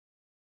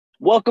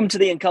Welcome to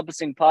the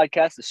Encompassing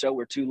Podcast, the show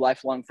where two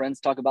lifelong friends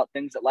talk about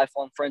things that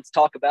lifelong friends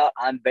talk about.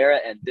 I'm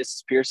Barrett, and this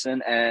is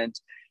Pierson, and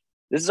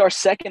this is our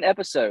second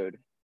episode.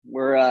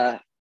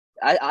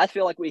 I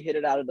feel like we hit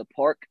it out of the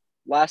park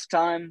last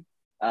time,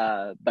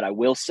 but I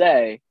will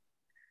say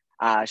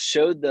I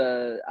showed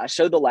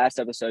the last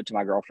episode to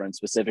my girlfriend,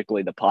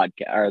 specifically the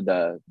podcast or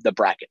the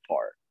bracket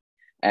part,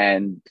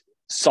 and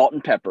Salt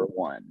and Pepper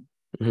won.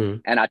 Mm-hmm.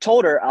 And I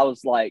told her, I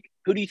was like,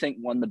 who do you think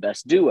won the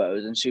best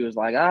duos? And she was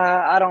like,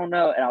 I don't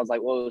know. And I was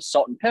like, well, it was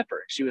Salt and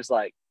Pepper. She was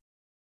like,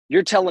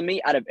 you're telling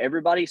me out of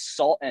everybody,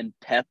 Salt and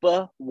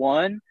Pepper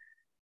won?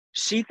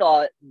 She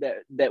thought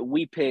that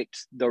we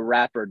picked the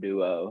rapper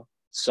duo,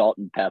 Salt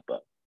and Pepper.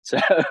 So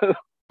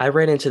I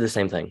ran into the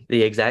same thing,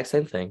 the exact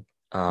same thing.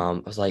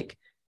 I was like,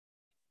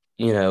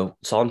 Salt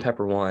and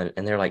Pepper won.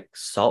 And they're like,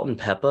 Salt and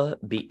Pepper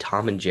beat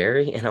Tom and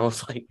Jerry. And I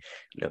was like,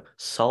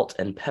 Salt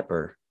and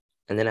Pepper.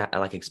 And then I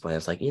like explained,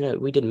 it's like,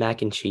 we did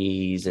mac and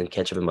cheese and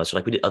ketchup and mustard.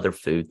 Like we did other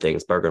food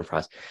things, burger and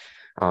fries.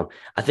 I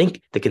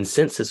think the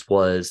consensus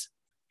was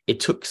it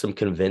took some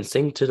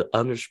convincing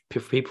for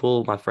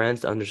people, my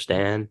friends, to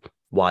understand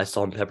why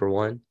Salt and Pepper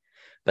won.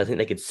 But I think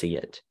they could see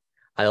it.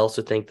 I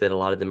also think that a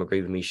lot of them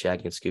agree with me.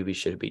 Shaggy and Scooby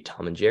should have beat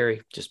Tom and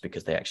Jerry just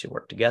because they actually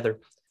worked together.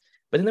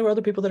 But then there were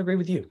other people that agree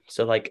with you.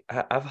 So like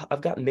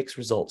I've got mixed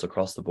results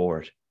across the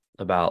board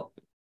about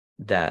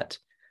that.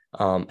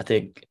 I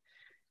think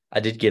I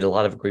did get a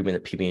lot of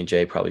agreement that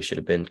PB&J probably should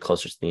have been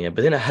closer to the end.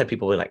 But then I had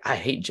people be like, I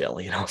hate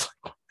jelly. And I was like,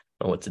 I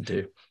don't know what to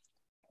do.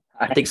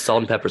 I think Salt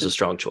and Pepper is a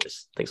strong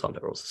choice. I think Salt and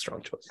Pepper was a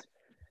strong choice.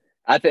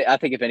 I think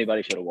if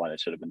anybody should have won, it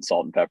should have been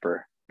Salt and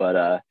Pepper.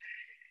 But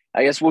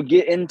I guess we'll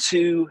get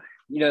into,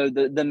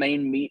 the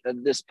main meat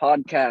of this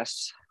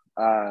podcast.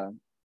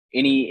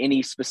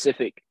 Any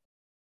specific,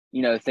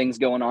 things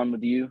going on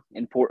with you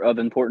of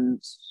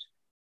importance?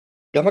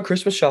 Got my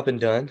Christmas shopping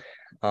done.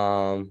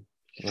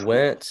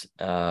 Went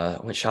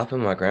shopping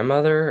with my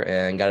grandmother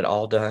and got it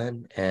all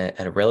done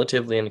at a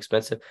relatively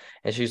inexpensive.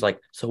 And she's like,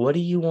 so what do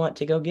you want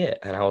to go get?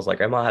 And I was like,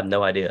 Grandma, I have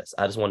no ideas.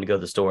 I just wanted to go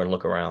to the store and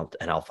look around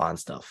and I'll find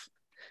stuff.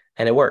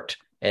 And it worked.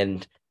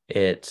 And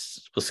it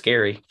was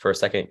scary for a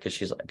second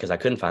because I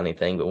couldn't find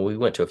anything. But when we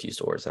went to a few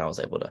stores and I was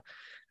able to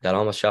got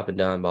all my shopping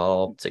done, bought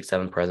all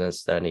 6-7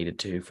 presents that I needed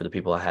to for the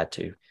people I had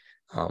to.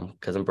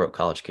 Because I'm a broke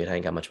college kid. I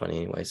ain't got much money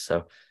anyway.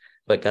 So,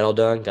 but got all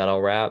done, got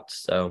all wrapped.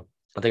 So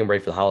I think I'm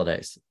ready for the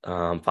holidays.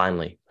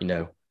 Finally,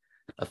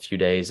 a few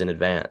days in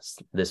advance.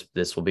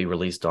 This will be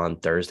released on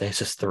Thursday,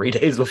 just 3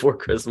 days before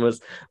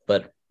Christmas.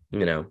 But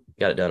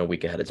got it done a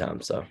week ahead of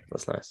time, so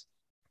that's nice.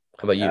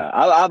 How about you?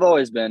 I've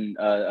always been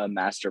a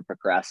master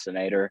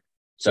procrastinator,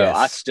 so yes.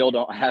 I still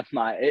don't have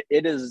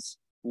it is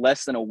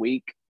less than a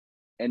week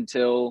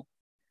until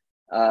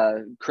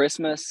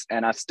Christmas,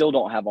 and I still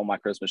don't have all my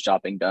Christmas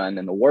shopping done.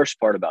 And the worst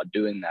part about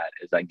doing that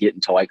is I get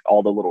into like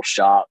all the little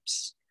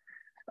shops,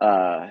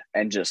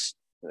 and just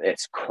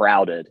it's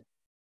crowded,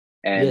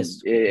 and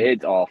yes.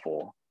 It's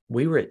awful.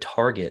 We were at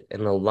Target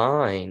and the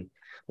line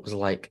was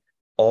like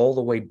all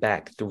the way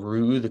back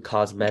through the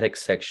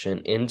cosmetics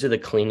section into the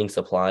cleaning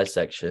supplies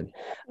section,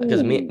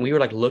 because we were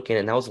like looking,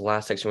 and that was the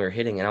last section we were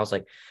hitting, and I was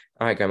like,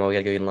 all right, Grandma, we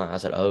gotta go get in line. I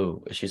said,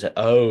 oh. She said,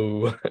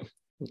 oh.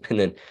 And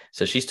then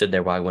so she stood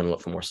there while I went and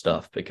looked for more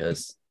stuff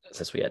because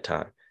since we had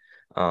time.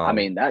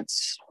 That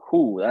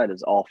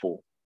is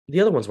awful.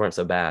 The other ones weren't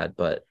so bad,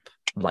 but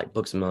like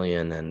Books A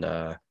Million and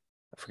I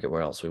forget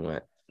where else we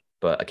went,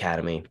 but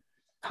Academy,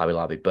 Hobby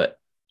Lobby. But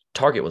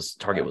Target was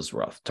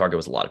rough. Target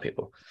was a lot of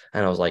people,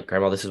 and I was like,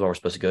 Grandma, this is where we're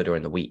supposed to go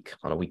during the week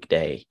on a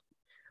weekday.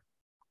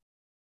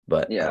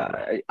 But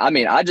yeah,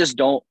 I just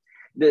don't.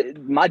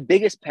 My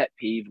biggest pet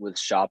peeve with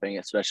shopping,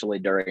 especially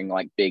during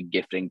like big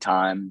gifting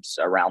times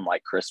around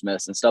like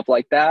Christmas and stuff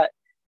like that,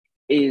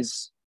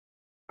 is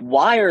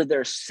why are there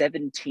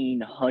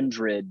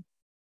 1,700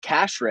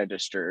 cash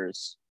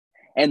registers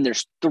and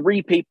there's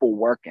 3 people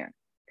working?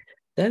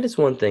 That is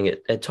one thing.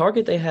 At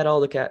Target, they had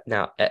all the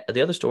now at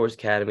the other stores,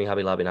 Academy,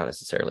 Hobby Lobby, not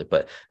necessarily,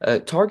 but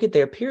Target,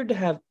 they appeared to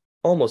have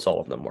almost all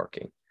of them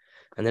working.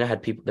 And then I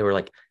had people, they were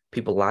like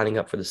people lining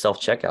up for the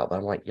self-checkout, but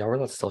I'm like, y'all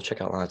realize the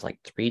self-checkout lines like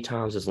 3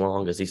 times as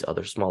long as these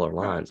other smaller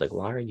lines. Like,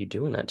 why are you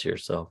doing that to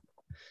yourself?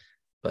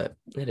 But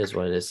it is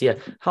what it is. Yeah,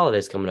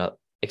 holidays coming up,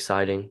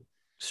 exciting,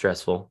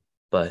 stressful,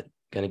 but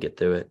gonna get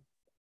through it.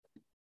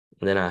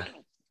 And then and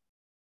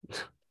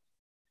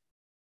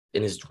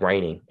it's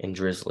raining and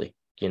drizzly,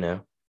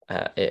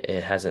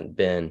 it hasn't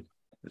been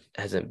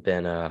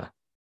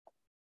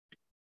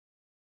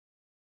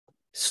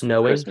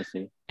snowing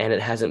Christmassy. And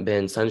it hasn't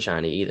been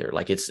sunshiny either.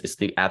 Like it's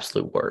the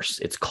absolute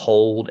worst. It's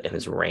cold and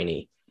it's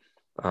rainy.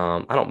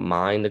 I don't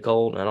mind the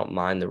cold and I don't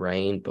mind the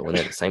rain, but when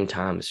at the same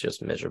time it's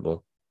just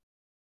miserable.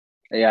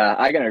 Yeah,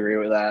 I can agree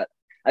with that.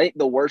 I think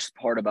the worst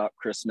part about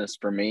Christmas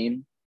for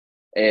me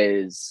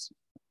is,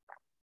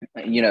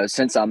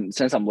 since I'm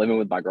living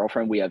with my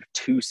girlfriend, we have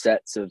 2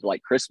 sets of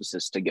like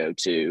Christmases to go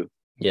to.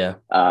 Yeah.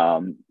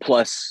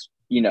 Plus,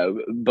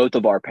 both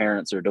of our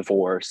parents are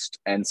divorced,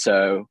 and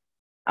so,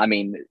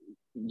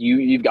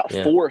 you've got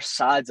 4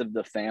 sides of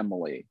the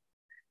family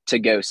to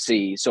go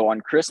see. So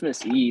on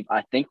Christmas Eve,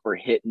 I think we're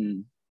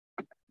hitting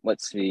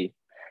let's see,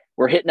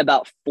 we're hitting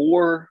about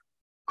 4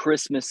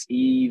 Christmas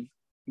Eve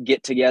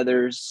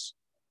get-togethers,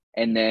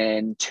 and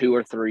then 2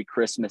 or 3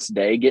 Christmas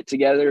Day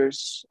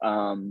get-togethers.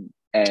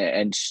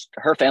 And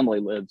her family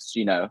lives,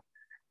 2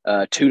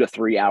 to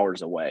 3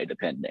 hours away,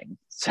 depending.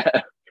 So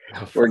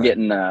we're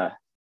getting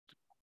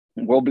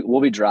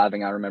we'll be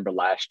driving. I remember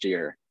last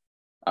year,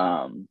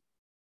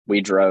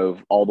 we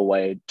drove all the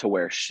way to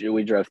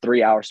we drove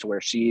 3 hours to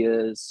where she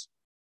is,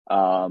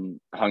 hung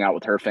out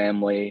with her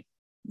family,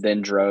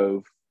 then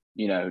drove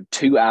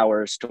 2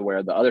 hours to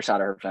where the other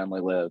side of her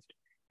family lived,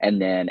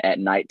 and then at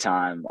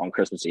nighttime on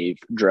Christmas Eve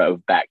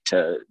drove back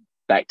to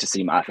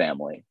see my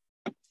family.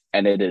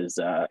 And it is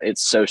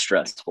it's so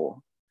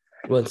stressful.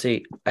 Well,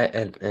 see,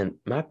 and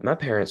my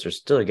parents are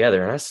still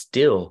together, and I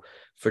still,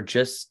 for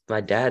just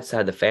my dad's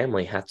side of the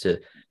family, have to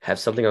have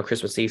something on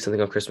Christmas Eve,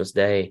 something on Christmas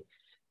Day,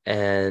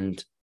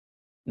 and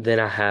then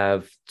I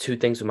have 2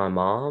 things with my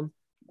mom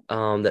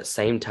that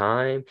same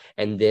time,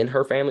 and then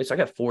her family. So I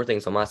got 4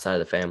 things on my side of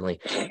the family,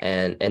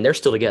 and they're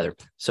still together.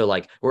 So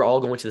like we're all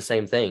going to the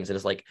same things, and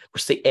it's like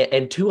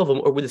and 2 of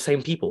them are with the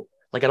same people.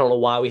 Like I don't know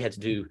why we had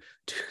to do,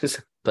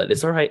 but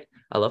it's all right.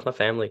 I love my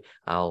family.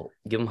 I'll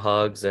give them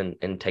hugs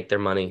and take their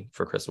money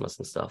for Christmas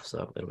and stuff.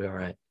 So it'll be all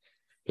right.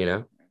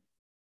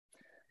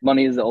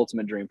 Money is the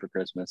ultimate dream for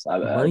Christmas.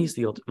 Money is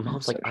the ultimate.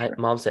 Mom's so like, sure.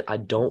 Mom said, I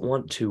don't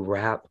want to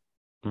wrap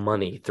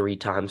money 3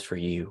 times for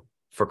you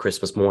for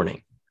Christmas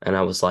morning. And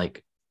I was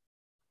like,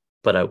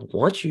 but I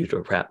want you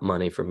to wrap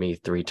money for me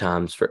 3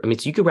 times so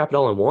you could wrap it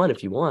all in one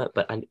if you want,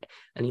 but I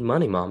need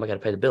money, Mom. I got to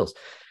pay the bills.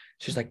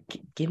 She's like,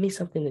 give me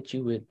something that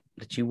you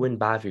wouldn't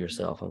buy for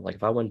yourself. I'm like,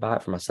 if I wouldn't buy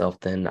it for myself,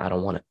 then I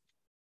don't want it.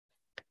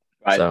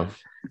 Right. So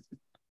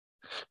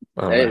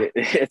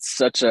it's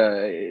such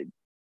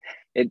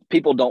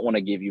people don't want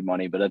to give you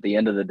money, but at the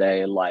end of the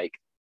day, like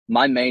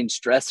my main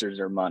stressors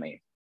are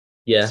money.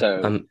 Yeah.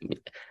 So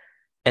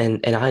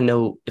and I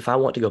know if I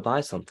want to go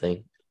buy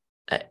something,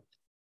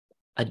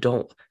 I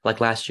don't, like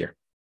last year,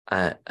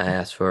 I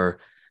asked for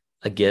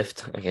a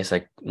gift. I guess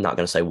I'm not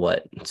going to say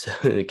what, so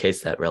in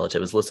case that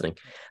relative is listening.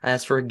 I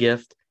asked for a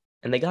gift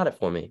and they got it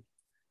for me.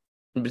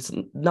 But it's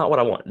not what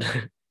I want.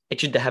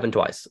 It should happen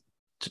twice.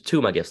 2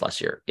 of my gifts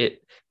last year.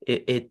 It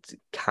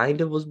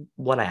kind of was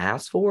what I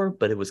asked for,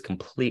 but it was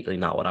completely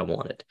not what I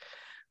wanted.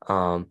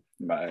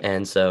 right.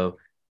 And so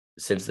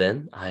since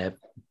then, I have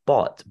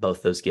bought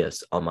both those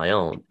gifts on my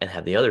own and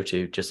have the other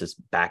 2 just as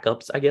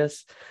backups, I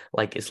guess.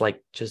 Like it's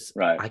like just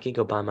I can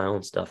go buy my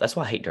own stuff. That's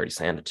why I hate Dirty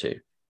Santa too.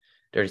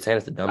 Dirty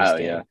Santa's the dumbest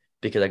game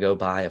because I go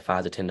buy a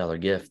 $5 to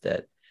 $10 gift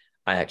that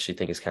I actually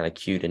think is kind of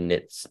cute and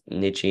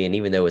nichey, and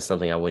even though it's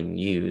something I wouldn't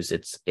use,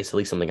 it's at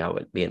least something I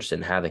would be interested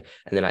in having.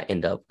 And then I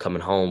end up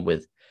coming home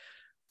with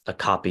a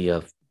copy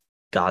of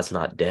God's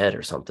Not Dead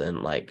or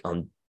something like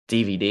on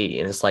DVD,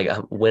 and it's like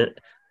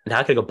now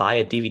I could go buy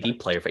a DVD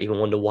player if I even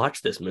wanted to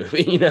watch this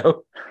movie,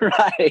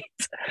 Right.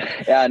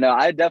 Yeah, no,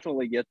 I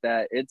definitely get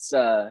that. It's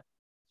I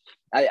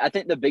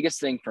think the biggest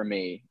thing for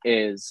me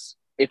is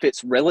if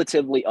it's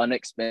relatively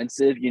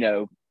inexpensive,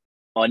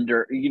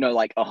 under,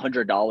 like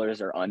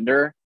 $100 or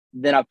under,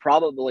 then I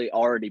probably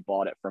already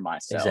bought it for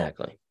myself.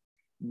 Exactly.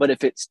 But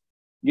if it's,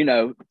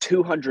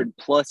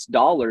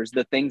 $200+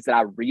 the things that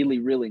I really,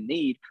 really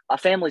need, my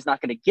family's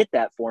not going to get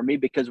that for me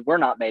because we're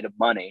not made of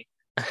money.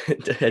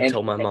 I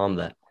told my mom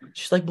that.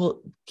 She's like,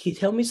 well, can you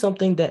tell me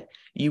something that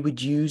you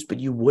would use, but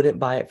you wouldn't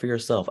buy it for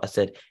yourself? I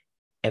said,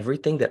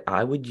 everything that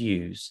I would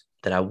use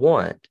that I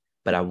want,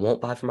 but I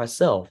won't buy for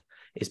myself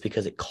is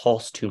because it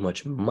costs too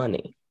much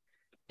money.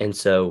 And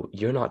so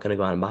you're not going to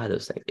go out and buy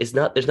those things.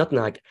 There's nothing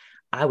like,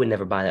 I would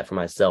never buy that for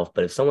myself,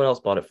 but if someone else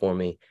bought it for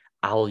me,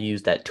 I'll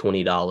use that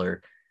 $20,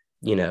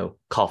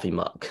 coffee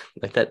mug.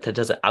 Like that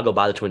doesn't, I'll go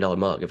buy the $20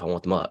 mug if I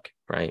want the mug.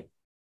 Right.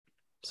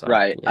 So,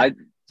 right. Yeah,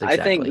 I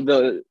think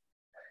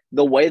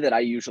the way that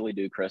I usually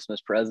do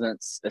Christmas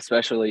presents,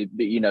 especially,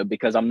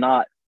 because I'm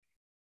not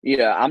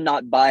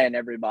buying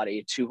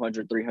everybody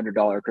 $200,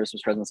 $300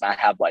 Christmas presents. I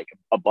have like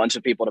a bunch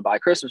of people to buy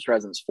Christmas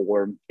presents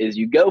for, is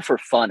you go for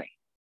funny.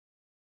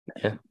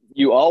 Yeah.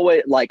 You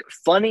always, like,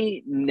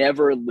 funny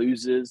never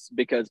loses,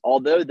 because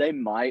although they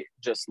might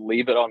just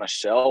leave it on a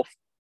shelf,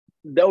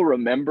 they'll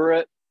remember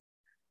it.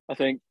 I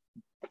think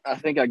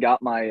I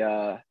got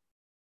my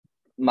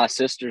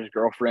sister's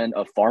girlfriend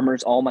a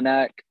Farmer's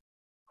Almanac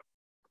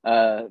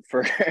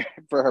for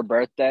her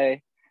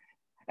birthday,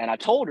 and I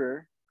told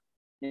her,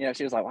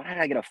 she was like, why did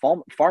I get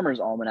a Farmer's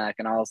Almanac?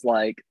 And I was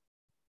like,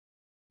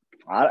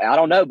 I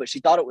don't know, but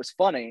she thought it was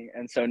funny,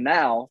 and so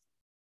now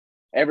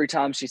every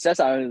time she says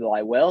something, they're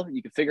like, well,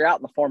 you can figure out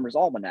in the Farmer's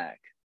Almanac.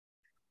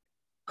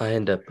 I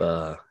end up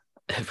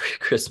every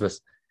Christmas.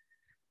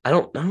 I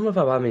don't know if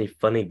I buy many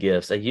funny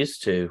gifts. I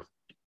used to.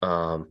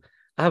 I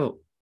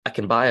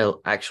can buy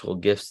actual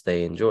gifts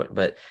they enjoy,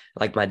 but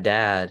like my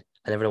dad,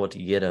 I never know what to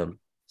get him.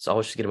 So I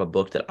always just get him a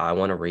book that I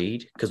want to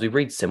read, because we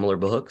read similar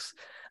books.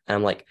 And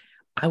I'm like,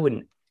 I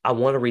want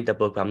to read that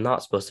book, but I'm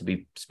not supposed to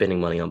be spending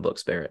money on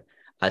books, Barrett.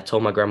 I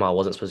told my grandma I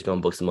wasn't supposed to go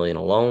on Books A Million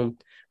alone,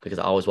 because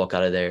I always walk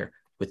out of there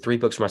with 3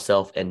 books for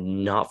myself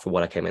and not for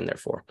what I came in there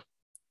for.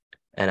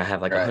 And I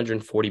have like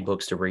 140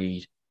 books to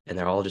read and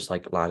they're all just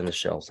like lining the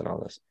shelves and all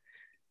this.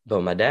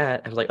 But my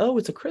dad, I was like, oh,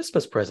 it's a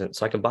Christmas present,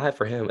 so I can buy it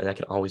for him, and I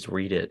can always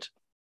read it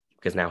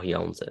because now he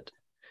owns it.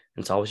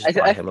 And so I always just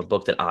buy him a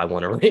book that I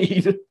want to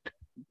read.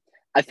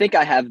 I think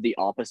I have the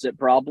opposite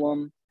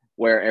problem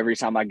where every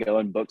time I go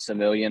in Books A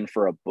Million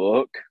for a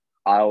book,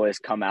 I always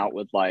come out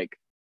with like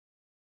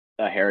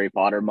a Harry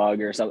Potter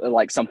mug or something,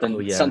 like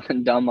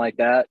something dumb like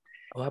that.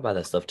 Oh, I buy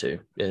that stuff too.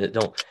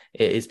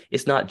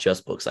 It's not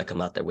just books I come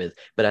out there with,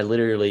 but I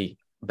literally,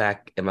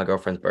 back at my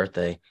girlfriend's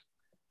birthday,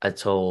 I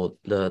told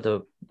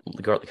the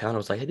girl at the counter, I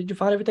was like, hey, did you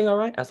find everything all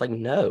right? I was like,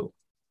 no.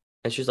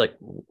 And she's like,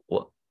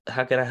 what?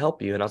 How can I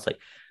help you? And I was like,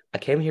 I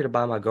came here to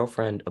buy my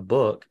girlfriend a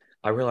book.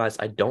 I realized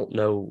I don't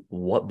know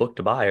what book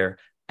to buy her,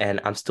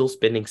 and I'm still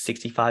spending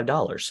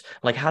 $65.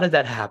 Like, how did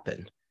that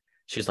happen?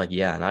 She's like,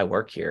 yeah, and I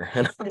work here.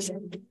 And I was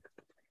like,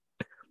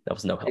 that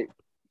was no help.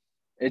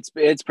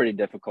 It's pretty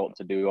difficult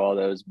to do all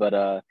those,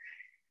 but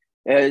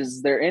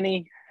is there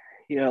any,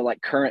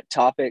 like current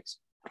topics?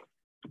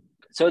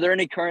 So are there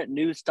any current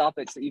news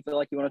topics that you feel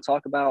like you want to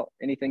talk about?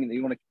 Anything that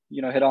you want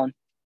to, hit on?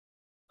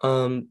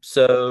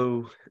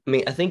 So I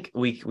mean, I think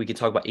we could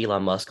talk about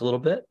Elon Musk a little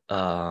bit.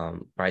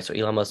 Right. So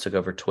Elon Musk took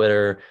over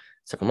Twitter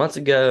several months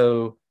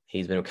ago.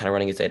 He's been kind of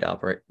running his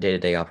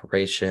day-to-day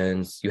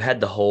operations. You had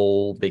the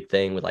whole big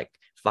thing with like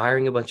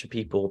firing a bunch of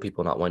people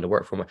not wanting to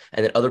work for him,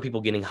 and then other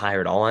people getting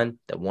hired on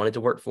that wanted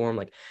to work for him.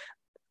 Like,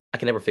 I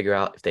can never figure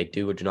out if they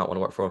do or do not want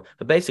to work for him.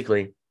 But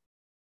basically,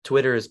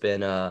 Twitter has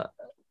been,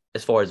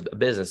 as far as a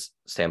business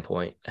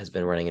standpoint, has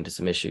been running into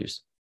some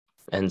issues.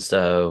 And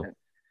so,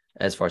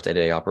 as far as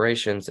day-to-day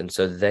operations, and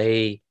so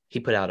he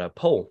put out a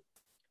poll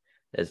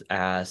that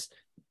asked,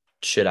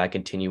 should I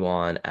continue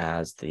on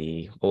as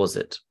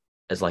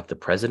as like the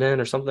president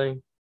or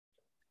something?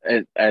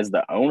 As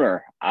the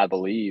owner, I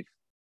believe.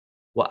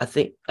 Well, I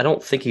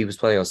don't think he was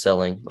planning on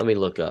selling. Let me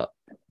look up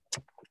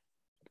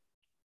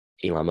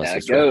Elon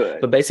Musk's Twitter.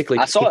 But basically,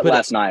 I saw it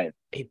last night.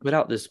 He put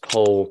out this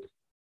poll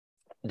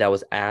that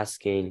was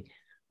asking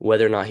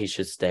whether or not he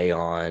should stay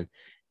on.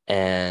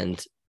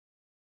 And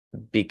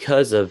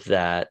because of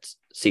that,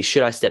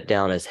 should I step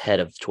down as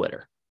head of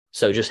Twitter?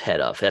 So just head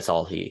of. That's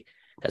all he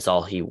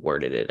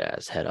worded it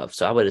as, head of.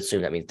 So I would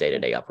assume that means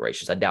day-to-day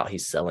operations. I doubt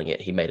he's selling it.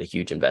 He made a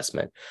huge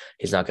investment.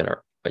 He's not going to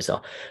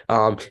sell.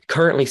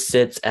 Currently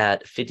sits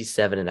at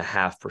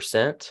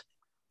 57.5%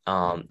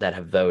 that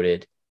have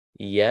voted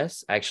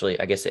yes. Actually,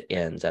 I guess it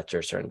ends after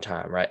a certain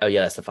time, right? Oh, yeah,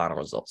 that's the final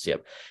results.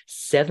 Yep.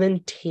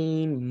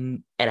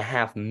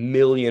 17.5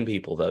 million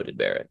people voted,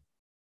 Barrett.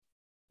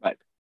 Right.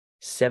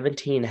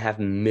 17.5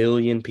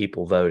 million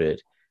people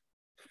voted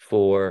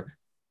for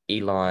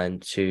Elon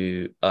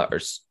to,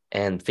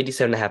 and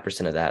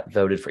 57.5% of that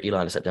voted for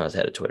Elon to step down as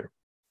head of Twitter.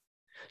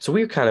 So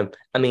we were kind of,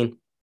 I think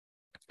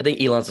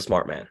Elon's a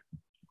smart man.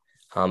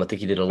 I think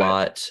he did a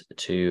lot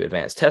to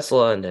advance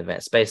Tesla and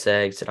advance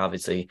SpaceX and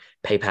obviously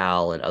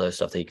PayPal and other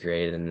stuff that he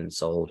created and then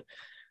sold.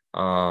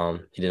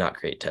 He did not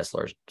create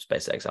Tesla or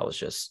SpaceX. I was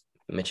just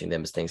mentioning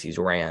them as things he's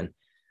ran.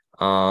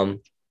 But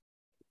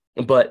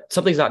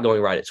something's not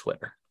going right at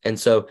Twitter. And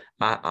so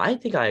I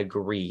think I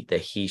agree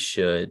that he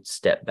should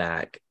step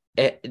back.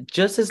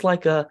 Just as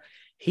like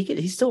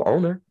he's still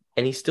owner,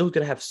 and he's still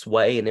going to have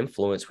sway and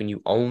influence when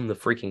you own the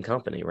freaking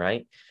company,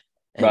 right?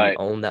 And you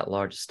own that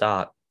large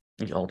stock,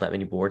 you hold that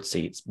many board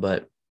seats.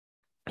 But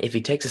if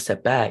he takes a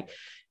step back,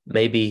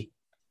 maybe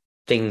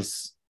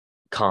things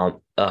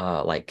come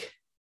to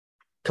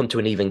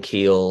an even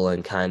keel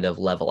and kind of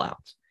level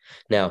out.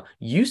 Now,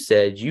 you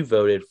said you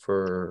voted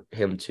for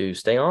him to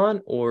stay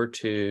on or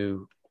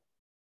to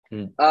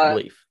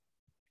leave.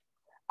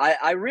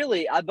 I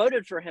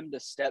voted for him to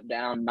step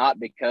down, not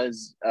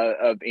because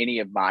of any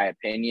of my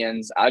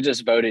opinions. I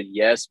just voted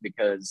yes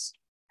because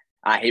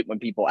I hate when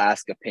people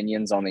ask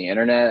opinions on the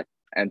internet.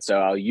 And so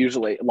I'll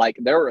usually, like,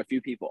 there were a few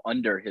people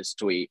under his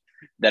tweet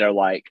that are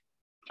like,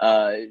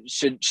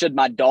 should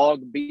my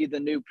dog be the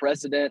new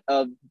president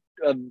of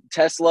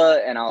Tesla?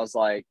 And I was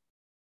like,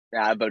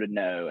 yeah, I voted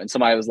no. And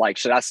somebody was like,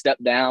 should I step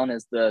down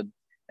as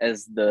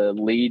the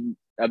lead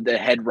of the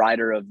head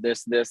writer of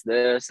this?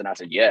 And I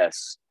said,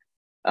 yes.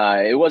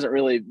 It wasn't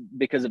really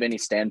because of any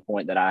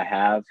standpoint that I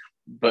have,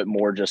 but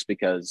more just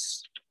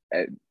because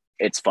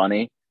it's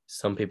funny.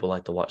 Some people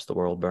like to watch the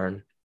world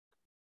burn.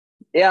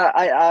 Yeah,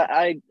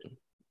 I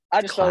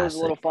just thought it was a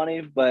little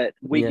funny, but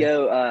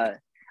I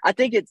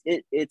think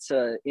it's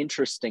a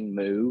interesting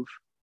move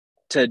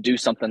to do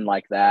something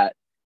like that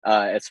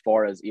as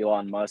far as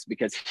Elon Musk,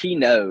 because he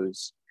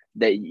knows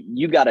that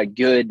you got a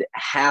good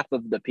half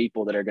of the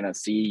people that are going to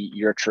see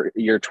your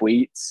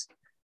tweets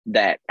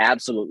that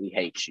absolutely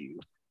hate you.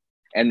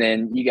 And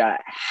then you got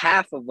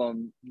half of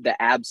them that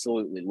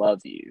absolutely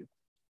love you.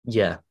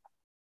 Yeah.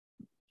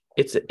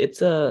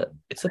 It's a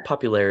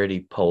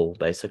popularity poll,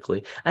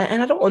 basically.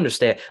 And I don't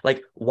understand.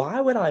 Like, why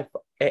would I,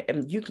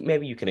 and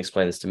maybe you can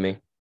explain this to me.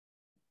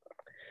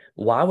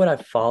 Why would I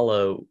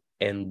follow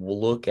and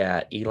look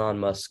at Elon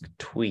Musk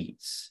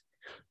tweets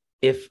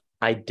if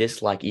I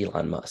dislike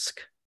Elon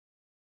Musk?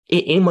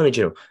 Anyone in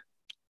general.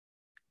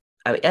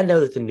 I mean, I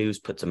know that the news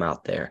puts him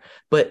out there,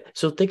 but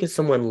so think of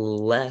someone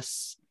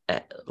less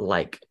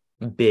like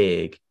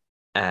big,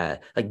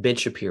 like Ben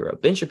Shapiro.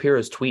 Ben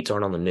Shapiro's tweets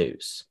aren't on the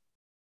news,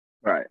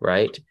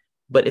 right?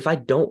 But if I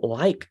don't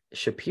like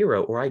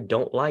Shapiro or I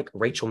don't like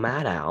Rachel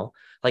Maddow,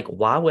 like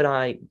why would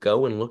I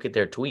go and look at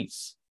their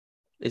tweets?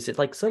 Is it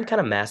like some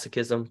kind of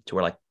masochism to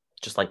where like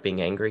just like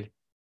being angry?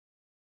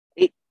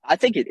 I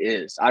think it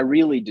is. I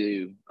really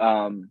do.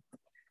 I'm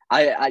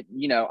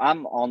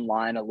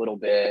online a little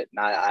bit, and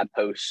I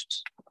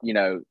post,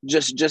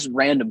 just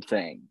random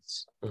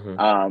things.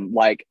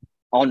 Like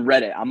on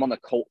Reddit, I'm on the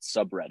cult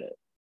subreddit,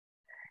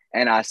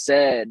 and I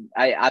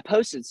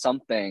posted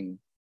something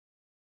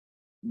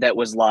that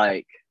was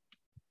like,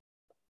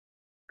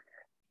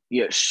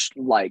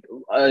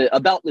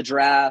 about the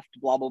draft,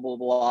 blah blah blah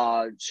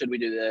blah. Should we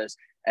do this?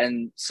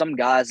 And some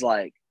guys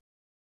like,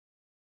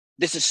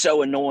 this is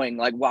so annoying.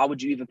 Like, why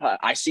would you even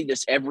I see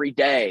this every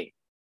day.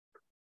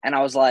 And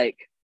I was like,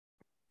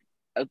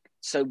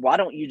 so why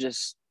don't you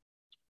just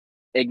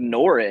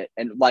ignore it?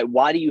 And like,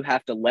 why do you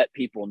have to let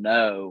people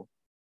know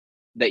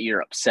that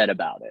you're upset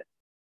about it?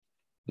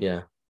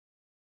 Yeah.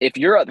 If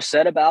you're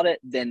upset about it,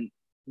 then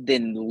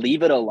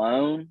leave it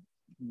alone.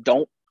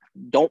 Don't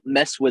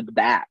mess with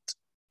that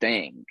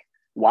thing.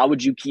 Why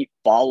would you keep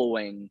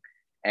following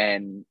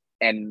and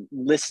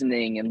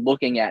listening and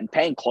looking at and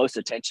paying close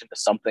attention to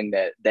something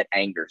that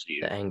angers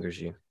you? That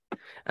angers you.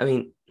 I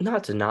mean,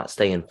 not to not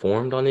stay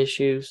informed on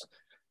issues,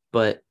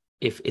 but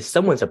if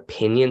someone's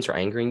opinions are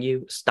angering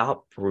you,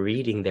 stop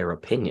reading their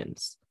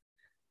opinions,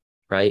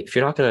 right? If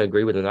you're not going to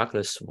agree with them, they're not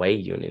going to sway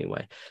you in any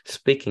way.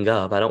 Speaking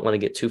of, I don't want to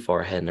get too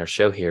far ahead in our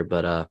show here,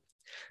 but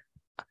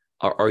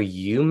are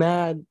you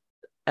mad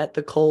at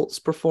the Colts'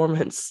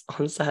 performance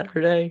on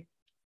Saturday?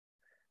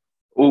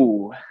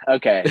 Ooh,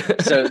 okay.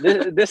 So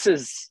this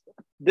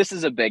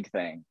is a big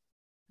thing.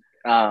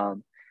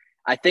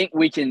 I think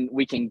we can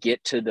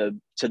get to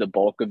the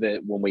bulk of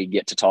it when we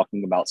get to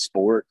talking about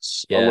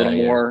sports a little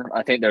more.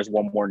 I think there's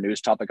one more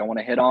news topic I want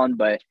to hit on,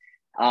 but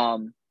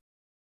I'm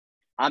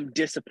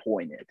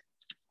disappointed.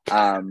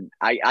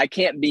 I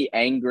can't be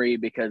angry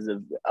because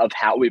of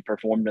how we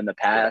performed in the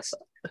past,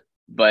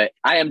 but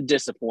I am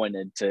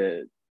disappointed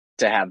to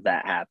have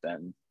that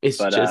happen. It's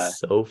just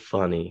so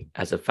funny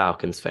as a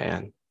Falcons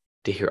fan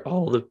to hear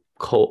all the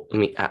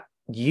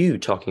you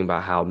talking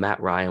about how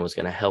Matt Ryan was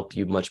going to help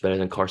you much better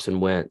than Carson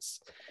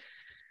Wentz.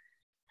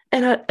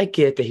 And I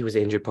get that he was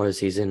injured part of the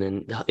season,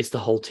 and it's the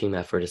whole team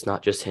effort. It's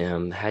not just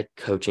him. Had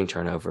coaching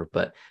turnover,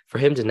 but for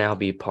him to now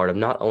be part of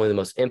not only the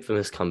most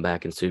infamous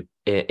comeback in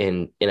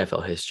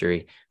NFL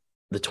history,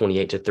 the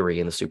 28-3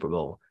 in the Super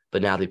Bowl,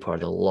 but now to be part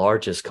of the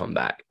largest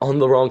comeback on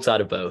the wrong side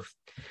of both.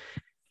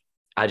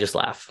 I just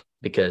laugh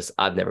because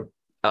I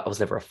was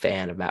never a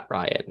fan of Matt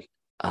Ryan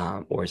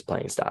or his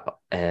playing style,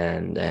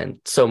 and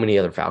so many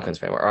other Falcons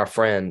fans. Our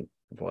friend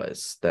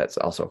that's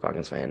also a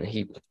Falcons fan, and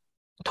he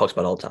talks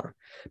about it all the time.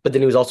 But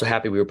then he was also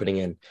happy we were putting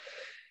in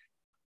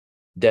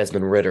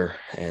Desmond Ridder,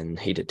 and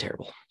he did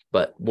terrible.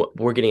 But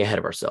we're getting ahead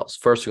of ourselves.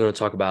 First, we're going to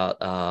talk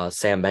about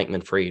Sam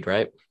Bankman-Fried,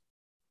 right?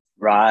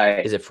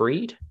 Right. Is it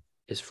Fried?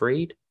 Is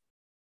Fried?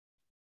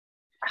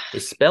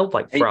 It's spelled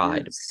like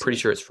fried. Pretty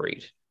sure it's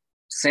Fried.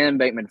 Sam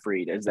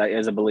Bankman-Fried, as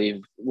I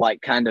believe,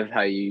 like kind of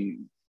how you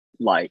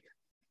like.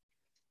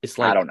 It's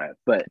like, I don't know,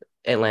 but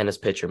Atlanta's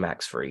pitcher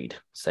Max Fried,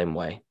 same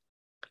way.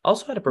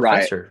 Also had a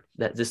professor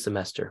that this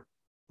semester,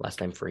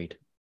 last name Fried.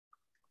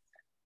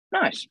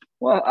 Nice.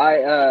 Well,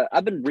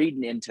 I've been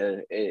reading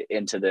into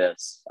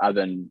this. I've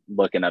been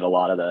looking at a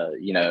lot of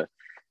the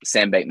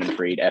Sam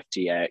Bankman-Fried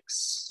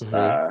FTX.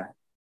 Mm-hmm.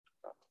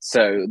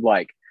 So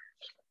like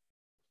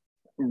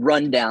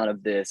rundown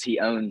of this, he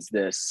owns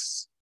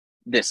this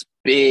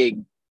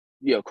big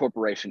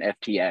corporation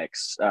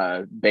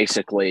FTX.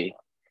 Basically,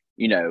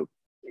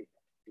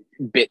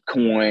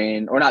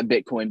 Bitcoin, or not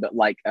Bitcoin, but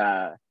like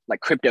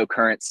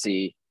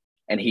cryptocurrency,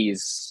 and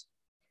he's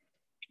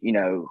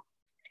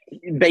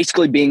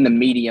basically being the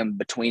medium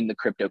between the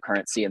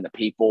cryptocurrency and the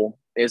people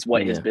is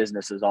what his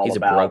business is all about. He's a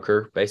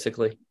broker,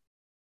 basically.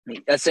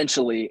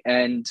 Essentially.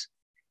 And,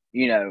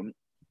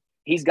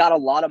 he's got a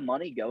lot of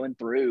money going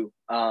through.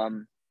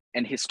 And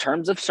his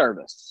terms of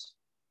service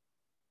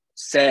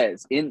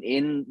says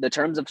in the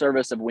terms of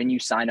service of when you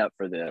sign up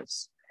for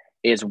this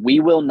is,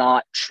 we will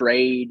not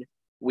trade.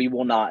 We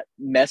will not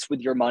mess with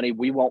your money.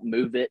 We won't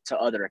move it to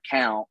other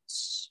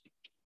accounts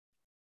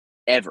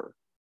ever.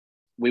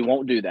 We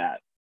won't do that.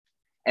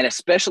 And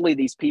especially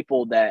these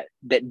people that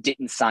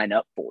didn't sign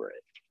up for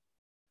it.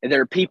 And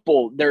there are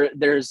people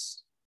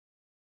there's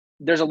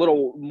a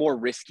little more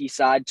risky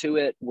side to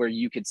it where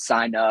you could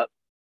sign up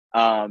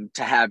to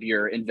have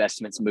your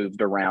investments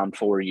moved around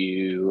for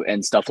you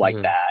and stuff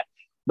like that.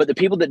 But the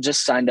people that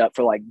just signed up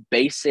for like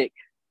basic,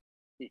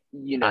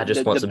 I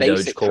just want some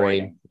Dogecoin.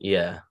 Trading,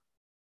 yeah.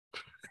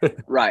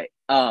 Right.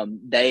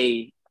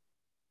 The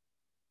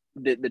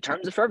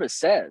terms of service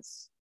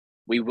says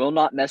we will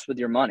not mess with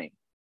your money,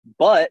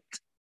 but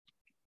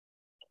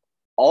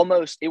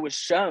it was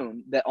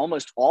shown that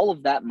almost all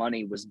of that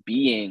money was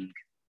being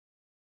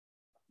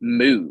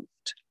moved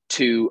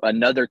to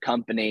another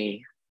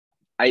company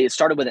it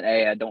started with an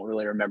A. I don't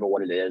really remember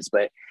what it is,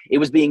 but it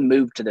was being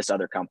moved to this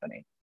other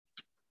company,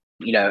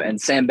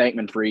 and Sam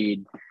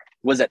Bankman-Fried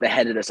was at the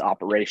head of this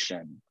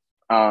operation.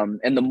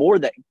 And the more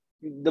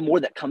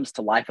that comes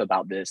to life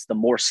about this, the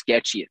more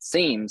sketchy it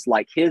seems.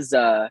 Like his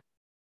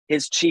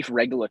chief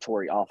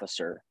regulatory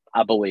officer,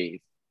 I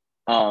believe,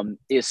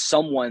 is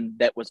someone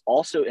that was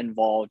also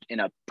involved in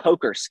an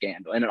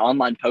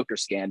online poker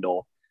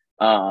scandal,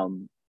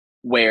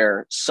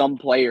 where some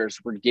players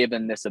were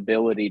given this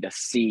ability to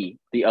see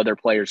the other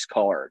players'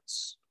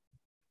 cards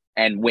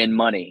and win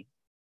money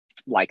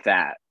like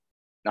that.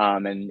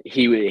 And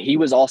he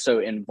was also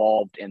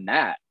involved in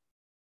that.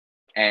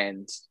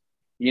 And,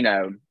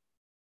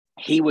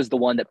 he was the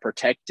one that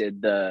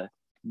protected the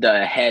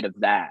head of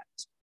that.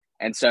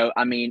 And so,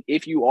 I mean,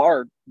 if you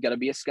are going to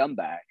be a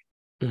scumbag,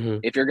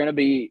 if you're going to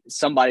be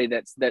somebody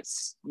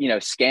that's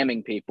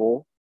scamming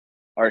people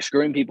or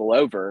screwing people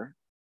over,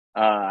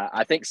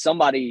 I think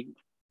somebody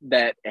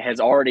that has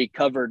already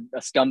covered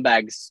a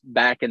scumbag's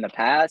back in the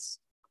past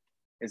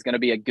is going to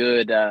be a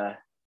good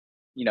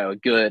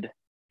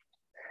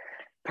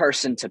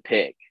person to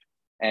pick.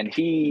 And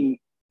he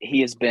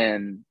has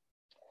been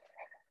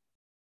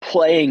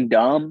playing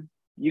dumb,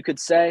 you could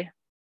say.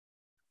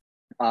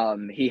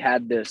 He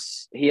had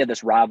this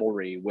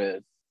rivalry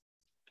with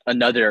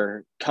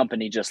another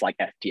company just like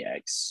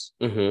FTX,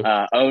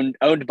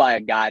 owned by a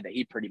guy that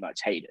he pretty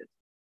much hated.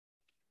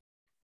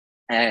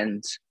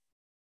 And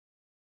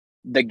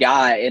the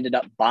guy ended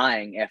up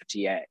buying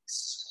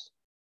FTX,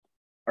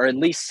 or at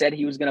least said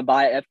he was going to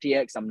buy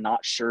FTX. I'm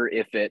not sure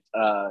if it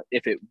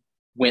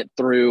went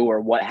through or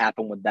what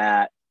happened with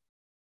that,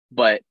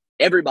 but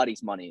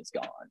everybody's money is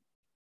gone.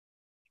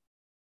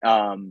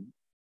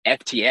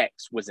 FTX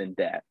was in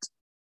debt,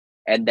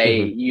 and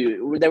they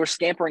were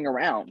scampering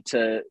around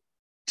to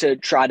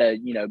try to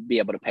be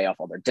able to pay off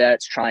all their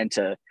debts, trying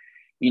to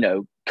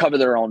cover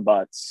their own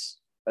butts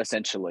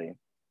essentially.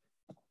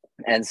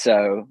 And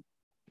so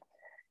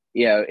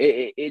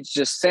it's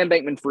just Sam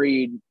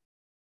Bankman-Fried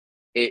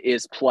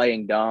is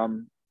playing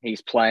dumb.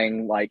 He's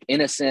playing like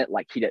innocent,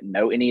 like he didn't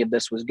know any of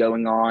this was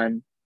going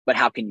on. But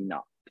how can you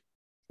not?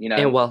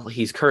 And while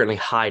he's currently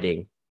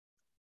hiding,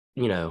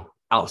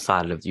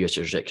 outside of the U.S.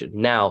 jurisdiction.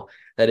 Now,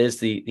 that is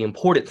the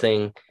important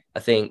thing,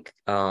 I think,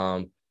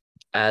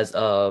 as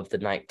of the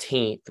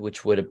 19th,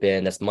 which would have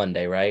been, that's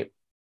Monday, right?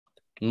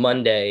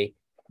 Monday,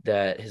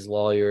 that his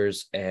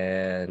lawyers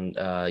and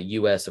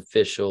U.S.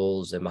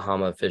 officials and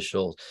Bahama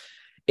officials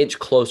inch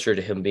closer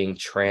to him being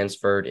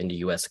transferred into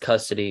U.S.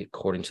 custody,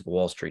 according to the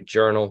Wall Street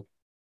Journal.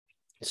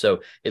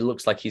 So it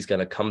looks like he's going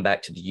to come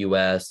back to the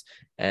U.S.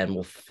 and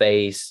will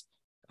face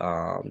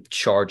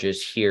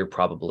charges here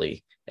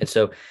probably. And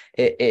so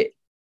it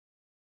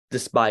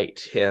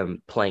despite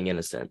him playing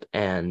innocent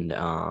and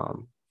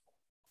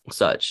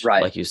such,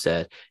 right, like you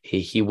said,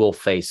 he will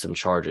face some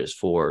charges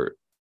for,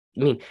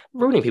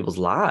 ruining people's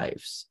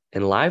lives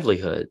and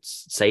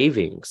livelihoods,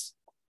 savings.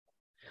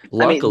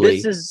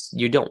 Luckily,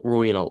 you don't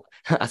ruin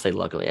I say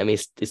luckily,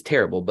 it's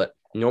terrible, but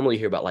normally you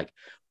hear about like,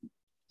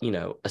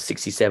 a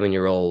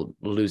 67-year-old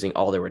losing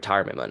all their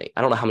retirement money.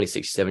 I don't know how many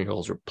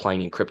 67-year-olds are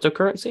playing in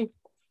cryptocurrency.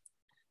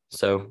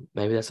 So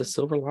maybe that's a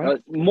silver lining.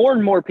 More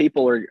and more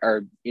people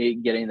are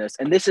getting this.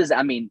 And this is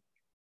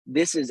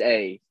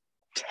a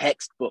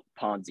textbook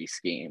Ponzi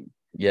scheme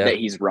that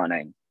he's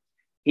running.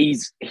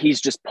 He's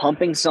just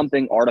pumping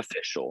something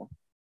artificial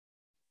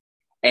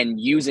and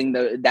using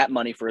that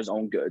money for his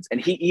own goods.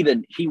 And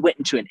he went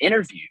into an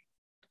interview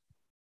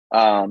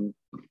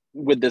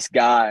with this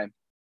guy,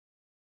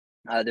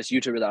 this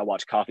YouTuber that I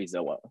watch,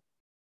 CoffeeZilla.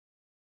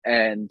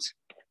 And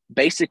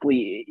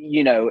basically,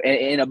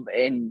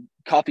 and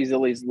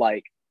CoffeeZilla's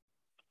like,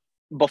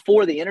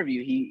 before the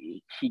interview,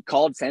 he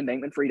called Sam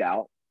Bankman-Fried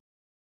out,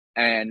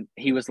 and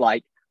he was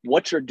like,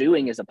 what you're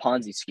doing is a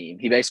Ponzi scheme.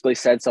 He basically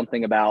said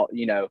something about,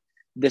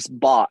 this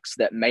box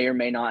that may or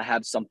may not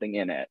have something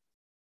in it.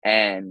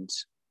 And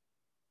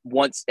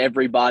once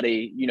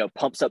everybody,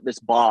 pumps up this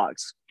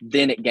box,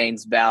 then it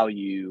gains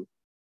value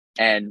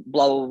and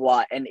blah, blah,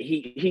 blah. And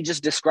he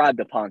just described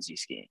a Ponzi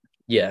scheme.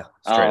 Yeah,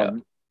 straight up.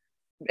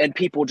 And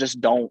people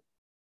just don't,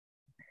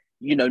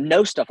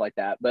 know stuff like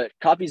that. But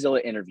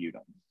CoffeeZilla interviewed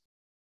him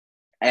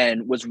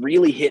and was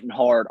really hitting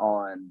hard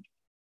on,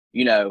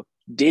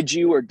 did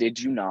you or did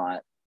you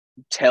not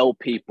tell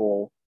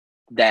people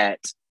that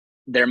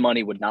their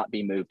money would not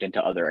be moved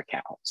into other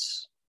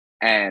accounts?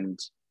 And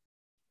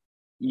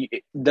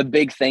the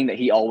big thing that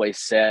he always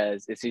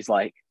says is he's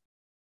like,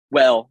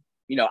 well,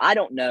 I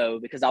don't know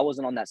because I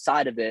wasn't on that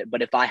side of it,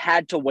 but if I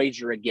had to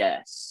wager a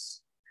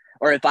guess,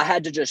 or if I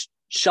had to just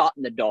shot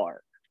in the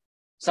dark,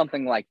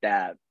 something like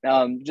that,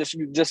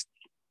 just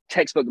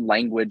textbook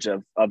language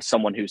of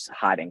someone who's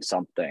hiding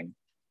something,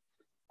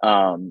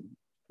 trying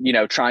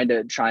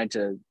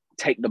to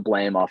take the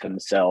blame off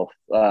himself.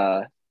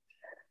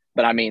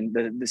 But I mean,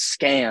 the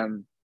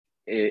scam,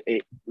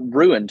 it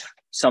ruined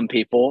some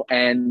people.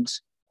 And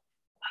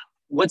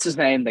what's his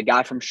name? The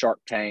guy from Shark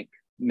Tank,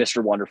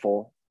 Mr.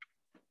 Wonderful.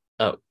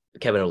 Oh,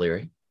 Kevin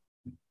O'Leary.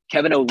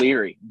 Kevin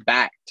O'Leary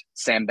backed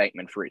Sam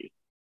Bankman-Fried.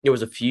 there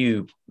was a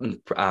few.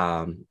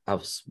 I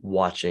was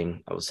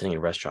sitting in a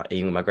restaurant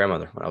eating with my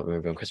grandmother when we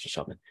were doing Christmas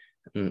shopping,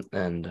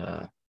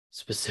 and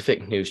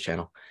specific news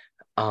channel.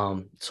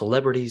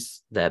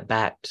 Celebrities that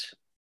backed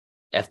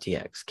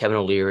FTX. Kevin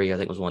O'Leary, I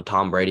think was one.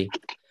 Tom Brady.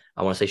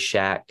 I want to say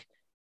Shaq,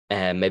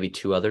 and maybe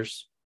two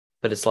others.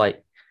 But it's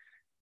like,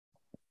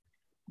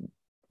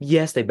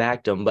 yes, they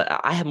backed them, but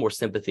I have more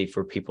sympathy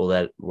for people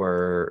that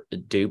were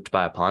duped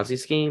by a Ponzi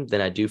scheme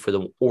than I do for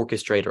the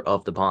orchestrator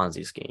of the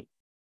Ponzi scheme.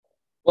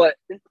 But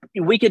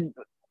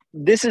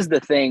this is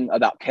the thing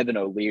about Kevin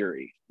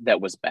O'Leary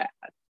that was bad.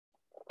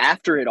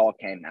 After it all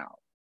came out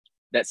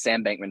that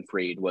Sam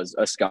Bankman-Fried was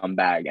a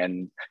scumbag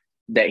and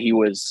that he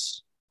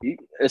was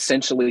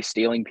essentially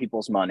stealing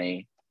people's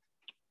money,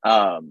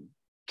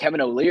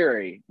 Kevin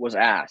O'Leary was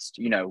asked,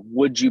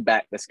 would you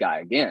back this guy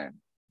again?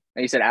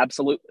 And he said,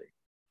 absolutely.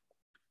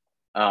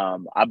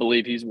 I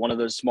believe he's one of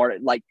those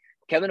smart, like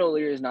Kevin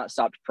O'Leary has not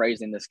stopped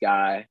praising this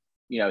guy.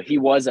 He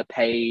was a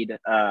paid,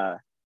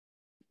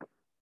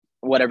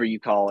 whatever you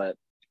call it.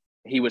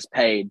 He was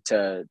paid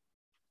to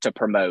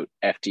promote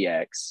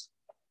FTX.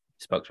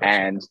 Spokesperson.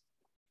 And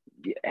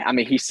I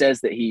mean, he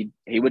says that he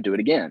would do it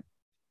again.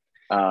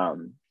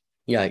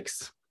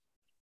 Yikes.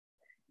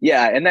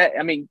 Yeah. And that,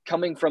 I mean,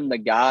 coming from the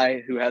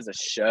guy who has a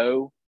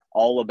show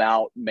all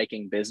about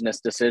making business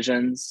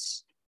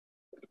decisions.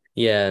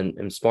 Yeah,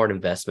 and smart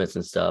investments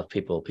and stuff.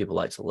 People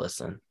like to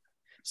listen.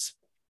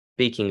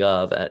 Speaking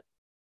of,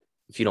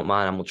 if you don't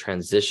mind, I'm gonna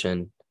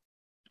transition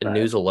a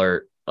news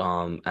alert.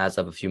 As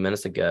of a few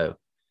minutes ago.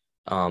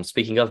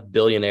 Speaking of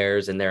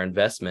billionaires and their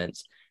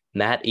investments,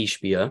 Matt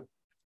Ishbia,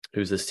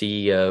 who's the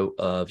CEO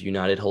of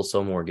United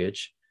Wholesale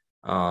Mortgage,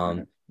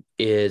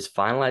 is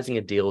finalizing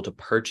a deal to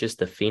purchase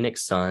the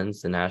Phoenix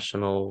Suns, the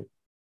National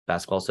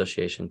Basketball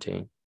Association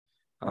team,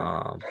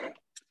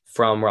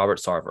 from Robert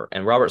Sarver.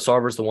 And Robert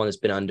Sarver is the one that's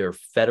been under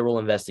federal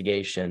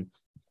investigation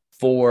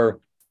for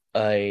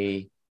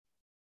a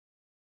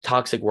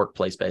toxic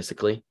workplace,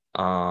 basically.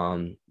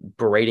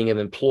 Berating of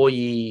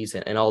employees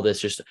and all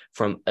this, just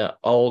from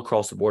all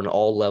across the board and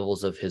all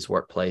levels of his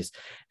workplace.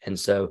 And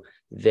so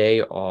they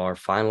are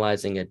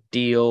finalizing a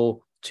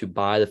deal to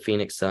buy the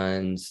Phoenix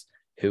Suns,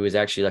 who is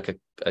actually like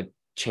a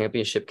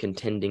championship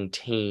contending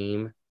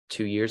team.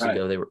 2 years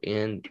ago, they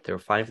were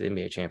fighting for the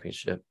NBA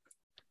championship.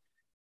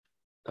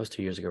 That was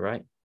 2 years ago,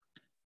 right?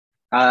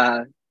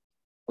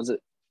 Was it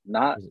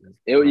not?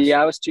 It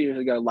was 2 years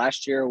ago.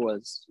 Last year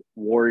was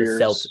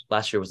Warriors.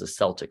 Last year was the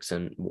Celtics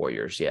and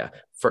Warriors. Yeah.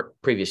 For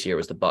previous year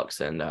was the Bucks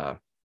and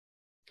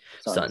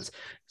Suns.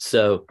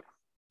 So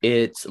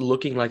it's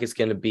looking like it's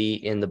going to be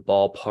in the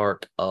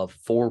ballpark of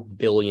 $4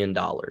 billion.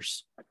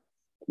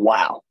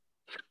 Wow.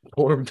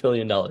 $4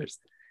 billion.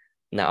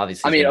 Now,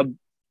 obviously, I mean,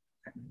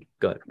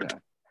 go ahead.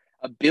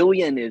 $1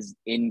 billion is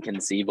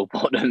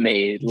inconceivable to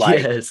me.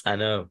 Yes, I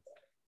know.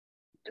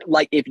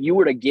 Like if you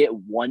were to get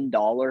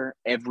 $1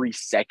 every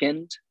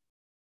second,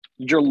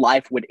 your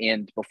life would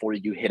end before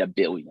you hit $1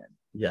 billion.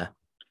 Yeah,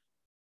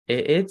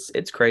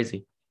 it's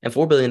crazy. And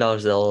 $4 billion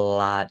is a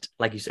lot.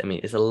 Like you said, I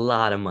mean, it's a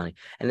lot of money,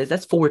 and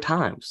that's 4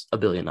 times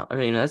 $1 billion. I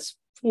mean, that's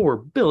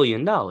 $4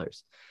 billion.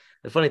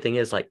 The funny thing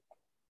is, like,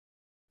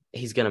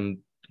 he's gonna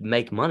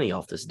make money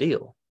off this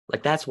deal.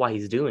 Like, that's why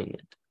he's doing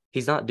it.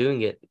 He's not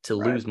doing it to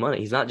lose money.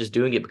 He's not just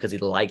doing it because he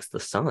likes the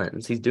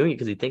Suns. He's doing it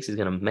because he thinks he's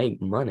going to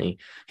make money.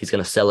 He's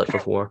going to sell it for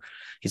 4.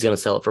 He's going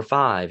to sell it for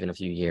 5 in a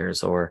few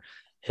years, or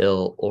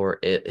he'll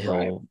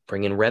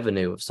bring in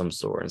revenue of some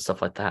sort and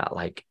stuff like that.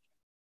 Like,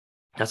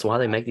 that's why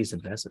they make these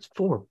investments.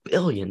 $4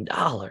 billion.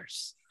 $4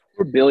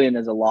 billion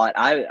is a lot.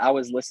 I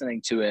was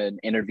listening to an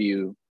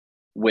interview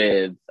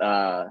with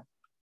wow,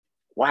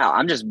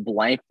 I'm just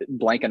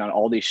blanking on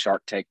all these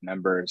Shark Tank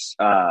members.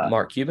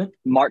 Mark Cuban.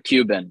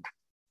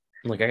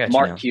 Like, I got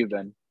Mark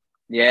Cuban.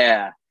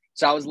 Yeah.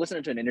 So I was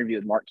listening to an interview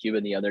with Mark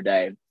Cuban the other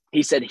day.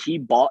 He said he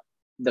bought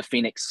the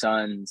Phoenix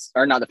Suns,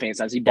 or not the Phoenix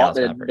Suns. He bought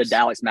the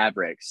Dallas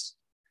Mavericks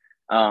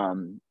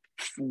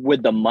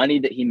with the money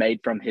that he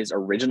made from his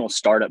original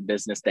startup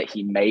business that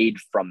he made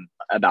from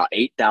about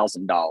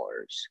 $8,000.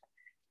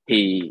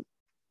 He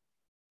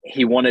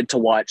wanted to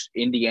watch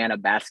Indiana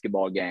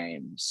basketball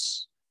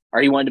games,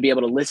 or he wanted to be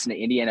able to listen to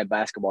Indiana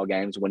basketball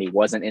games when he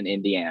wasn't in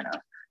Indiana.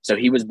 So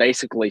he was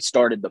basically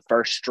started the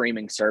first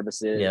streaming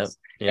services,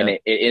 and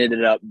it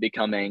ended up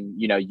becoming,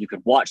 you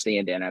could watch the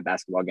Indiana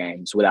basketball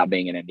games without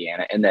being in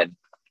Indiana. And then,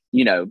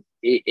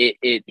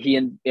 he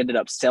ended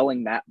up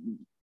selling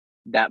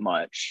that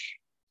much,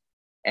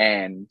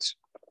 and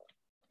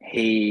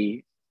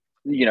he,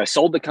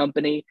 sold the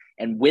company.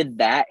 And with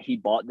that, he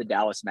bought the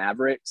Dallas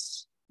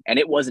Mavericks, and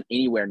it wasn't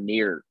anywhere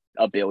near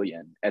 $1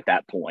 billion at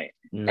that point.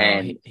 No,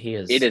 and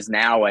it is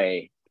now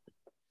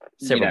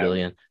several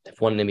billion.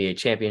 They've won an NBA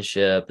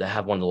championship. They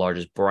have one of the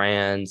largest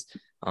brands,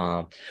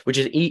 which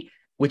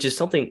is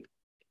something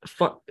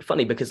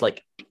funny because,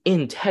 like,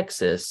 in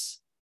Texas,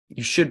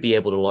 you should be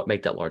able to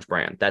make that large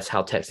brand. That's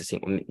how Texas.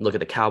 Look at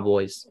the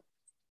Cowboys,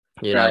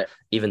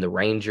 even the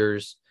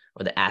Rangers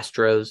or the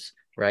Astros,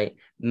 right?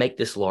 Make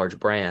this large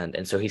brand,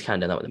 and so he's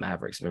kind of done that with the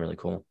Mavericks. It's been really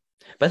cool.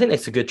 But I think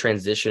that's a good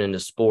transition into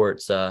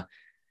sports.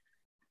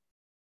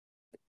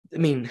 I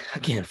mean,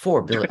 again,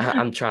 $4 billion.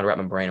 I'm trying to wrap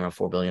my brain around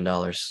 $4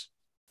 billion.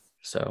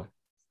 So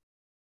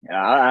Yeah,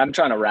 I'm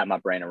trying to wrap my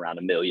brain around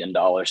 $1 million,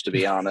 to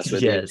be honest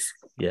with you.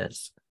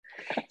 yes.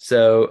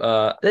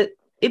 So the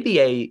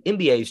NBA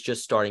is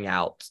just starting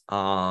out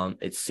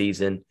its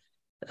season.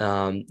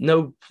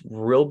 No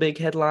real big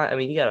headline. I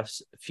mean, you got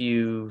a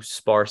few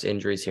sparse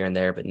injuries here and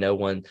there, but no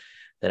one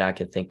that I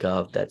can think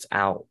of that's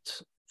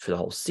out for the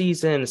whole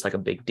season. It's like a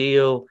big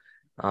deal.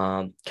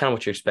 Kind of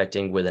what you're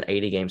expecting with an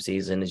 80-game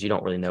season is you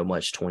don't really know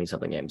much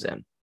 20-something games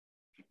in.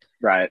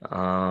 Right.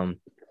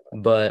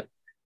 But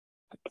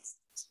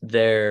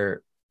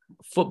their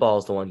football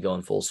is the one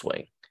going full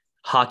swing.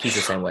 Hockey's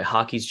the same way.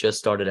 Hockey's just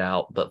started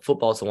out, but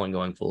football's the one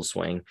going full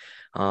swing.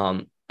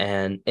 And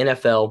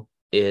NFL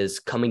is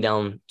coming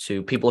down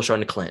to people are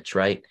starting to clinch,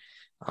 right?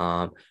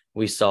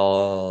 We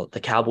saw the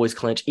Cowboys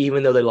clinch,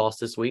 even though they lost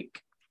this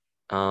week.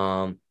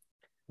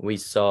 We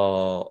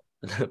saw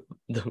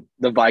the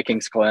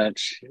Vikings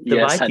clinch. The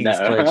Vikings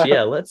clinch.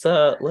 Yeah, let's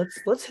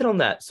hit on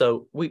that.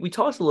 So we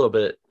talked a little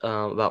bit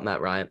about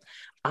Matt Ryan.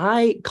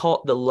 I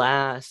caught the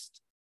last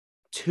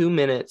 2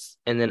 minutes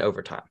and then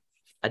overtime.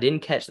 I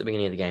didn't catch the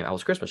beginning of the game. I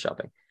was Christmas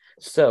shopping.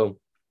 So,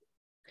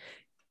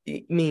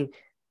 I mean,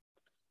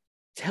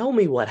 tell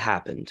me what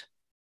happened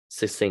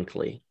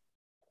succinctly.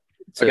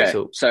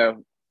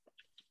 So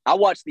I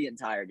watched the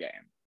entire game.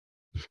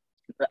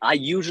 I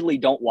usually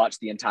don't watch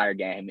the entire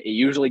game. It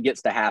usually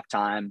gets to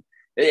halftime.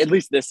 At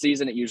least this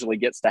season, it usually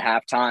gets to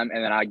halftime,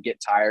 and then I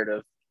get tired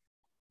of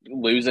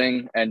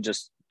losing and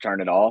just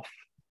turn it off.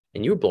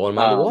 And you were blowing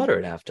them out of the water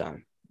at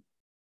halftime.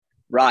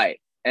 Right.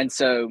 And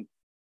so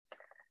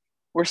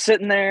we're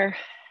sitting there,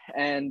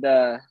 and,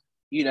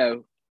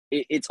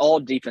 it's all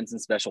defense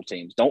and special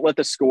teams. Don't let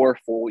the score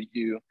fool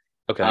you.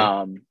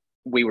 Okay.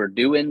 We were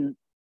doing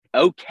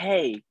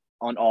okay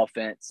on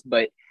offense,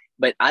 but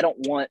I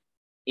don't want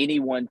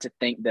anyone to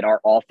think that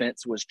our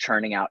offense was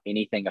churning out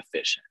anything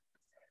efficient.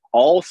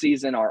 All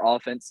season, our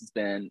offense has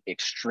been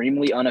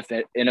extremely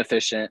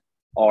inefficient.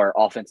 Our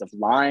offensive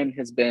line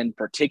has been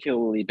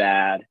particularly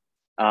bad.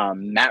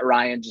 Matt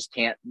Ryan just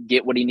can't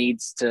get what he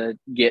needs to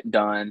get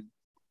done.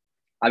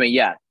 I mean,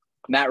 yeah,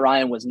 Matt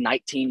Ryan was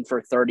 19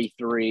 for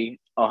 33,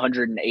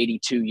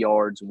 182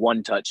 yards,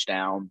 1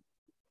 touchdown.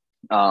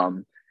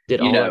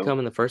 Did all that come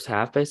in the first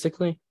half,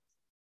 basically?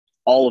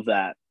 All of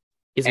that.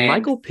 Is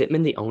Michael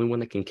Pittman the only one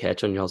that can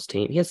catch on y'all's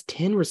team? He has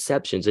 10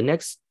 receptions. The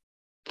next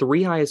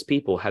 3 highest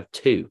people have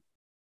 2.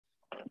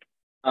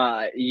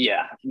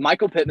 Yeah,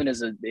 Michael Pittman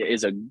is a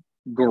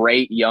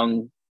great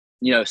young,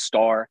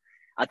 star.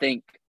 I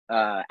think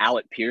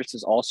Alec Pierce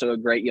is also a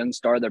great young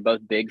star. They're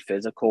both big,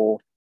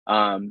 physical.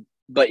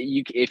 But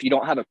if you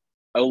don't have a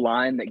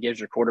O-line that gives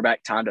your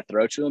quarterback time to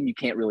throw to him, you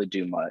can't really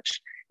do much.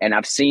 And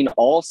I've seen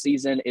all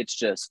season, it's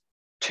just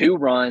 2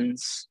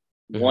 runs,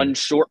 1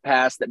 short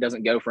pass that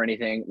doesn't go for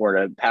anything, or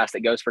a pass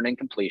that goes for an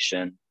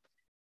incompletion,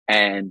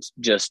 and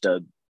just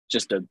a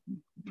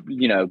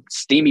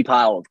steamy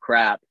pile of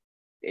crap.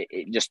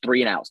 Just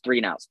 3 and outs.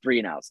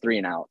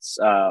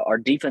 Our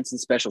defense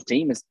and special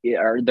team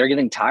they're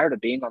getting tired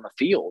of being on the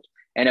field.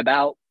 And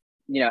about,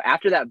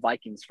 after that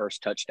Vikings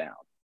first touchdown,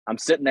 I'm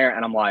sitting there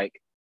and I'm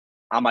like,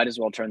 I might as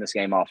well turn this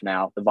game off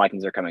now. The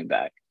Vikings are coming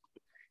back.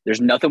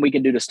 There's nothing we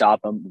can do to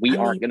stop them. We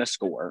aren't going to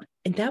score.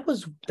 And that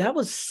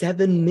was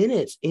 7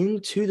 minutes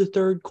into the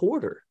third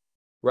quarter,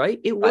 right?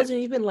 It wasn't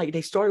even like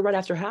they started right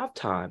after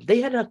halftime.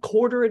 They had a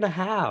quarter and a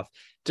half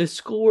to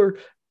score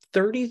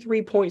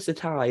 33 points to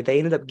tie. They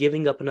ended up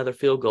giving up another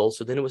field goal,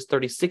 so then it was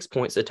 36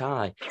 points to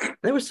tie.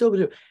 They were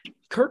still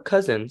Kirk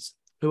Cousins,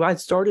 who I'd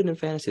started in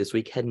fantasy this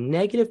week, had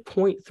negative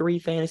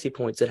 0.3 fantasy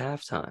points at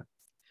halftime.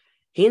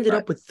 He ended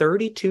up with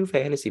 32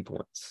 fantasy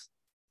points.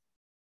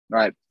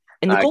 Right.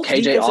 And the Colts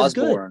defense is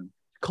good.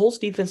 Colts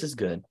defense is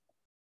good.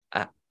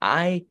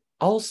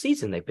 All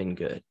season they've been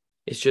good.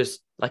 It's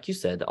just, like you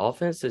said, the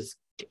offense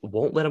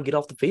won't let them get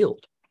off the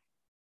field.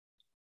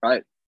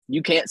 Right.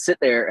 You can't sit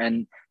there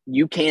and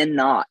you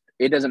cannot.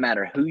 It doesn't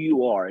matter who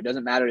you are. It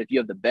doesn't matter if you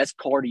have the best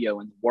cardio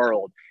in the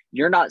world.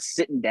 You're not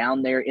sitting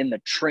down there in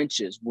the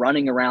trenches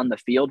running around the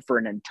field for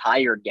an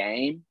entire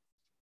game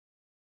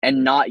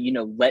and not,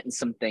 letting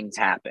some things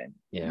happen.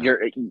 Yeah.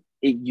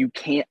 You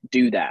can't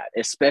do that,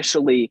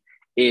 especially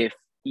if,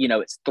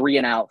 it's 3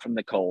 and out from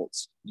the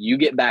Colts. You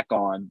get back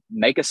on,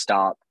 make a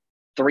stop,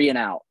 3 and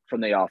out from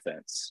the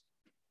offense.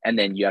 And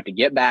then you have to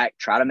get back,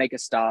 try to make a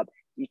stop.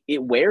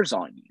 It wears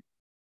on you.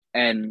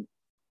 And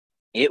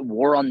it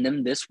wore on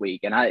them this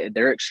week, and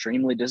they're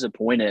extremely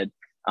disappointed.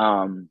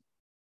 But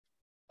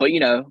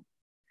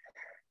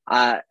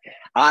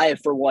I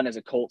for one, as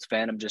a Colts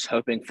fan, I'm just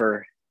hoping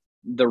for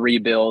the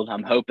rebuild.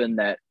 I'm hoping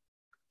that,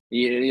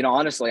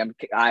 honestly,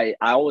 I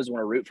always want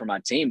to root for my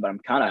team, but I'm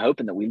kind of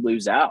hoping that we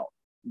lose out,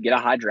 get a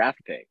high draft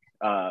pick.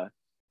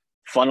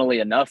 Funnily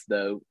enough,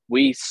 though,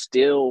 we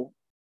still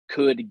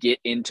could get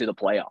into the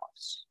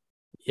playoffs.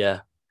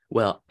 Yeah.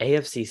 Well,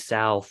 AFC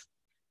South,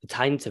 the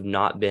Titans have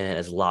not been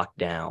as locked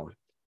down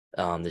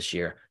this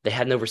year. They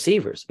had no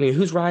receivers. I mean,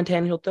 who's Ryan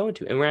Tannehill throwing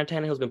to? And Ryan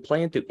Tannehill's been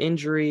playing through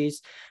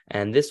injuries.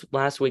 And this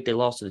last week they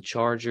lost to the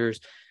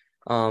Chargers.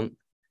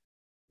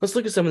 Let's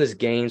look at some of these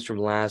games from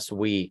last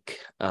week,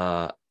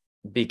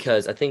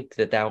 because I think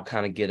that'll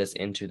kind of get us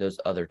into those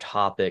other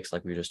topics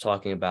like we were just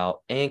talking about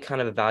and kind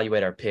of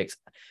evaluate our picks.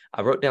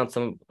 I wrote down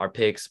some of our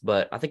picks,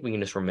 but I think we can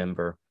just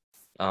remember.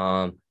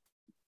 I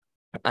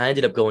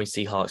ended up going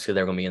Seahawks because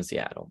they're going to be in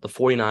Seattle. The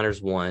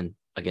 49ers won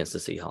against the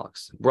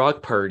Seahawks.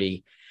 Brock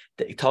Purdy,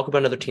 talk about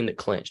another team that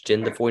clinched.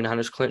 Didn't the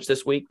 49ers clinch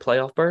this week,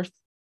 playoff berth?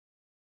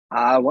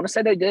 I want to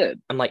say they did.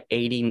 I'm like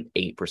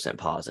 88%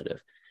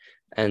 positive.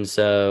 And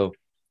so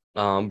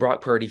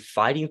Brock Purdy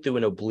fighting through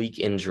an oblique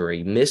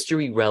injury,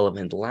 mystery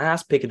relevant,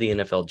 last pick of the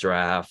NFL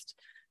draft,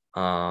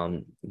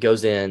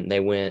 goes in, they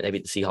win, they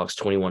beat the Seahawks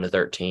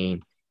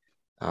 21-13.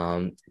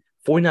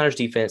 49ers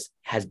defense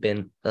has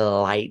been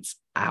lights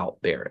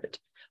out, Barrett.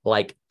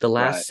 Like the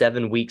last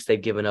 7 weeks,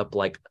 they've given up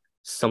like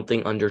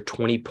something under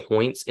 20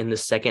 points in the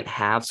second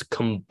halves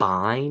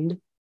combined.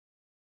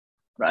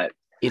 Right.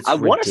 I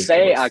want to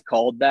say I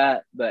called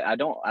that, but I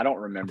don't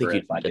remember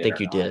I think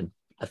you did.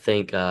 I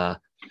think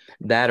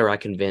that or I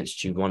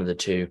convinced you, one of the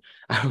two.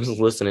 I was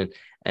listening,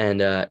 and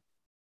let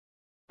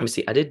me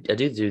see. I did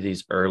do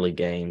these early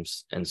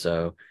games, and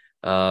so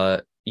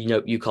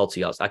you called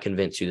Seahawks. I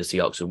convinced you the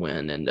Seahawks would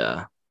win, and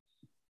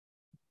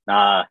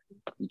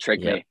you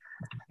tricked me.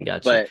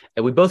 Gotcha.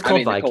 And we both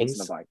called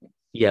Vikings.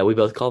 Yeah, we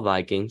both called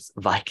Vikings.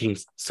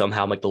 Vikings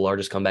somehow make the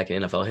largest comeback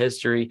in NFL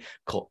history.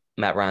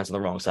 Matt Ryan's on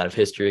the wrong side of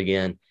history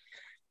again.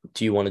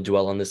 Do you want to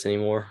dwell on this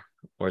anymore,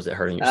 or is it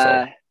hurting your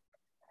soul?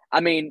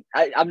 I'm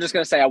just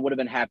going to say I would have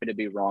been happy to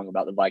be wrong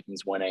about the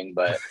Vikings winning,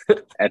 but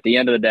at the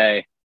end of the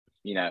day,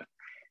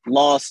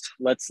 lost.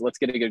 Let's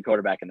get a good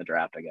quarterback in the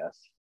draft, I guess.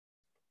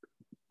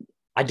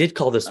 I did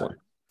call this one.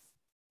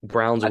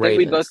 Browns. I think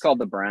we both called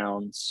the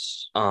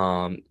Browns.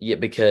 Yeah,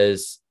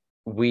 because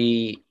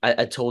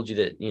I told you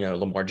that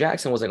Lamar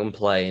Jackson wasn't going to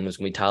play and it was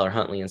going to be Tyler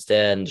Huntley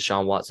instead and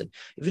Deshaun Watson.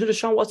 Even though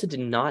Deshaun Watson did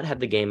not have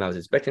the game I was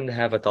expecting to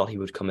have, I thought he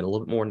would come in a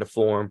little bit more into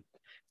form.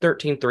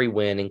 13-3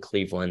 win in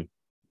Cleveland.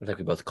 I think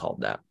we both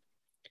called that.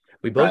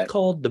 We both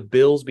called the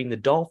Bills being the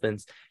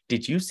Dolphins.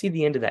 Did you see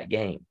the end of that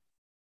game?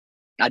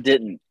 I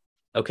didn't.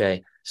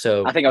 Okay,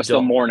 so I think I was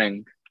still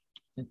mourning.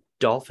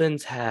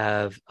 Dolphins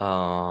have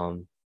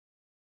come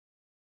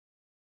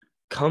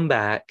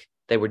back.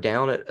 They were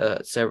down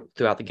at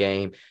throughout the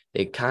game.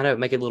 They kind of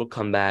make a little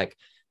comeback.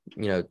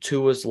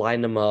 Tua's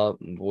lighting them up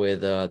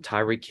with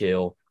Tyreek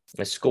Hill.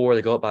 They score.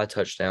 They go up by a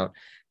touchdown,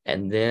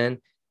 and then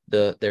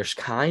they're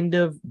kind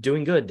of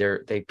doing good.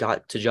 They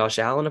got to Josh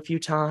Allen a few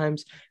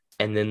times,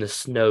 and then the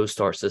snow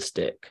starts to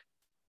stick.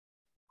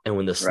 And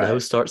when the snow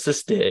starts to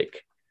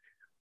stick,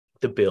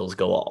 the Bills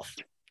go off.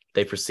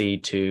 They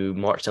proceed to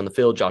march down the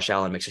field. Josh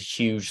Allen makes a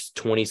huge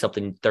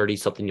 20-something,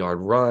 30-something yard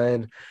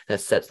run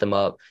that sets them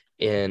up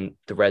in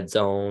the red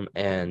zone,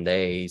 and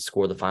they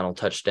score the final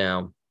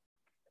touchdown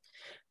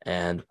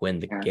and win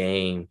the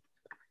game.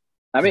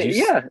 Do you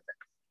see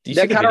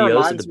the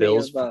videos of the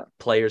Bills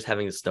players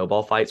having the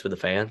snowball fights with the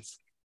fans?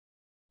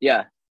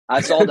 Yeah,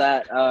 I saw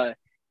that.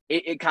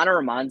 It kind of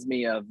reminds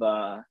me of,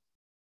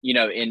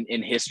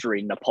 in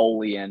history,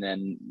 Napoleon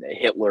and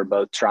Hitler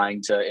both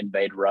trying to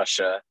invade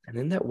Russia. And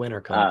then that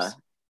winter comes.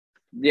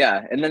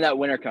 And then that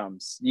winter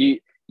comes.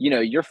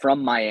 You're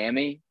from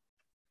Miami.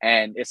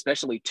 And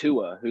especially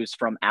Tua, who's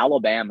from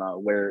Alabama,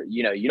 where,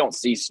 you don't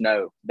see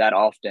snow that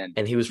often.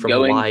 And he was from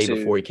Hawaii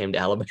before he came to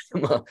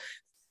Alabama.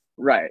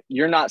 Right.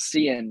 You're not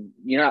seeing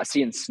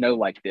snow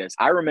like this.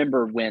 I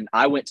remember when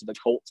I went to the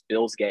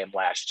Colts-Bills game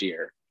last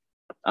year.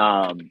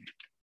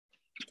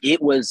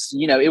 It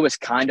was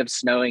kind of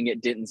snowing.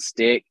 It didn't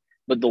stick.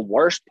 But the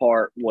worst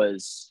part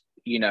was,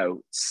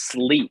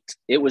 sleet.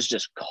 It was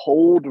just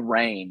cold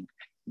rain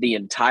the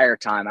entire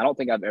time. I don't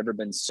think I've ever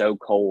been so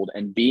cold.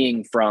 And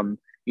being from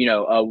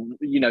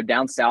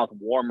down south,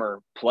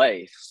 warmer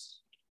place,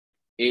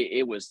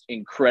 it was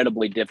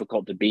incredibly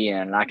difficult to be in.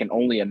 And I can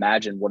only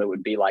imagine what it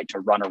would be like to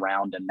run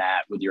around in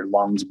that with your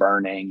lungs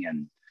burning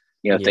and,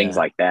 things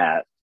like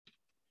that.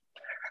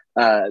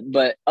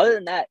 But other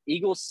than that,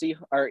 Eagles,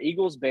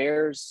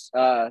 Bears.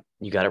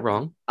 You got it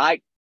wrong.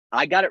 I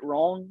got it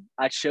wrong.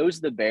 I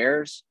chose the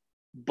Bears,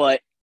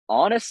 but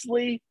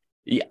honestly,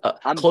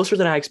 I'm closer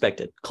than I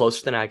expected.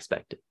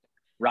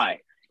 Right.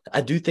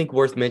 I do think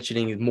worth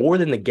mentioning more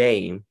than the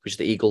game, which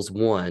the Eagles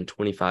won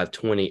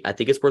 25-20. I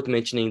think it's worth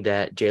mentioning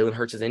that Jalen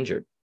Hurts is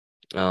injured,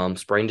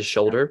 sprained his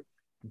shoulder.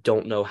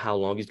 Don't know how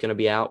long he's going to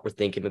be out. We're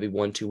thinking maybe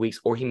 1-2 weeks,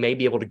 or he may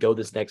be able to go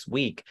this next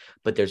week,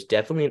 but there's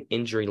definitely an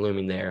injury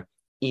looming there.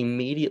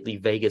 Immediately,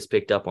 Vegas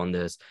picked up on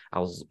this.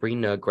 I was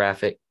reading a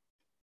graphic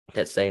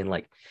that's saying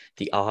like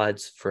the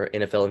odds for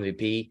NFL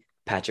MVP,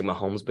 Patrick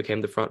Mahomes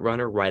became the front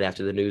runner right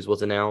after the news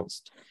was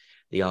announced.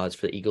 The odds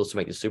for the Eagles to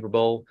make the Super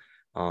Bowl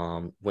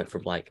went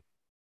from like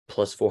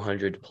plus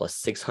 400 to plus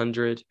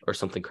 600 or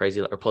something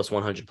crazy, or plus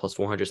 100, plus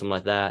 400, something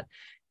like that.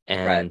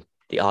 And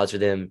the odds for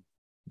them,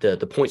 the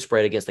point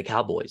spread against the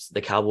Cowboys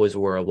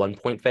were a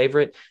 1-point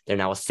favorite. They're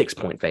now a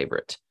 6-point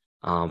favorite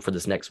for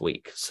this next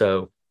week.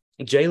 So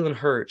Jalen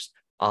Hurts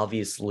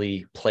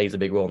obviously plays a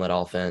big role in that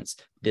offense.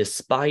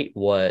 despite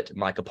what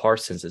Micah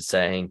Parsons is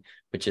saying,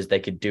 which is they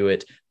could do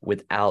it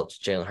without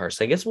Jalen Hurts.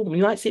 So I guess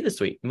we might see this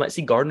week. We might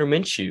see Gardner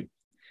Minshew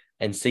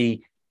and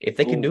see if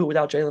they can do it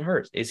without Jalen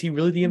Hurts. Is he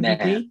really the MVP?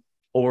 Man.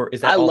 Or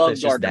is that offense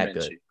just that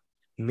good?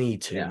 Me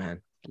too,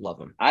 man. Love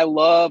him. I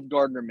love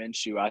Gardner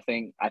Minshew. I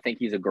think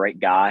he's a great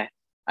guy.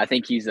 I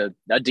think he's a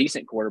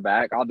decent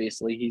quarterback.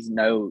 Obviously, he's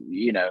no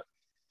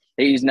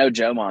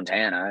Joe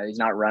Montana. He's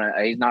not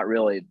running. He's not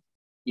really,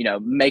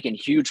 making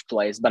huge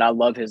plays. But I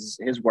love his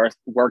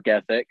work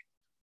ethic.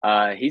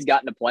 He's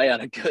gotten to play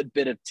on a good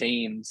bit of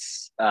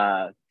teams.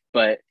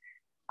 But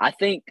I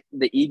think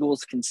the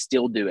Eagles can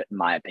still do it, in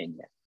my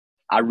opinion.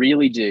 I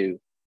really do.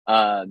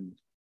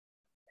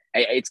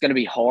 It's going to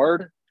be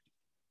hard.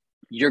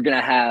 You're going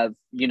to have,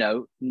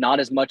 not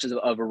as much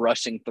of a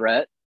rushing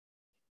threat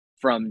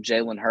from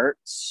Jalen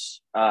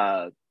Hurts,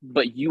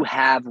 but you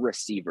have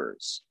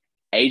receivers.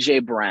 A.J.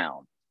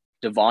 Brown,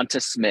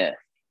 Devonta Smith,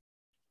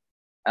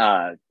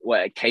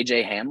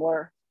 KJ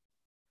Hamler?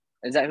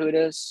 Is that who it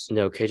is?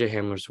 No, KJ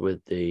Hamler's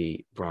with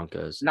the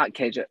Broncos. Not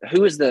KJ.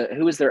 Who is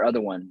their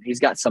other one?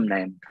 He's got some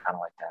name kind of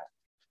like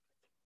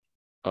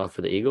that.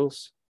 For the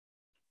Eagles?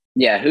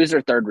 Yeah, who's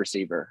their third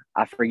receiver?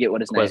 I forget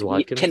what his name is. Quez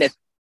Watkins?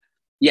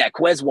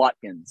 Quez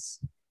Watkins.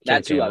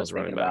 That's who I was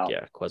thinking about.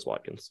 Yeah, Quez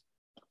Watkins.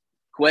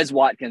 Quez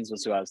Watkins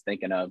was who I was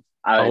thinking of.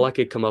 All I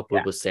could come up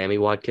with was Sammy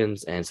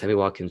Watkins, and Sammy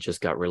Watkins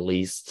just got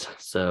released.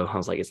 So I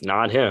was like, it's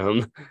not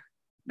him.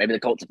 Maybe the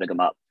Colts will pick him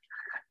up.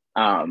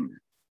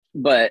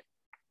 But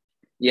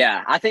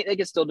yeah, I think they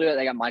can still do it.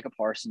 They got Micah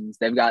Parsons.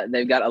 They've got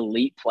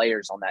elite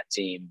players on that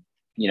team,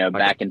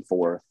 back and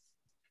forth.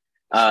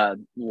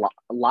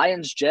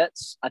 Lions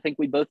Jets, I think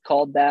we both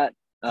called that.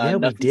 Yeah, we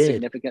nothing did.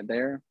 Significant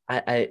there.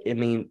 I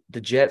mean,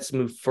 the Jets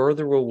moved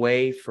further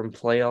away from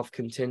playoff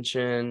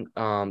contention.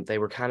 They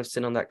were kind of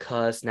sitting on that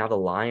cusp. Now the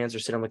Lions are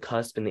sitting on the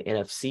cusp in the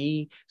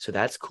NFC, so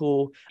that's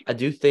cool. I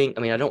do think.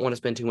 I mean, I don't want to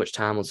spend too much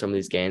time on some of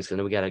these games because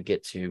then we got to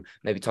get to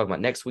maybe talk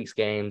about next week's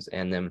games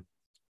and then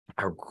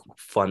our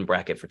fun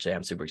bracket for today.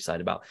 I'm super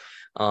excited about.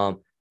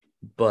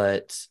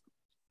 But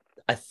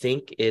I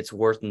think it's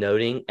worth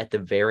noting at the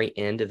very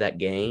end of that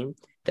game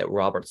that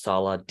Robert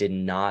Saleh did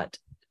not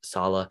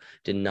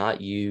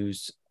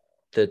use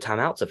the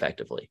timeouts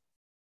effectively.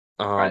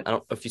 Right. I don't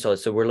know if you saw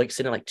this. So we're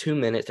sitting 2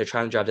 minutes. They're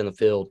trying to drive down the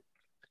field.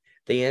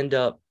 They end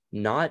up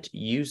not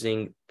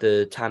using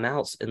the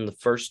timeouts in the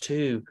first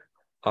two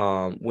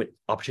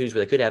opportunities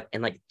where they could have,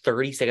 and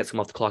 30 seconds come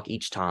off the clock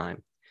each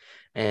time.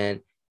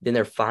 And then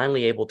they're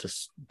finally able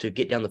to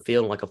get down the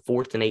field in a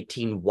 4th and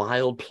 18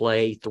 wild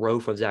play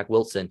throw from Zach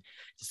Wilson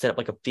to set up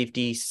a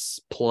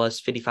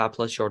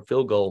 55+ yard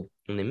field goal,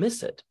 and they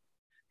miss it.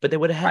 But they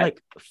would have had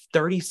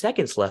 30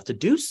 seconds left to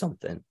do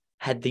something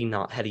had they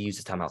not had to use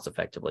the timeouts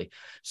effectively.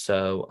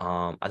 So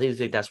I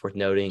think that's worth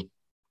noting.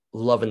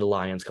 Loving the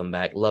Lions coming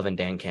back, loving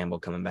Dan Campbell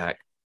coming back.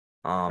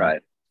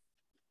 Right.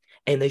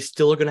 And they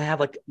still are going to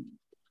have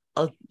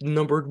a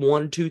numbered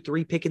 1, 2,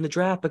 3 pick in the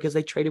draft because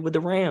they traded with the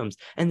Rams,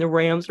 and the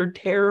Rams are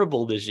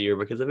terrible this year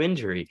because of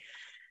injury.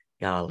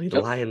 Golly,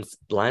 the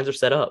Lions are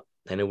set up.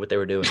 They knew what they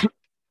were doing.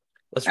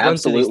 Let's run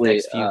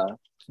through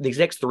these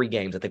next 3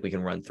 games. I think we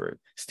can run through.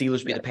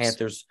 Steelers beat the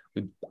Panthers.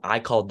 I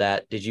called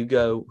that. Did you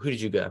go? Who did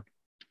you go?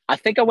 I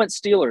think I went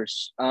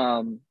Steelers.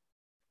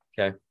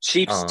 Okay.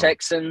 Chiefs,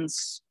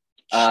 Texans.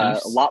 A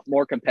lot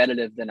more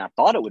competitive than I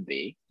thought it would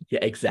be. Yeah,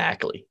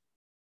 exactly.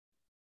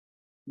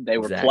 They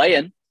were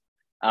playing.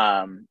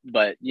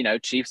 But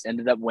Chiefs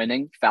ended up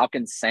winning.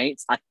 Falcons,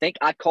 Saints. I think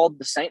I called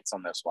the Saints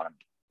on this one.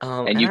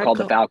 And you called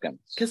the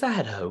Falcons. Because I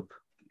had hope.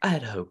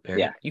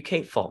 Barry. Yeah. You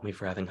can't fault me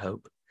for having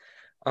hope.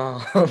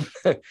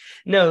 No,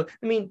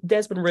 I mean,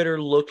 Desmond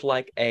Ridder looked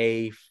like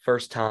a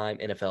first-time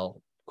NFL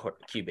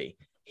QB.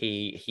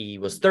 He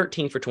was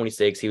 13 for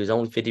 26. He was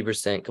only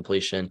 50%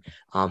 completion.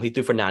 He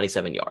threw for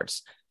 97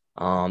 yards.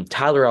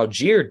 Tyler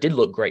Algier did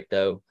look great,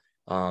 though.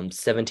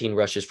 17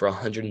 rushes for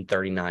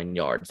 139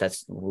 yards.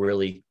 That's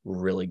really,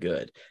 really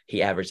good.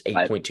 He averaged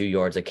 8.2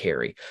 yards a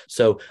carry.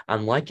 So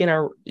I'm liking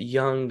our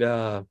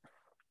young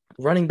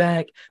running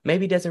back.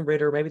 Maybe Desmond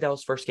Ridder. Maybe that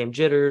was first game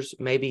jitters.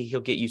 Maybe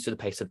he'll get used to the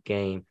pace of the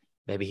game.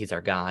 Maybe he's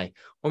our guy.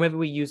 Or maybe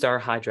we use our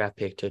high draft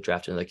pick to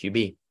draft another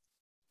QB.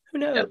 Who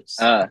knows?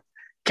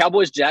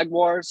 Cowboys,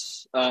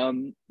 Jaguars.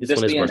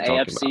 This being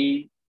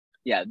AFC.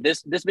 Yeah,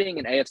 this being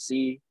an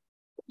AFC,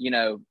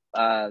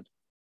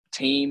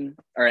 team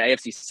or an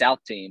AFC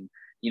South team.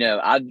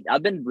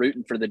 I've been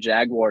rooting for the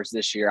Jaguars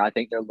this year. I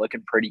think they're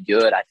looking pretty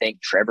good. I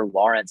think Trevor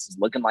Lawrence is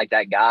looking like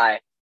that guy.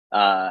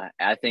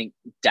 I think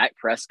Dak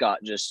Prescott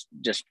just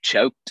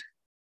choked.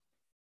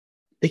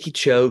 I think he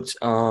choked.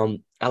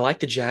 I like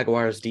the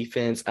Jaguars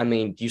defense. I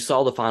mean, you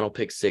saw the final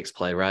pick 6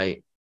 play,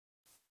 right?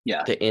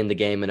 Yeah. To end the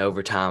game in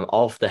overtime,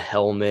 off the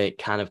helmet,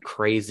 kind of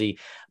crazy.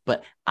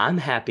 But I'm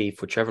happy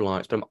for Trevor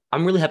Lawrence, but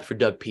I'm really happy for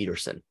Doug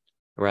Peterson,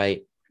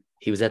 right?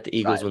 He was at the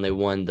Eagles when they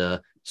won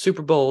the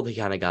Super Bowl. He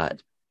kind of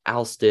got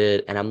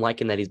ousted, and I'm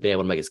liking that he's been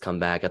able to make his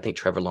comeback. I think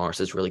Trevor Lawrence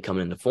is really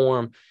coming into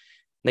form.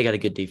 They got a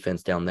good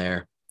defense down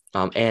there.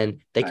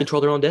 And they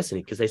control their own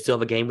destiny because they still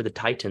have a game with the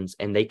Titans,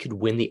 and they could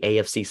win the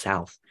AFC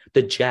South.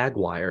 The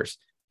Jaguars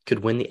could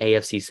win the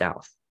AFC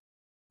South.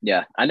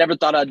 Yeah, I never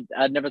thought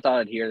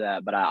I'd hear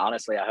that, but I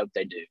hope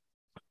they do.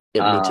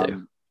 Yeah, me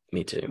too.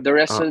 Me too. The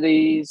rest of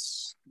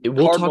these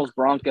we'll Cardinals, talk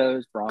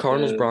Broncos.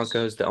 Cardinals,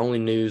 Broncos. The only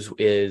news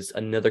is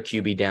another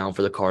QB down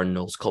for the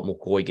Cardinals. Colt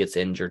McCoy gets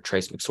injured.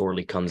 Trace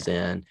McSorley comes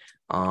in.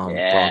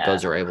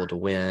 Broncos are able to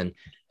win.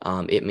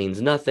 It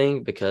means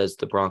nothing because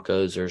the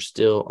Broncos are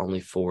still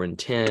only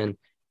 4-10,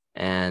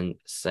 I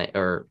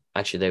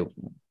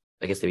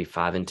guess they'd be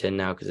 5-10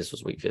 now because this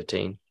was week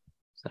 15. Is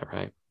that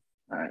right?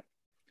 All right.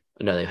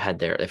 No, they've had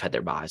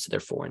their bye, so they're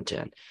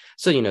 4-10.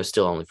 So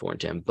still only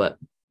 4-10, but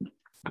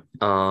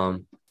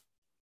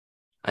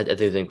I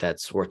do think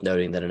that's worth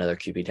noting that another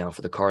QB down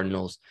for the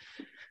Cardinals,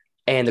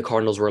 and the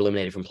Cardinals were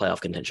eliminated from playoff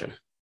contention.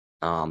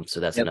 So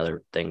that's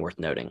another thing worth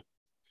noting.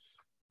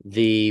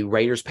 The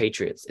Raiders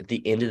Patriots at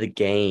the end of the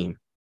game,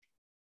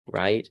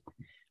 right?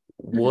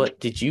 What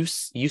did you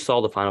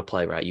saw the final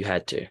play, right? You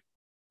had to.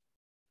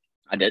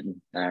 I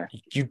didn't.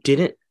 You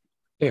didn't,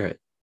 Barrett.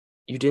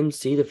 You didn't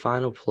see the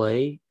final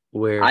play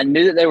where I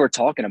knew that they were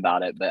talking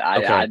about it, but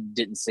I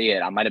didn't see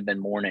it. I might have been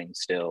mourning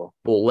still.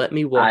 Well, let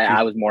me walk you.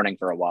 I was mourning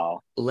for a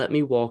while. Let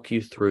me walk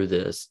you through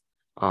this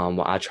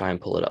while I try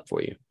and pull it up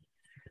for you.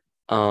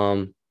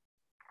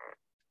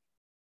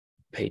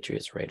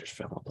 Patriots Raiders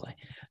final play.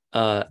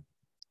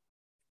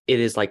 It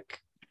is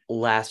like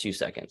last few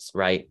seconds,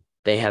 right?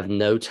 They have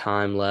no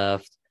time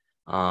left.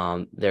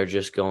 They're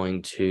just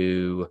going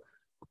to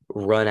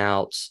run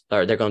out,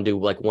 or they're going to do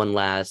like one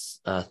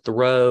last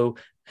throw,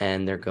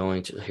 and they're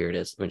going to, here it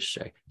is. Let me just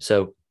check.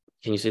 So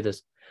can you see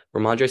this?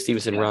 Ramondre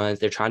Stevenson runs.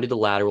 They're trying to do the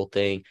lateral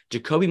thing.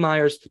 Jacoby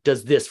Myers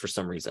does this for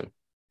some reason.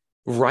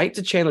 Right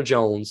to Chandler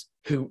Jones,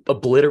 who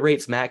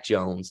obliterates Mac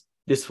Jones.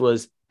 This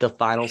was the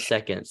final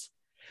seconds.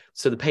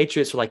 So the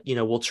Patriots were like,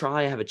 we'll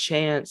try and have a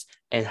chance,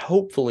 and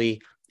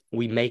hopefully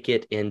we make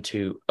it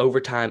into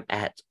overtime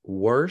at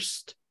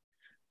worst.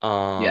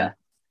 And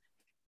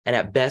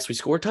at best, we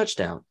score a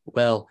touchdown.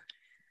 Well,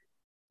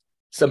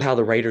 somehow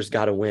the Raiders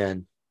got a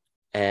win.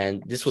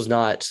 And this was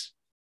not,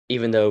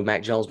 even though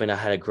Mac Jones may not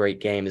have had a great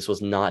game, this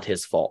was not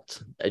his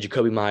fault.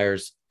 Jacoby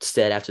Myers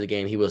said after the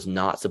game he was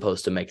not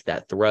supposed to make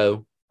that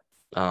throw.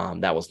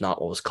 That was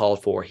not what was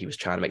called for. He was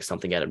trying to make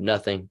something out of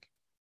nothing.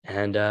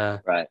 And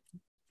right.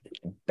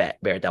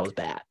 Barrett, that was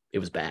bad. It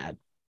was bad.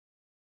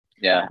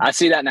 Yeah, I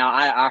see that now.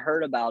 I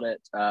heard about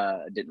it.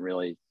 Didn't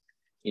really,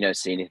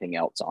 see anything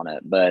else on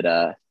it. But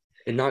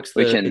it knocks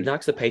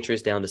the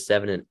Patriots down to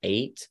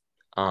 7-8.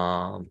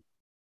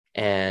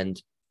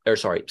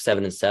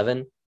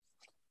 7-7.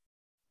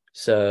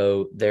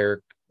 So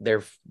their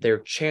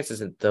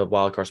chances at the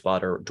wild card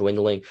spot are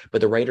dwindling, but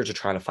the Raiders are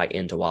trying to fight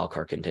into wild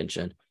card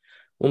contention.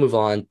 We'll move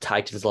on.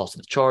 Titans lost to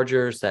the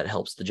Chargers. That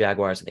helps the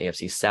Jaguars in the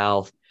AFC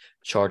South.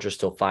 Chargers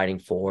still fighting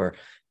for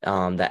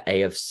that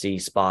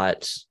AFC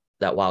spot,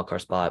 that wild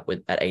card spot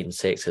at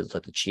 8-6. It looks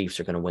like the Chiefs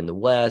are going to win the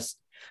West.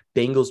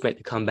 Bengals make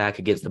the comeback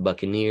against the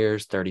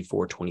Buccaneers,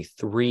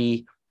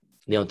 34-23.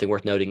 The only thing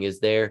worth noting is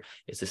this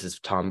is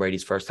Tom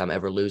Brady's first time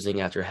ever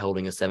losing after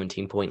holding a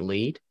 17-point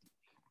lead.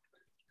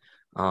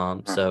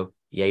 So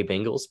yay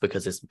Bengals,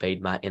 because it's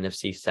made my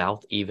NFC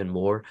South even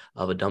more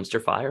of a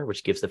dumpster fire,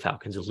 which gives the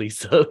Falcons at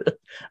least a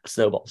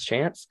snowball's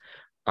chance.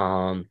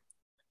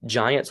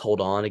 Giants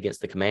hold on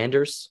against the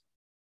Commanders.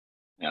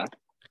 Yeah.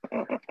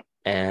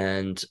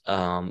 And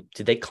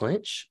did they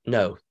clinch?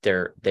 No,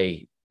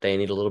 they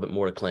need a little bit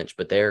more to clinch,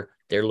 but they're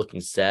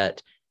looking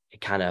set. It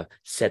kind of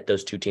set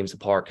those two teams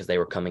apart because they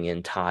were coming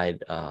in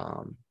tied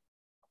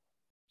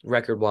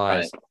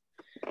record-wise.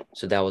 Right.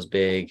 So that was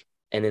big.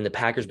 And then the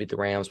Packers beat the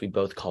Rams. We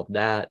both called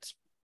that.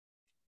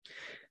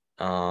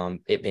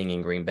 It being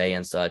in Green Bay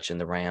and such,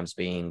 and the Rams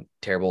being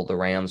terrible. The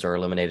Rams are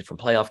eliminated from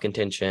playoff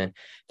contention.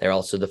 They're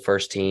also the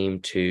first team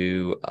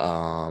to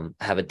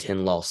have a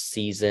 10-loss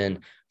season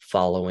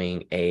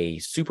following a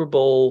Super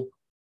Bowl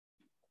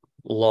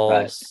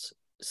loss.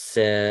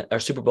 Right.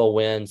 Super Bowl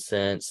win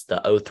since the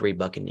 2003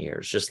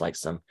 Buccaneers. Just like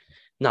some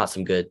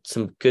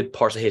good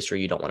parts of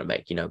history you don't want to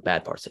make,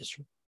 bad parts of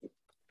history.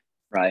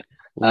 Right.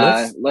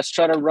 Let's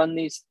try to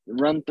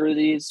run through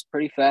these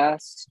pretty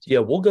fast. Yeah,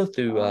 we'll go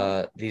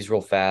through these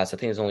real fast. I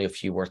think there's only a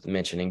few worth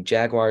mentioning.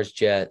 Jaguars,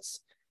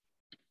 Jets,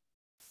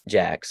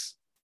 Jags.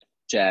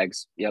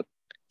 Yep.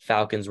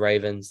 Falcons,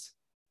 Ravens.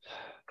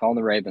 Calling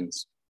the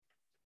Ravens.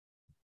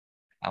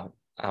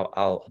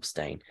 I'll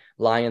abstain.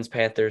 Lions,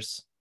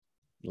 Panthers.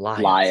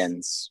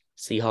 Lions.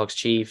 Seahawks,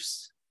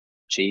 Chiefs.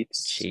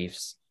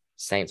 Chiefs.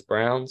 Saints,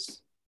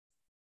 Browns.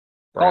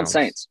 Calling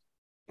Saints.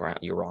 Brown,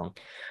 you're wrong.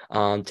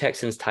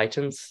 Texans,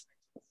 Titans.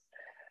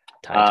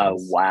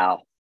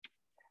 Wow.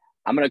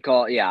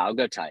 I'll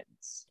go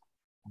Titans.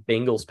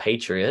 Bengals,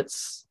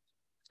 Patriots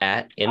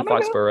in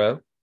Foxborough.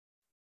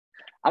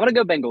 I'm gonna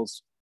go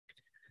Bengals.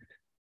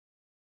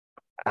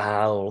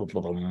 I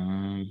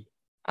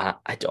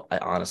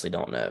honestly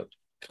don't know.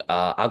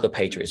 I'll go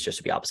Patriots just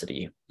to be opposite of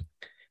you.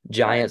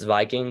 Giants,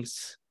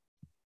 Vikings.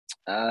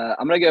 I'm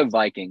gonna go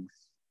Vikings.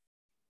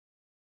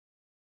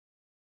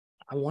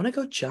 I want to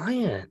go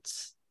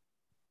Giants.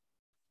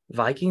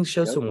 Vikings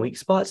showed some weak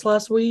spots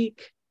last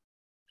week.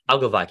 I'll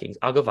go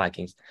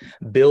Vikings.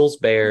 Bills,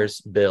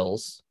 Bears,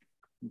 Bills.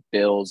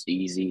 Bills,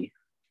 easy.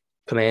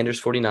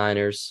 Commanders,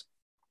 49ers.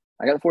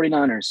 I got the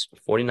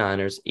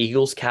 49ers.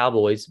 Eagles,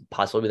 Cowboys,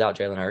 possibly without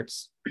Jalen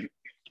Hurts.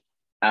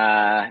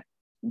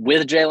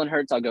 With Jalen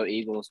Hurts, I'll go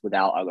Eagles.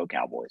 Without, I'll go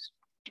Cowboys.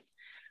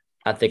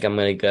 I think I'm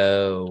going to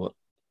go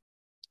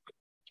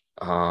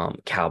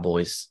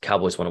Cowboys.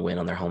 Cowboys want to win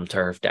on their home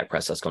turf. Dak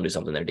Prescott's going to do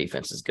something. Their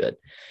defense is good.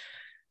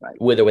 Right.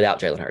 With or without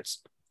Jalen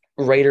Hurts.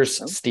 Raiders,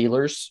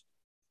 Steelers.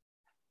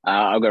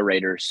 I'll go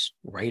Raiders.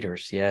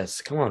 Raiders,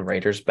 yes. Come on,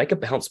 Raiders. Make a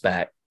bounce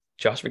back.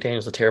 Josh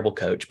McDaniel's a terrible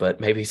coach, but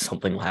maybe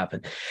something will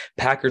happen.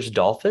 Packers,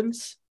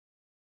 Dolphins.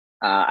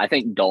 I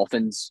think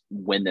Dolphins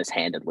win this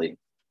handedly.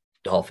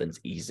 Dolphins,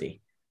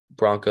 easy.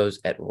 Broncos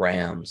at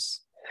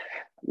Rams.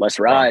 Let's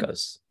ride.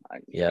 Broncos.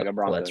 Yeah,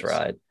 let's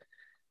ride.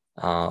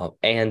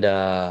 And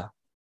Russell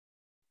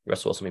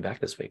Wilson will be back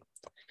this week.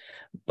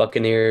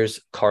 Buccaneers,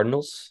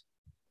 Cardinals.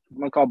 I'm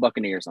going to call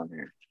Buccaneers on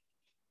here.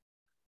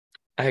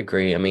 I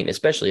agree. I mean,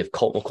 especially if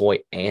Colt McCoy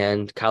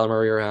and Kyler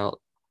Murray are out.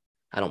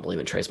 I don't believe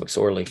in Trace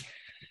McSorley.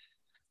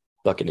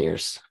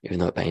 Buccaneers, even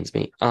though it pains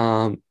me.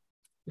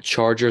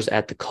 Chargers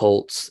at the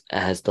Colts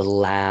as the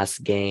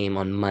last game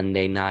on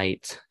Monday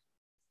night.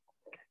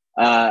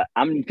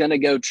 I'm going to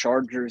go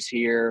Chargers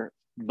here,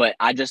 but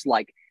I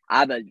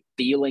have a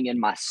feeling in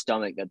my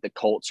stomach that the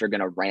Colts are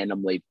going to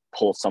randomly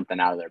pull something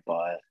out of their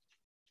butt.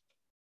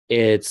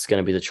 It's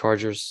going to be the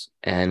Chargers,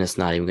 and it's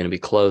not even going to be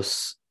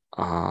close.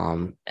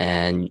 And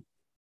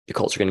the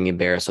Colts are going to get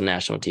embarrassed on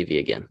national TV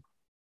again.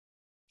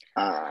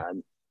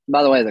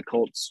 By the way, the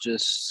Colts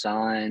just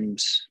signed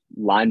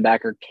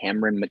linebacker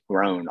Cameron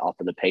McGrone off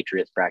of the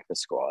Patriots practice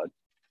squad.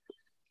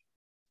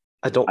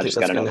 I don't think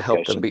that's going to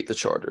help them beat the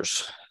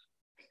Chargers.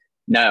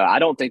 No, I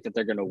don't think that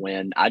they're going to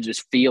win. I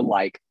just feel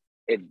like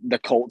the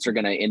Colts are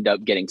going to end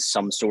up getting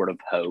some sort of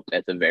hope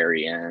at the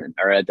very end,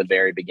 or at the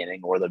very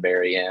beginning, or the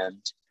very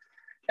end.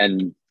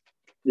 And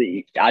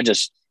we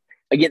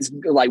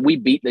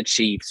beat the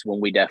Chiefs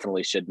when we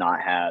definitely should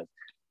not have.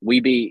 We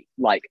beat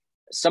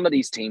some of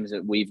these teams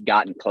that we've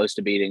gotten close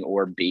to beating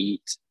or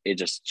beat, it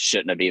just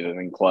shouldn't have even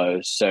been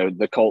close. So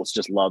the Colts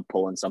just love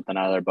pulling something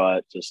out of their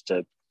butt just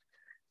to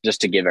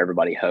give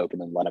everybody hope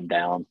and then let them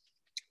down.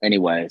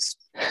 Anyways.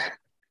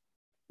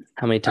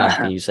 How many times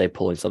can you say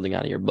pulling something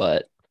out of your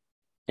butt?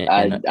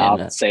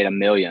 I'll say it a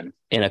million.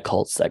 In a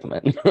Colts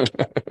segment.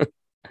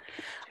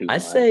 I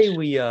say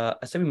we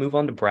move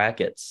on to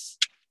brackets.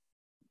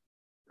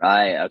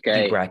 Right,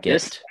 okay.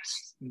 Bracket.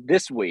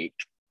 This week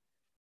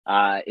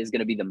is going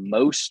to be the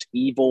most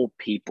evil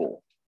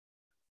people.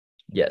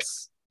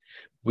 Yes.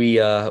 We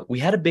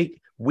had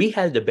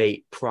a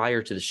debate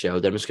prior to the show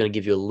that I'm just going to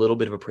give you a little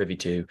bit of a privy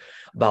to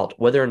about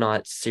whether or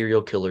not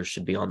serial killers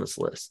should be on this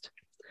list.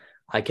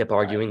 I kept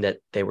arguing that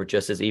they were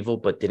just as evil,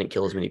 but didn't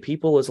kill as many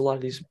people as a lot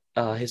of these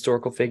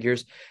historical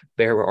figures.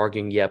 Bear were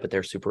arguing, yeah, but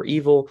they're super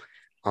evil,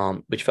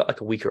 which felt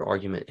like a weaker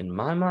argument in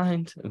my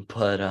mind.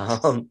 But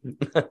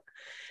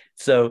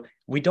so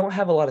we don't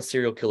have a lot of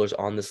serial killers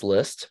on this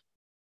list.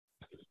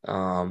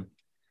 I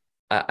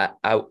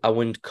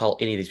wouldn't call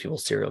any of these people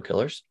serial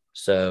killers.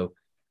 So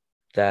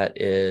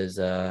that is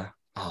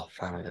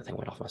finally that thing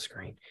went off my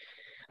screen.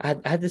 I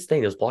had this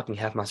thing that was blocking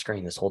half my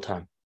screen this whole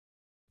time.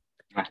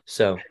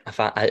 So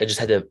I just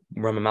had to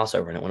run my mouse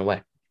over and it went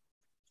away.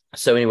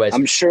 So anyways,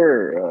 I'm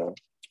sure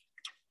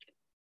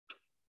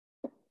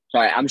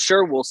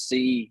we'll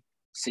see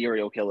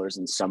serial killers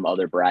in some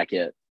other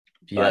bracket,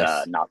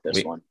 but not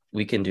this one.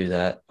 We can do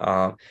that.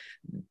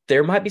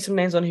 There might be some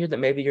names on here that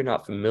maybe you're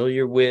not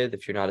familiar with.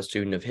 If you're not a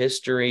student of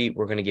history,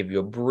 we're going to give you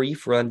a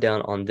brief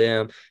rundown on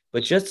them.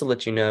 But just to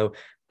let you know,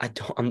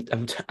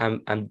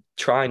 I'm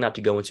trying not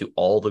to go into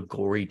all the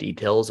gory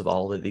details of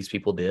all that these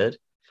people did,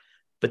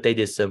 but they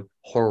did some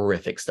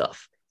horrific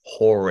stuff.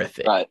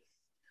 Horrific. Right.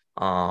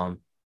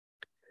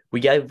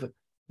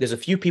 There's a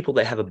few people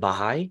that have a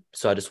bye,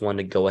 so I just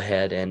wanted to go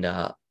ahead and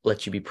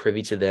let you be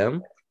privy to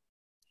them.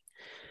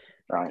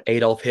 Right.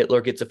 Adolf Hitler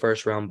gets a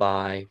first round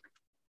bye,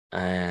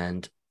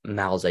 and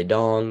Mao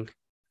Zedong,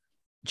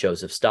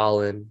 Joseph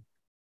Stalin,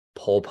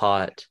 Pol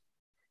Pot,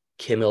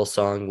 Kim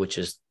Il-sung, which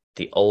is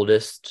the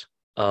oldest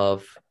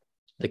of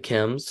the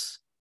Kims,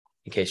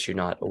 in case you're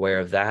not aware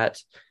of that.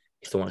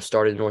 He's the one who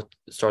started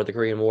the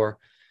Korean War.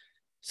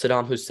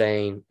 Saddam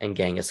Hussein and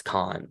Genghis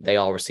Khan. They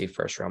all received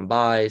first round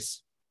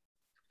byes.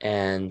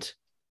 And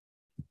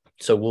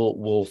so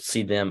we'll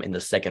see them in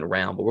the second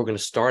round. But we're going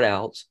to start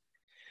out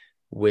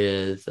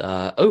with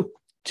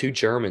two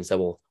Germans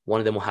one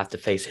of them will have to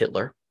face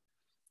Hitler.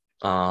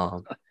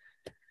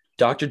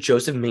 Dr.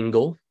 Joseph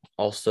Mengele,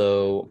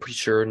 also pretty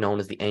sure known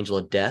as the Angel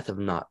of Death, if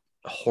I'm not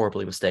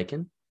horribly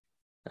mistaken.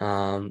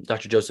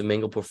 Dr. Joseph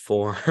Mengele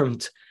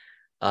performed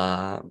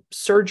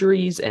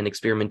surgeries and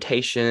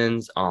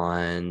experimentations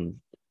on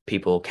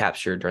people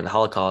captured during the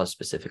Holocaust,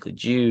 specifically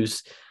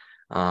Jews.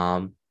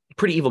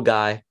 Pretty evil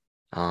guy.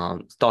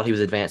 Thought he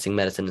was advancing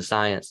medicine and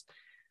science.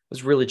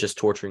 Was really just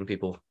torturing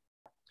people.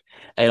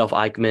 Adolf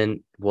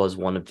Eichmann was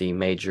one of the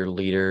major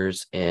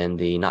leaders in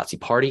the Nazi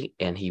Party,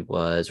 and he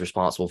was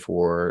responsible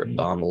for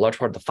a large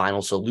part of the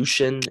final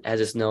solution,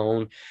 as it's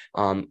known,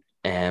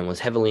 and was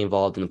heavily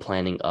involved in the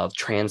planning of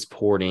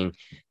transporting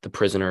the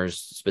prisoners,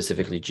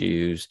 specifically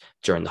Jews,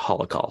 during the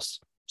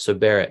Holocaust. So,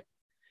 Barrett,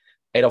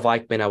 Adolf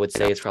Eichmann, I would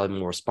say, is probably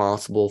more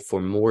responsible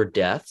for more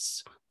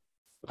deaths.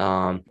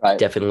 Right.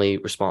 Definitely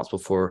responsible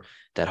for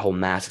that whole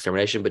mass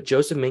extermination. But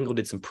Joseph Mengele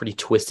did some pretty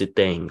twisted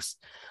things,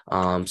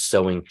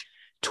 sewing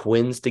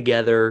twins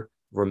together,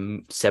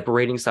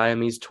 separating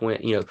Siamese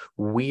twin,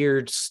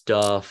 weird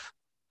stuff,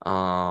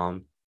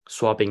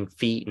 swapping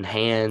feet and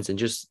hands, and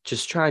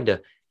just trying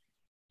to.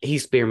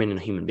 He's experimenting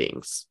on human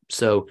beings.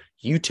 So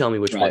you tell me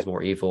which one's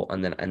more evil,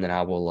 and then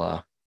I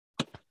will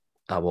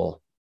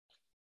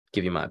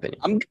give you my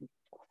opinion.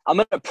 I'm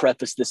going to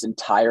preface this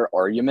entire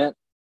argument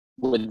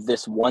with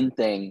this one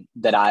thing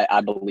that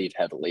I believe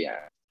heavily in.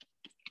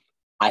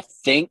 I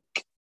think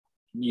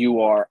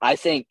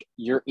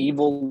your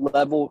evil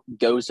level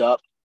goes up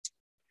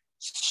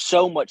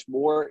so much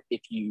more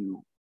if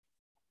you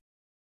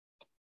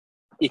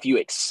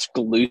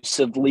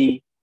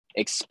exclusively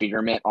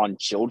experiment on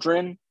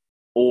children,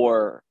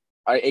 or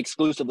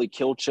exclusively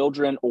kill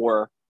children,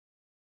 or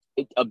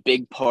a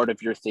big part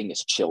of your thing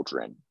is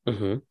children.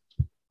 Mm-hmm.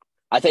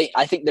 I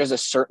think there's a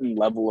certain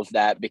level of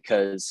that,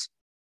 because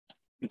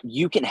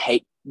you can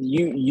hate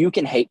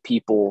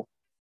people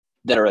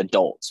that are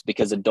adults,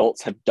 because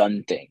adults have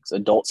done things.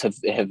 Adults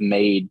have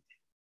made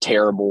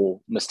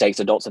terrible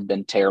mistakes. Adults have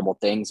done terrible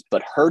things,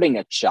 but hurting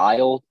a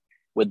child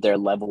with their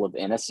level of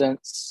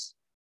innocence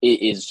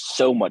is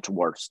so much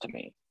worse to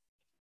me.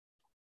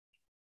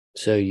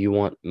 So you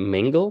want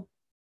Mengele?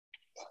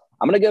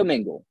 I'm going to go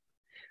Mengele.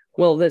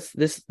 Well, this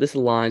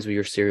aligns with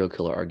your serial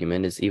killer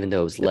argument. Is even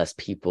though it was less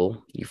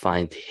people, you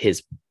find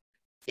his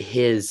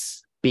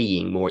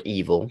being more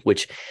evil,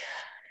 which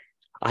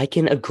I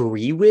can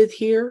agree with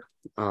here.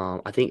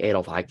 I think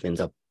Adolf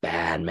Eichmann's a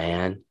bad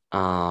man,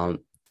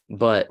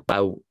 but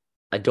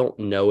I don't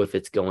know if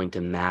it's going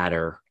to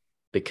matter,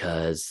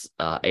 because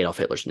Adolf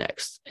Hitler's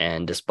next,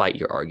 and despite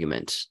your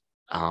argument,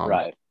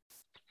 Right.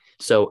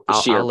 So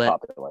I'll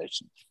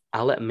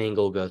let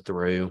Mengele go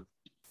through.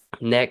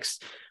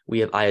 Next, we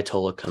have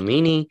Ayatollah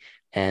Khomeini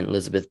and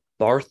Elizabeth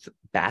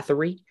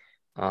Bathory.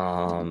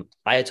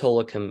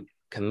 Ayatollah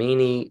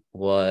Khomeini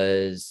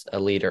was a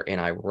leader in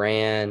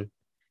Iran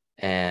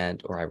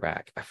or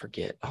Iraq. I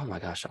forget. Oh my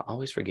gosh, I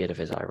always forget if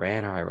it's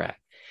Iran or Iraq.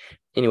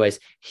 Anyways,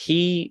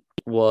 he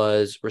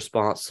was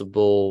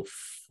responsible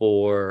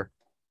for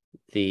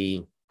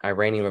the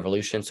Iranian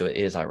Revolution. So it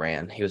is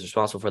Iran. He was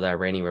responsible for the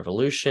Iranian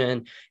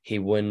Revolution. He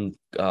wouldn't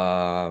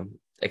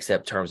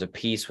accept terms of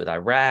peace with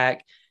Iraq.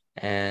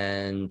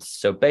 And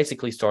so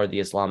basically started the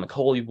Islamic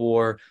Holy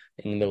War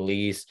in the Middle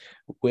East,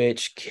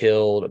 which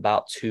killed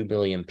about 2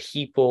 million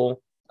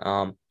people.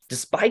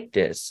 Despite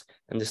this,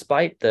 and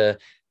despite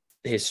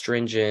his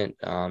stringent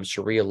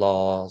Sharia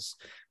laws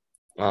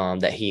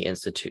that he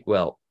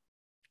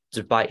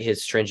despite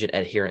his stringent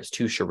adherence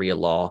to Sharia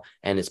law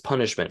and his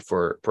punishment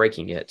for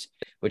breaking it,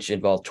 which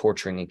involved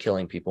torturing and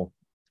killing people,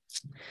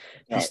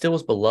 he still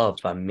was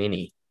beloved by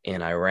many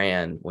in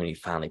Iran when he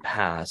finally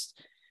passed.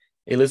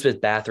 Elizabeth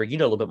Bathory, you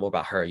know a little bit more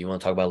about her. You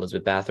want to talk about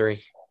Elizabeth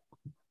Bathory?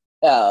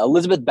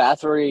 Elizabeth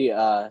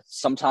Bathory,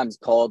 sometimes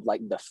called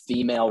like the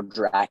female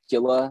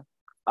Dracula.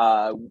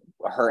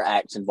 Her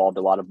acts involved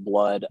a lot of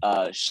blood.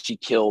 She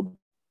killed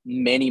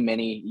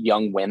many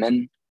young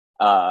women,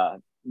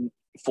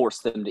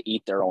 forced them to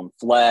eat their own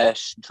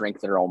flesh, drink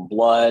their own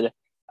blood.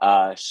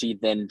 She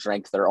then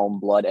drank their own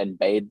blood and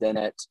bathed in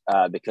it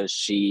because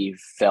she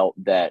felt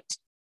that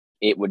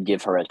it would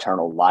give her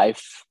eternal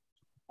life.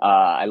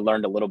 I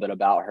learned a little bit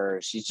about her.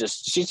 She's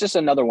just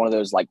another one of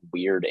those like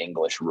weird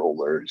English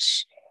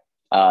rulers.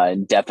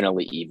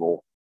 Definitely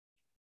evil.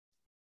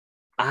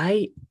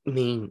 I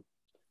mean,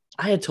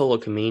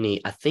 Ayatollah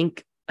Khomeini, I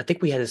think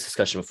we had this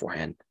discussion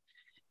beforehand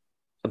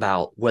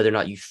about whether or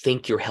not you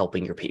think you're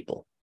helping your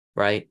people,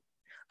 right?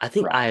 I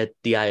think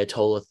the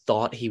Ayatollah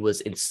thought he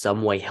was in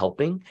some way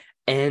helping,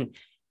 and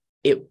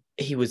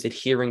he was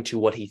adhering to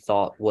what he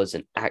thought was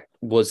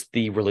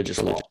the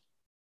religious law.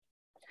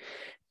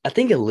 I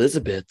think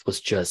Elizabeth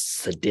was just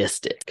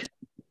sadistic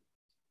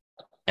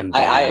and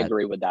bad. I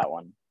agree with that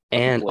one.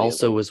 And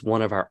also was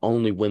one of our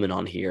only women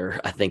on here.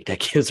 I think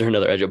that gives her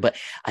another edge. But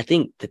I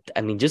think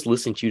that, just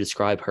listening to you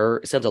describe her,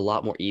 it sounds a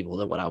lot more evil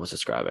than what I was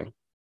describing.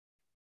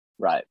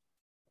 Right.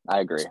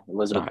 I agree.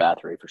 Elizabeth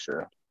Bathory for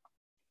sure.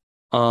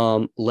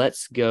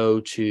 Let's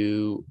go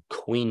to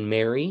Queen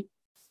Mary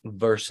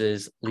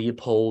versus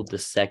Leopold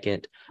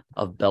II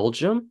of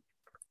Belgium.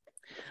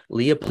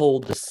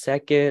 Leopold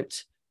II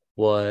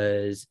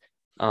was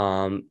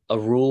a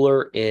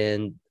ruler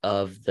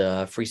of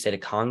the Free State of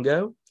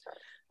Congo.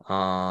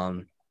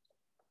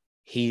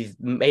 He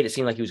made it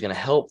seem like he was going to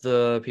help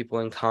the people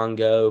in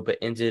Congo, but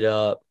ended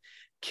up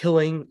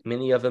killing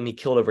many of them. He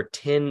killed over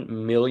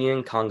 10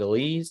 million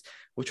Congolese,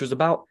 which was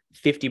about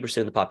 50%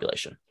 of the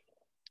population,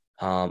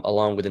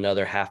 along with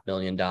another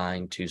 500,000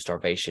 dying to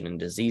starvation and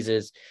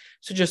diseases.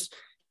 So just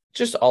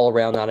just all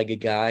around not a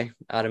good guy,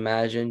 I'd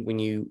imagine, when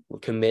you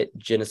commit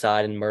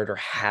genocide and murder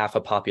half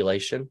a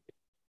population.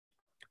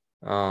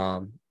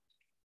 Um,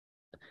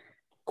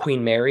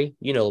 Queen Mary,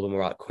 you know a little bit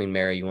more about Queen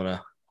Mary. You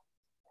want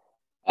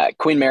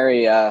Queen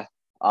Mary,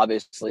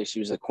 obviously, she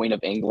was the Queen of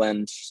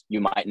England.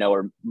 You might know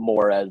her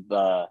more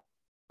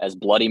as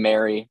Bloody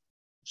Mary.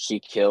 She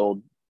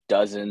killed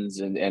dozens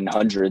and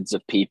hundreds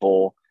of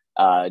people.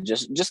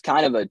 Just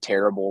kind of a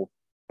terrible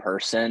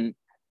person.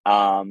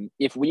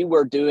 If we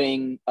were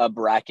doing a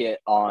bracket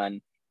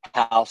on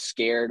how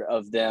scared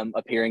of them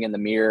appearing in the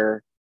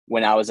mirror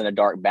when I was in a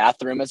dark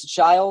bathroom as a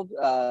child,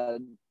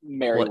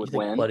 Mary you would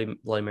think win.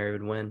 Bloody Mary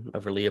would win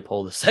over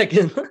Leopold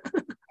II?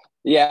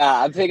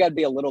 Yeah, I think I'd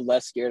be a little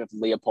less scared if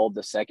Leopold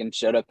II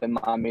showed up in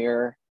my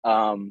mirror.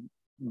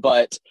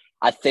 But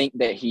I think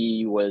that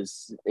he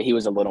was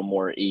a little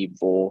more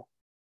evil.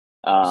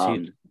 See,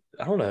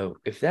 I don't know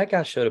if that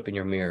guy showed up in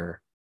your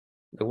mirror.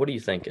 What are you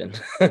thinking?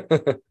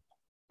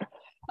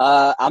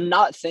 I'm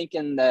not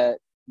thinking that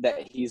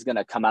he's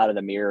gonna come out of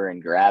the mirror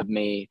and grab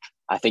me.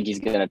 I think he's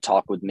gonna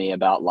talk with me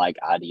about like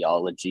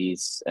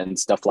ideologies and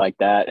stuff like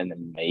that, and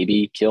then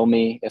maybe kill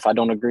me if I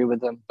don't agree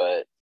with him.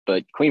 But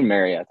Queen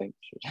Mary, I think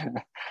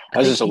I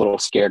was just a little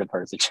scared of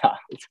her as a child.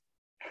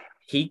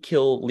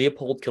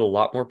 Leopold killed a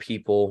lot more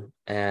people,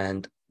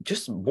 and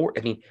just more,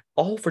 I mean,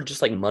 all for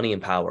just like money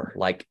and power,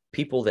 like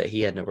people that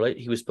he had no relate.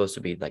 He was supposed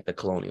to be like the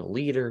colonial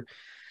leader.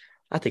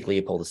 I think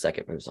Leopold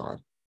II moves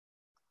on.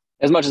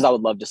 As much as I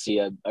would love to see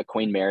a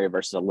Queen Mary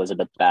versus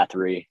Elizabeth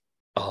Bathory,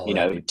 Oh,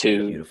 that'd be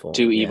two beautiful.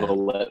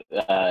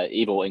 Yeah.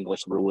 evil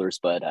English rulers,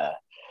 but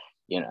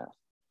you know.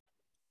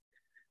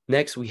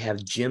 Next, we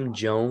have Jim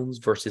Jones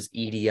versus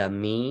Idi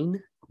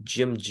Amin.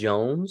 Jim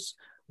Jones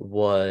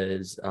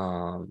was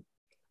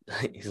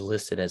he's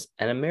listed as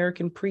an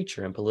American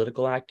preacher and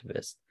political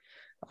activist.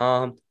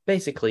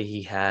 Basically,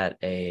 he had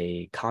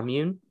a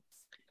commune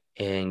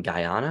in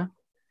Guyana,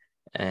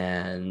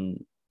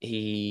 and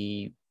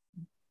he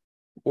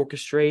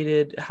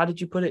orchestrated, how did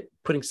you put it?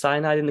 Putting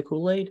cyanide in the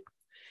Kool-Aid?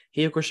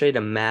 He orchestrated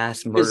a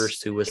mass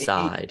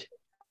murder-suicide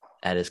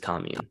at his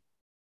commune.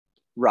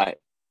 Right.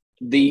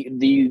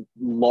 The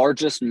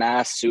largest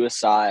mass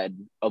suicide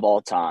of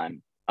all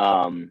time.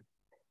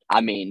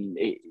 I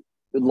mean,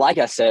 like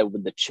I said,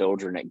 with the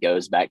children, it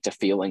goes back to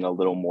feeling a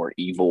little more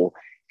evil.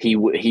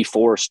 He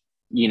forced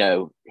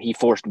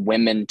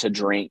women to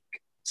drink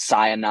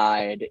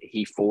cyanide.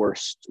 He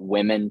forced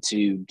women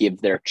to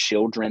give their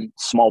children,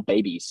 small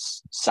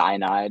babies,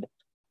 cyanide,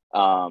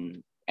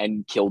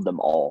 and killed them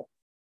all.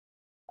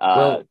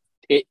 Well,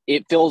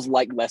 it feels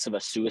like less of a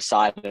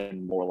suicide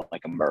and more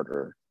like a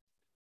murder.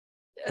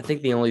 I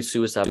think the only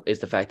suicide is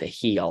the fact that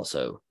he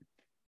also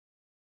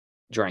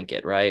drank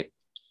it, right?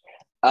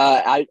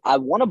 I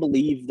want to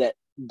believe that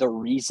the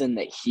reason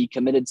that he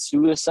committed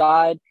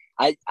suicide,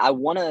 I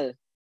want to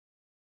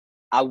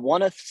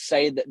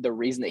say that the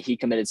reason that he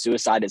committed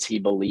suicide is he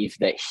believed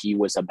that he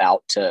was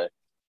about to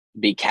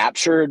be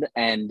captured,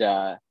 and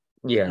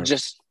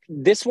just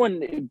this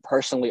one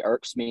personally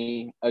irks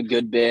me a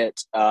good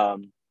bit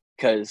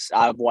because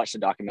I've watched a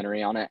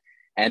documentary on it,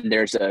 and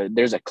there's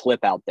a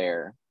clip out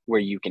there where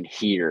you can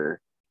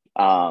hear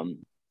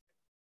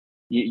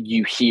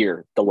you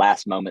hear the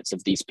last moments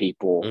of these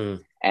people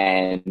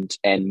and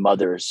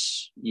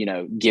mothers,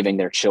 giving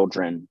their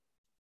children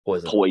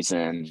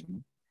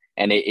poison.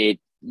 And it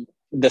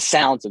the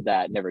sounds of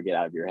that never get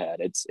out of your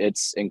head.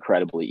 It's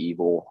incredibly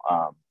evil.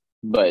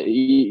 But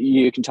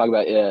you can talk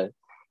about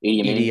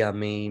Idi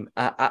Amin.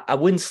 I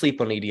wouldn't sleep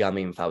on Idi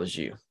Amin if I was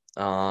you.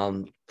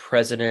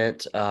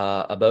 President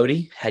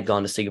Abodi had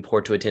gone to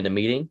Singapore to attend a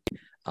meeting.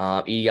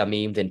 Idi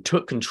Amin then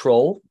took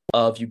control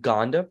of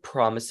Uganda,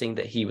 promising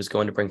that he was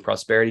going to bring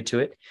prosperity to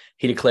it.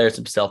 He declares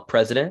himself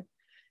president,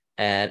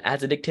 and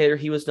as a dictator,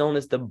 he was known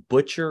as the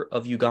Butcher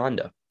of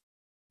Uganda.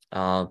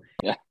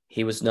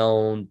 He was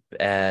known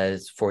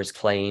for his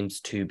claims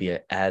to be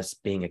as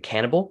being a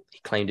cannibal. He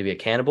claimed to be a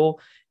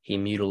cannibal. He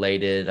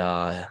mutilated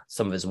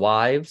some of his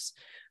wives,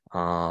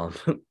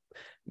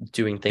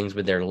 doing things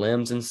with their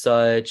limbs and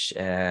such,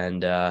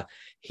 and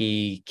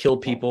he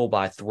killed people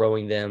by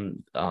throwing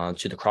them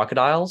to the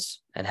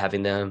crocodiles and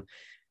having them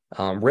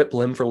ripped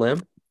limb for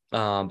limb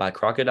by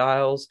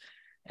crocodiles.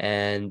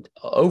 And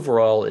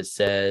overall, it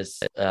says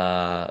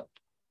that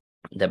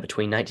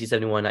between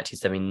 1971 and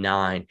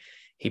 1979,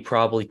 he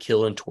probably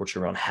killed and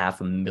tortured around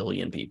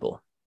 500,000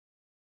 people.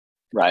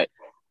 Right.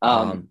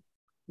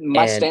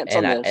 My stance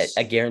on this,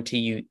 I guarantee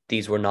you,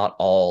 these were not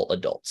all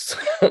adults.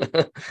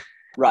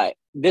 Right.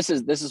 This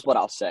is what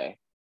I'll say.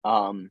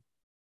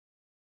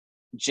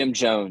 Jim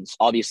Jones,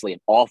 obviously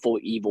an awful,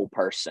 evil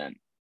person.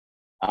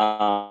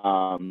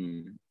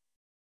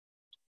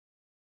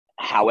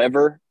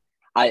 However,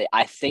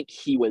 I think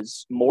he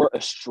was more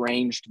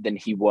estranged than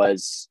he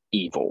was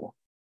evil.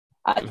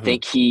 I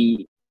think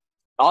he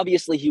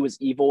was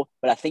evil,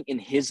 but I think in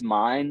his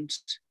mind,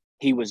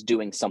 he was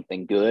doing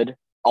something good.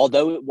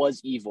 Although it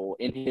was evil,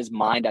 in his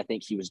mind, I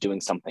think he was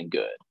doing something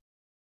good.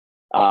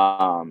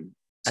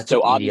 I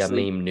So think Idi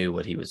obviously, Amin knew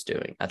what he was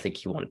doing. I think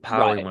he wanted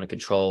power, he right, wanted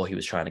control, he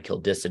was trying to kill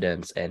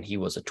dissidents, and he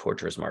was a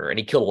torturous murderer. And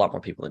he killed a lot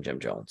more people than Jim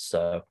Jones.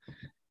 So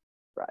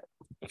right.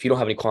 if you don't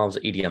have any qualms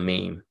with Idi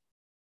Amin,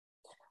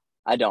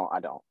 I don't.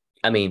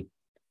 I mean,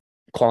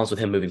 qualms with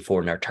him moving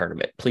forward in our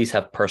tournament, please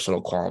have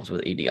personal qualms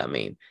with Idi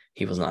Amin.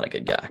 He was not a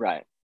good guy.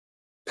 Right,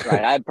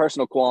 right. I have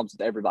personal qualms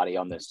with everybody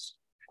on this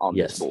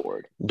Yes.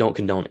 board. Don't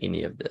condone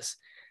any of this.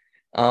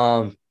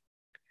 The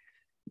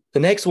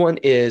next one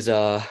is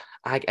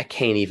I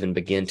can't even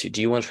begin to.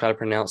 Do you want to try to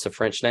pronounce the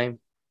French name?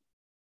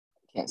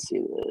 Can't see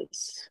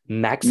this.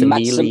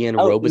 Maximilien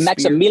Robespierre.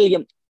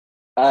 Maximilian.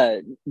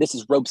 This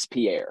is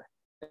Robespierre.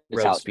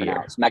 Is how it's Robespierre.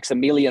 pronounced.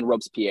 Maximilien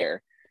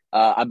Robespierre.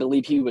 I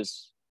believe he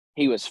was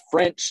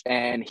French,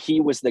 and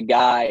he was the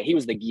guy. He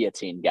was the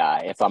guillotine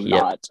guy. If I'm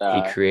not,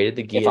 he created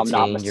the guillotine. If I'm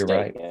not mistaken,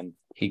 you're right.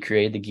 He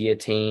created the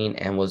guillotine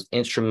and was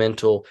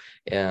instrumental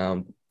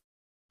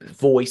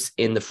voice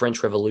in the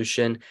French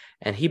Revolution.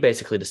 And he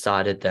basically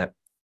decided that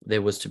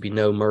there was to be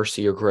no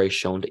mercy or grace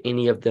shown to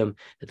any of them,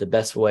 that the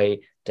best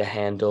way to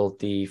handle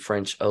the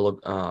French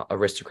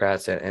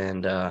aristocrats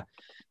and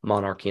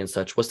monarchy and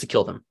such was to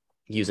kill them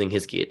using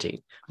his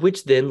guillotine,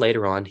 which then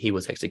later on he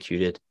was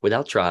executed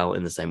without trial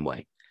in the same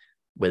way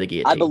with a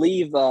guillotine. I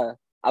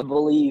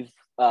believe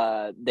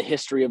the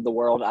history of the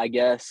world, I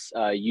guess,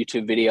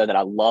 YouTube video that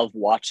I love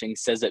watching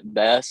says it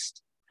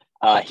best.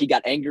 He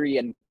got angry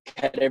and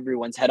cut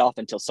everyone's head off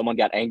until someone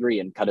got angry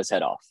and cut his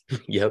head off.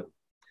 Yep.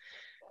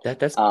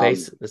 That's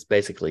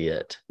basically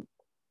it.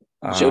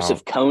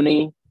 Joseph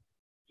Kony.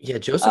 Yeah,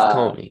 Joseph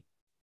Kony.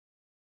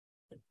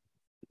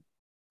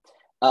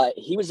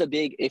 He was a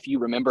big, if you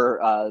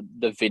remember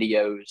the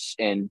videos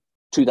in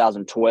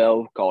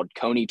 2012 called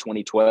Kony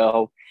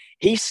 2012,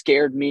 he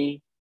scared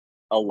me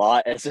a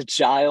lot as a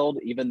child,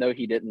 even though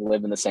he didn't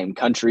live in the same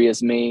country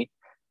as me.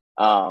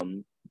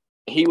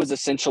 He was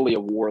essentially a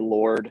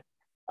warlord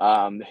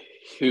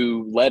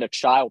who led a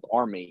child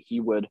army. He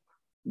would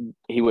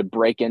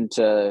break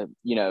into,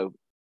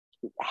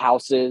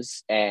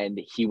 houses, and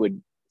he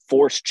would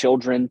force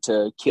children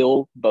to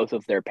kill both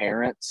of their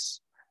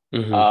parents,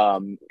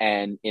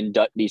 and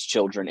induct these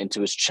children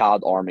into his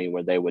child army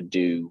where they would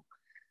do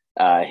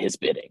his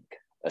bidding,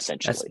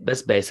 essentially.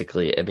 That's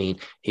basically it. I mean,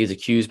 he was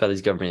accused by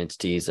these government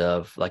entities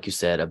of, like you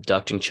said,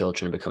 abducting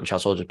children to become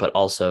child soldiers, but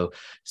also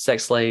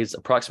sex slaves.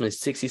 Approximately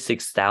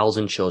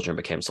 66,000 children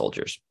became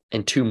soldiers,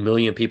 and 2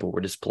 million people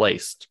were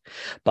displaced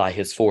by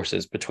his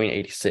forces between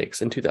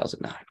 86 and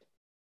 2009.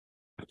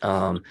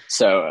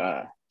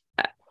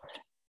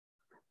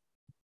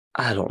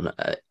 I don't know.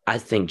 I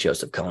think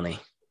Joseph Kony.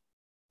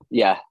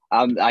 Yeah,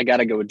 I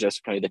gotta go with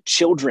Joseph Kony. The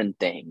children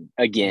thing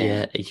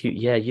again.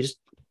 You just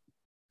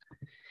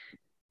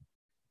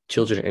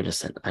children are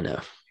innocent. I know.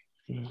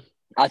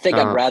 I think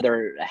I'd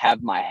rather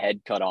have my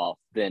head cut off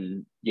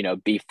than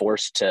be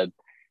forced to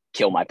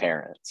kill my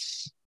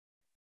parents.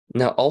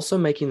 Now, also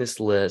making this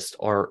list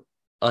are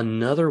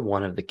another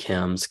one of the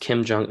Kims,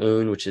 Kim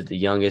Jong-un, which is the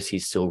youngest.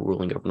 He's still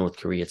ruling over North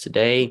Korea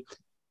today.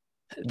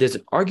 There's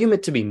an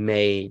argument to be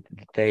made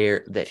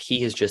there that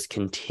he is just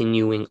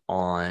continuing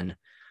on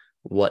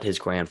what his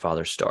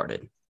grandfather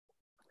started,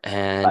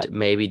 and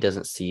maybe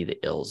doesn't see the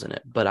ills in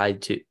it. But I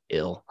do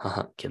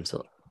Kim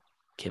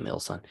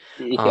Il-sung.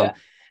 Yeah.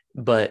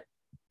 But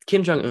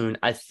Kim Jong-un,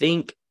 I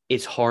think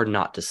it's hard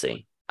not to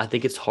see. I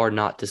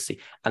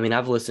mean,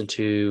 I've listened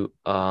to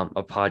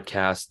a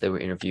podcast. They were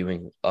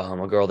interviewing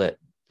a girl that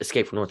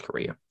escaped from North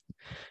Korea.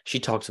 She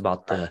talks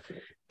about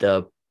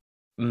the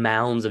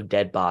mounds of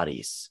dead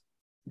bodies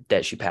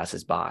that she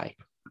passes by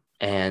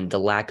and the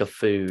lack of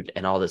food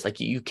and all this. Like,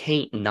 you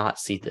can't not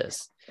see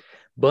this.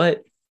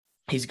 But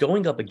he's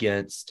going up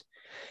against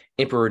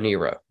Emperor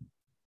Nero.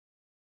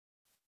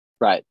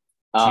 Right.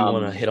 Do you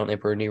want to hit on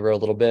Emperor Nero a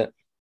little bit?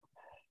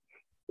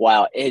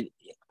 Wow.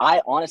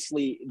 I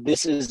honestly,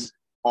 this is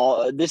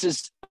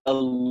a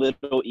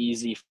little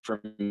easy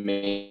for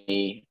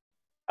me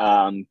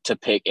to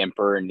pick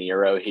Emperor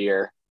Nero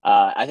here.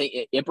 I think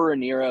Emperor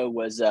Nero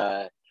was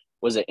an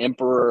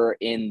emperor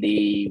in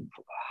the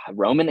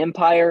Roman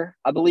Empire,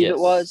 I believe it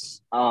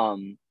was.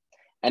 And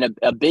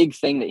a big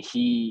thing that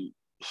he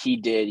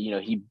did,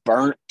 he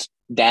burnt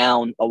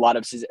down a lot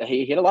of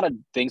he had a lot of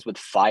things with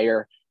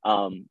fire.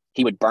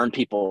 He would burn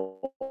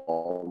people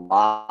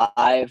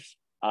alive.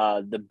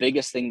 The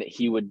biggest thing that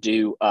he would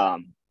do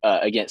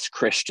against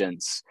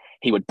Christians,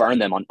 he would burn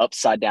them on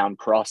upside down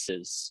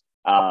crosses.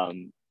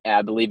 And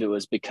I believe it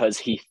was because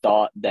he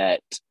thought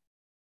that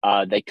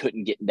they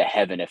couldn't get into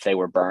heaven if they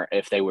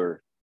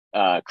were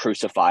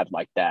crucified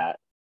like that.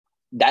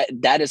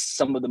 That is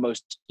some of the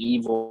most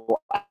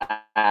evil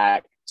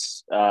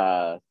acts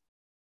that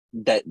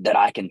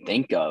I can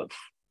think of.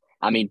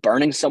 I mean,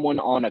 burning someone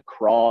on a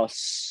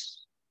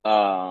cross,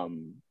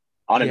 on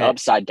an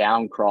upside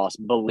down cross,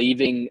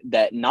 believing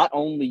that not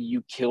only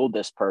you killed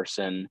this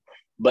person,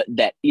 but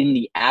that in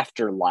the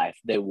afterlife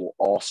they will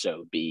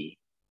also be,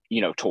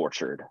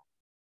 tortured.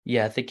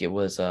 Yeah, I think it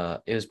was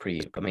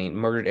pretty,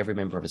 murdered every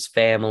member of his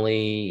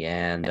family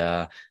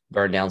and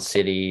burned down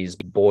cities,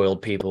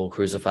 boiled people,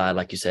 crucified,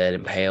 like you said,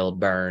 impaled,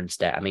 burned,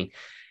 stabbed.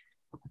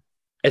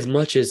 as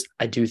much as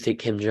I do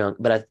think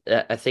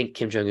I think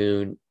Kim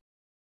Jong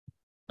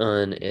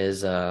Un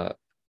is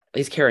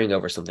he's carrying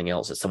over something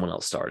else that someone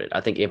else started.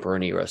 I think Emperor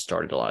Nero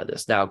started a lot of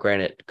this. Now,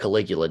 granted,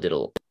 Caligula did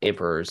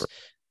Emperor's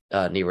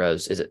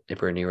Nero's, is it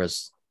Emperor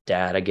Nero's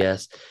dad, I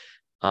guess,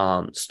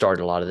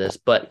 started a lot of this,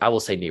 but I will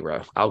say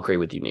Nero. I'll agree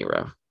with you,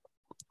 Nero.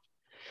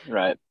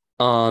 Right.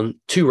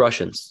 Two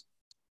Russians,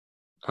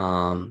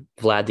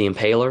 Vlad the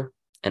Impaler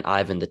and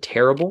Ivan the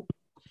Terrible.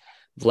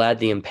 Vlad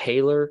the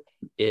Impaler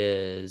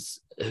is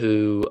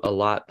who a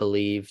lot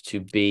believe to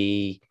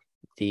be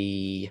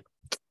the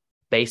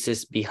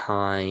basis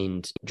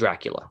behind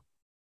Dracula.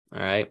 All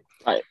right.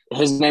 Right.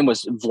 His name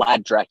was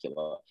Vlad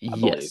Dracula, I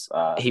Yes.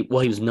 believe.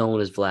 He was known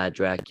as Vlad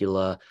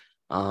Dracula.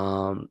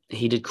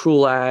 He did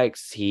cruel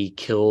acts. He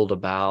killed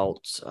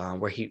about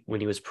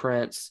when he was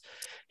prince,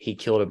 he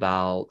killed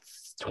about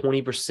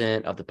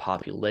 20% of the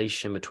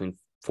population between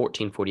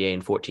 1448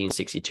 and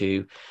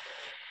 1462.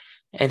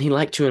 And he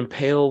liked to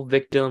impale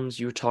victims.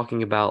 You were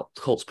talking about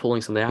cults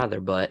pulling something out of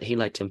their butt. He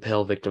liked to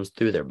impale victims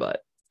through their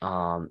butt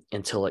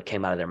until it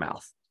came out of their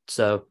mouth.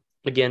 So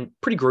again,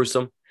 pretty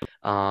gruesome.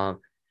 A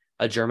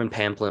German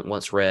pamphlet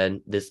once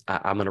read this.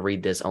 I'm going to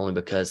read this only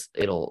because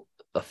it'll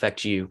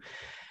affect you.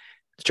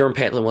 The German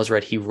pamphlet was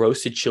read. He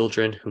roasted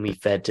children whom he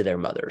fed to their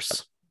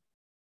mothers.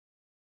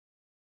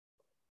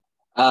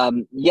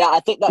 Yeah, I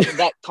think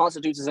that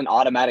constitutes as an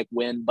automatic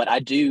win, but I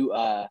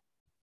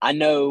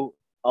know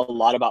a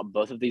lot about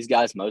both of these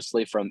guys,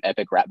 mostly from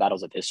Epic Rap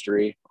Battles of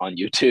History on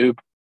YouTube.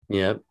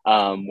 Yeah.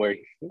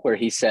 Where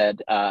he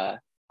said, I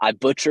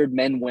butchered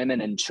men,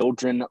 women, and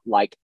children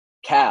like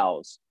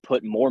cows,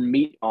 put more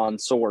meat on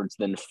swords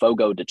than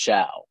Fogo de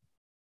Chao.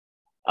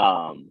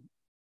 Ivan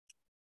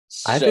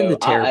the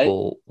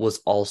Terrible was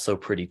also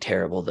pretty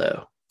terrible,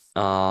 though.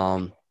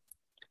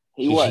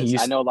 He was.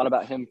 I know a lot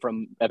about him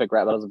from Epic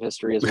Rap Battles of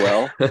History as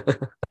well.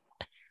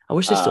 I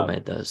wish they still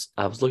made those.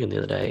 I was looking the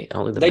other day. I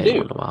don't think they made do.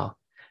 One in a while.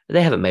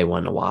 They haven't made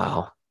one in a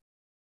while.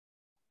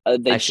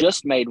 They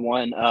just made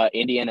one,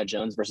 Indiana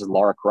Jones versus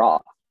Lara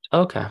Croft.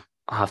 Okay.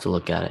 I'll have to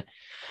look at it.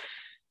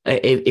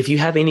 If you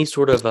have any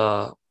sort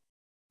of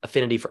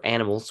affinity for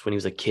animals, when he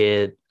was a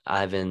kid,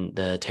 Ivan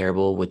the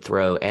Terrible would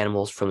throw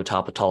animals from the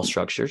top of tall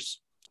structures.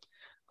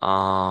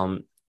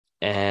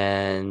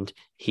 And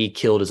he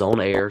killed his own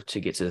heir to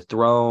get to the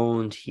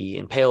throne. He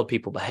impaled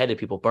people, beheaded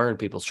people, burned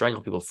people,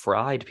 strangled people,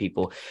 fried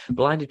people,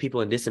 blinded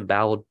people, and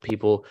disemboweled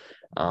people.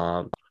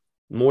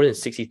 More than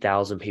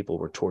 60,000 people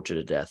were tortured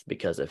to death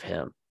because of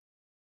him.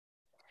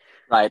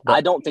 Right. But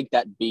I don't think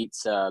that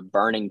beats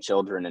burning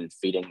children and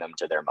feeding them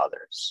to their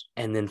mothers.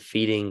 And then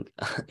feeding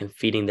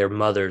their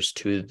mothers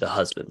to the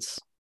husbands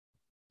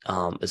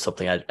is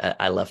something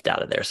I left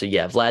out of there. So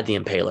yeah, Vlad the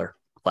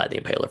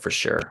Impaler for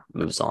sure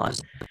moves on.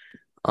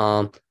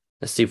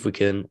 Let's see if we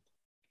can.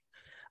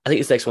 I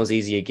think this next one's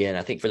easy again.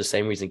 I think for the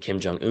same reason Kim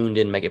Jong-un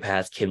didn't make it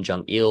past, Kim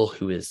Jong-il,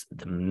 who is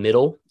the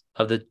middle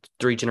of the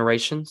three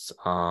generations.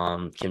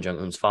 Kim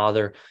Jong-un's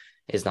father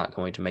is not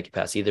going to make it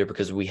past either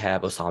because we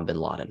have Osama bin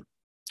Laden.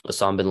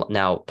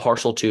 Now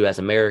partial to as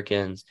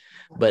Americans,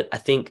 but I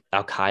think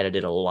Al-Qaeda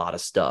did a lot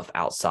of stuff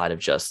outside of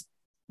just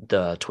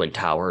the Twin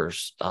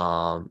Towers,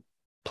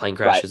 plane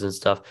crashes and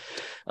stuff.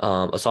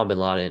 Osama bin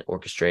Laden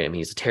orchestrated. I mean,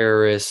 he's a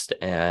terrorist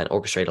and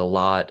orchestrated a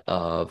lot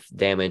of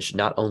damage,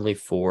 not only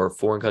for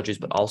foreign countries,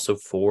 but also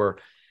for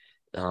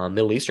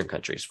Middle Eastern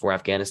countries, for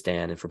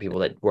Afghanistan, and for people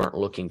that weren't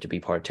looking to be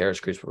part of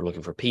terrorist groups, but were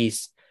looking for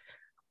peace.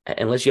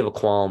 Unless you have a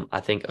qualm, I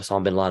think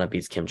Osama bin Laden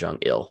beats Kim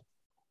Jong-il.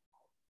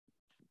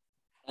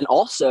 And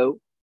also,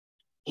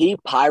 he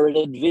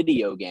pirated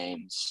video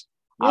games.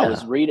 Yeah.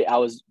 I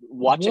was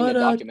watching a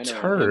documentary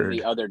on him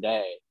the other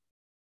day.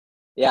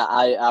 Yeah,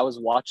 I was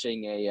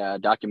watching a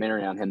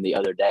documentary on him the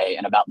other day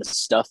and about the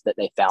stuff that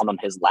they found on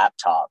his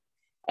laptop.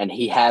 And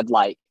he had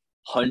like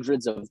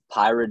hundreds of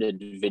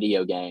pirated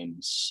video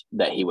games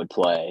that he would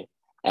play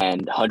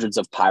and hundreds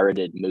of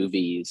pirated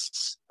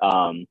movies.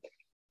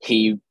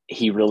 He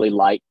really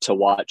liked to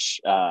watch,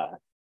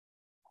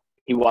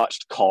 he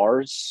watched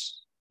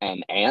Cars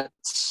and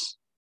Ants.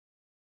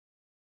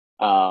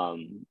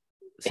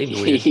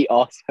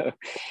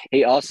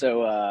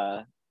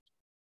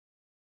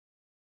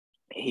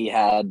 He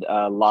had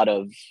a lot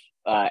of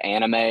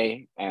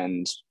anime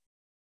and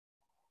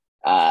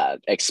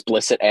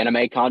explicit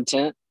anime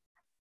content.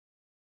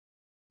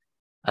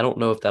 I don't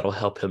know if that'll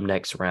help him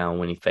next round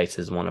when he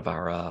faces one of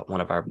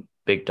our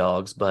big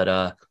dogs, but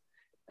I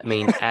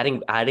mean,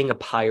 adding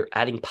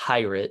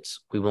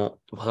pirates. We'll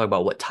talk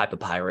about what type of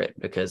pirate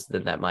because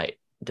then that might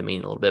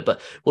demean a little bit.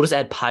 But we'll just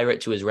add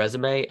pirate to his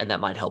resume, and that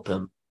might help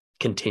him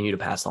continue to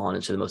pass on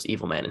into the most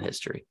evil man in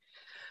history.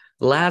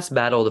 The last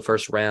battle of the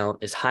first round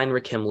is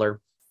Heinrich Himmler,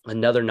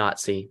 another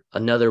Nazi,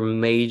 another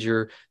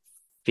major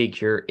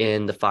figure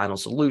in the final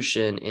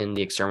solution in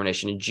the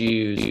extermination of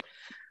Jews,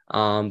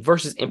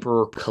 versus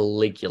Emperor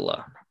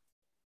Caligula.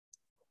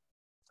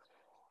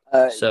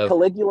 So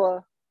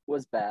Caligula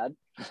was bad.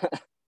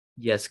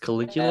 Yes,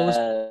 Caligula was.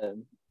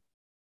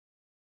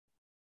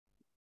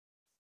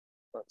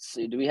 Let's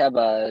see. Do we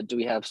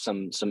have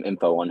some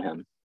info on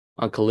him?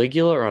 On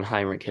Caligula or on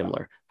Heinrich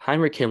Himmler?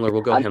 Heinrich Himmler,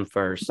 we'll go him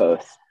first.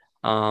 Both.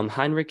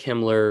 Heinrich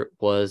Himmler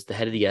was the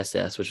head of the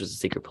SS, which was the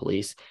secret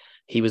police.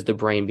 He was the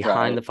brain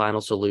behind the final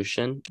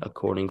solution,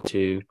 according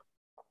to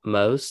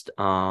most.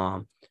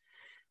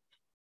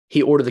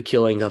 He ordered the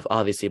killing of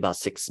obviously about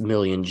 6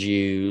 million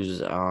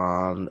Jews,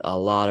 a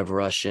lot of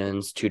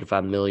Russians, 2 to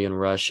 5 million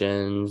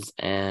Russians,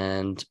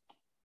 and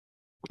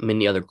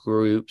many other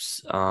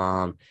groups.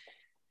 And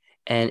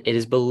it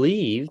is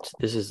believed,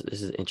 this is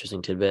an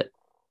interesting tidbit,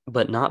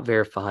 but not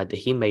verified, that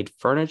he made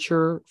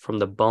furniture from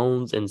the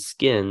bones and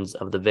skins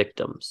of the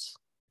victims.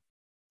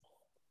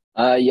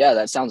 Yeah,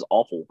 that sounds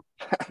awful.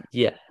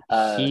 Yeah,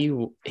 he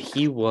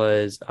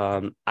was.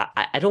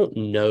 I don't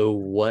know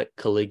what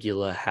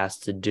Caligula has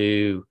to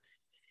do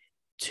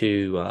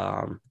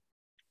to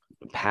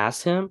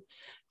pass him,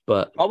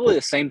 but probably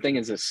the same thing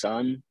as his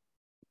son.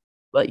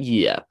 But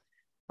yeah,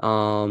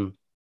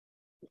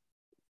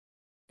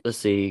 let's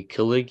see,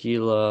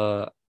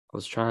 Caligula. I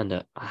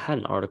had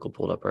an article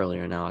pulled up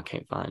earlier. Now I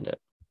can't find it.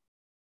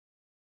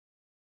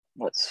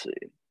 Let's see.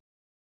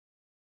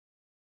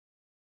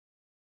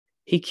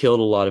 He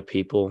killed a lot of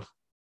people.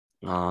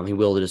 He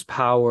wielded his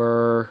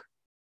power.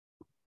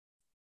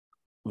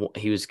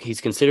 He's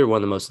considered one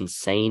of the most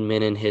insane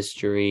men in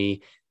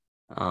history,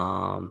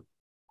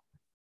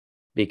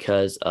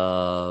 because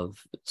of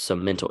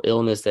some mental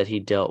illness that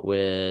he dealt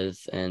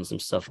with and some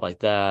stuff like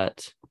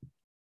that.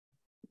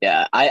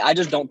 Yeah, I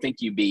just don't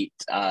think you beat,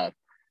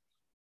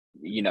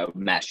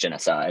 mass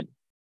genocide.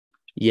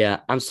 Yeah,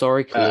 I'm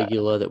sorry,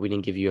 Caligula, that we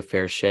didn't give you a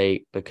fair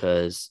shake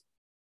because,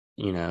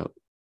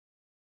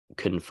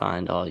 couldn't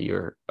find all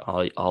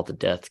the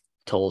death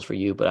tolls for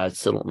you, but I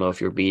still don't know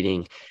if you're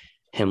beating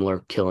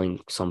Himmler killing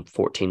some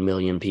 14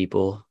 million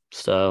people.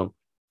 So,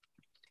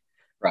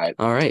 right.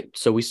 All right.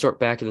 So we start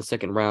back in the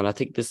second round. I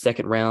think this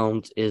second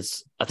round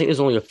there's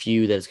only a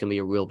few that it's going to be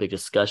a real big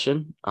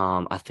discussion.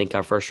 I think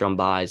our first round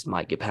buys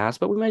might get passed,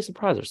 but we may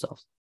surprise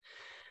ourselves.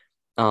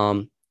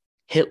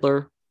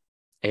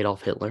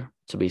 Adolf Hitler,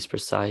 to be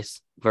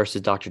precise,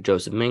 versus Dr.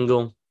 Joseph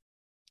Mengele.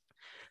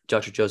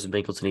 Dr. Joseph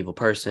Mengel's an evil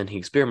person. He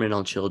experimented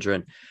on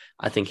children.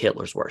 I think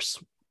Hitler's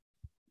worse.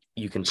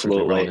 You can prove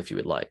me wrong if you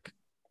would like.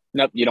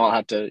 Nope, you don't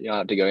have to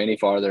go any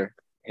farther.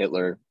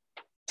 Hitler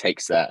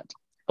takes that.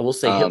 I will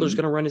say Hitler's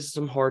going to run into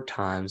some hard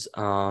times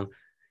in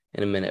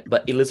a minute.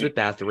 But Elizabeth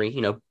Bathory,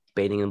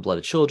 bathing in the blood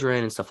of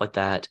children and stuff like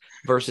that,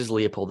 versus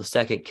Leopold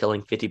II,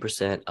 killing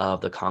 50%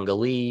 of the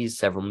Congolese,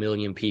 several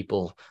million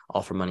people,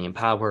 all for money and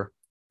power.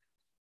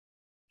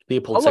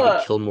 Leopold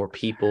II killed more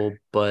people,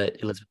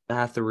 but Elizabeth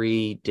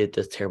Bathory did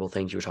the terrible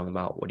things you were talking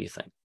about. What do you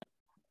think?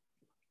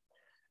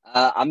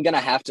 I'm going to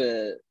have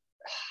to,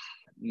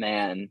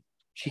 man.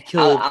 She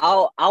killed.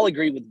 I'll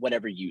agree with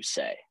whatever you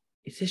say.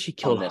 It says she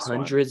killed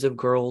hundreds of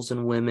girls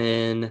and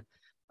women.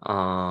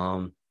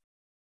 I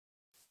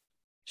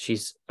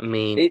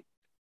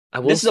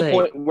will this say, is a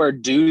point where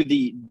do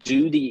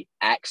the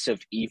acts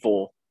of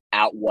evil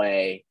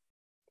outweigh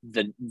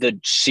the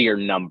sheer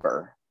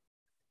number?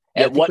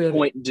 Yeah, At what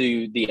point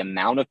do the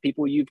amount of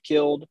people you've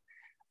killed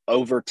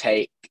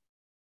overtake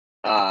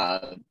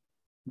the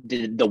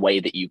way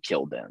that you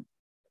killed them?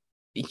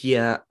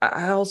 Yeah,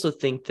 I also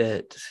think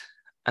that,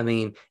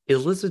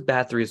 Elizabeth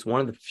Bathory is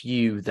one of the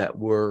few that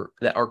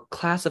are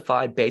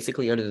classified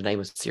basically under the name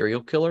of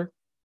serial killer.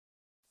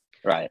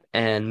 Right.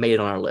 And made it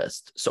on our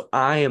list. So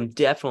I am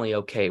definitely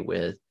okay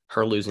with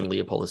her losing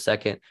Leopold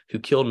II, who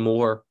killed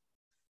more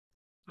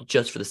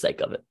just for the sake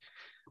of it.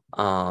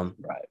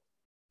 Right.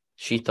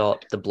 She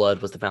thought the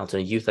blood was the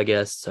fountain of youth, I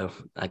guess. So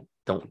I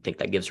don't think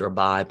that gives her a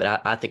bye,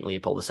 but I think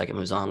Leopold II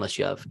moves on unless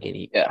you have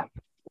any. Yeah.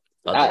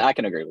 I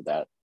can agree with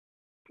that.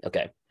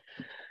 Okay.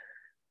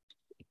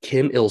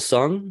 Kim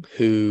Il-sung,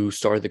 who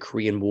started the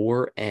Korean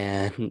War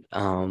and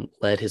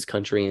led his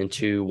country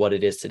into what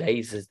it is today.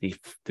 This is the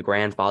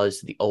grandfather, this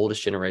is the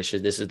oldest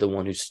generation. This is the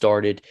one who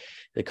started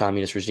the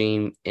communist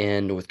regime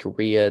in North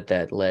Korea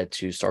that led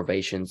to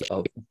starvations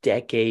of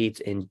decades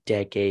and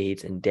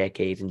decades and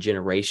decades and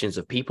generations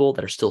of people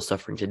that are still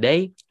suffering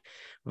today,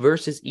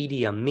 versus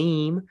Idi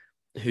Amin,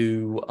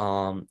 who,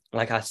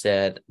 like I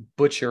said,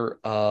 butcher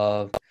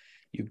of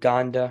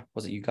Uganda.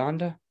 Was it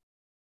Uganda?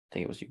 I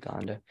think it was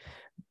Uganda.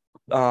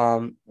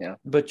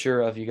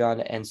 Butcher of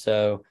Uganda, and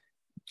so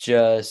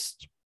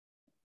just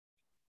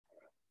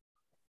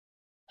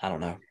I don't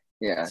know.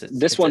 Yeah,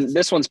 this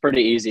one's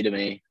pretty easy to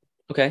me.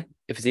 Okay,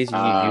 if it's easy to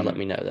you, you let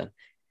me know then.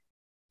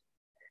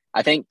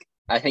 I think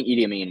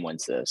Idi Amin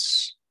wins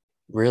this.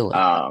 Really?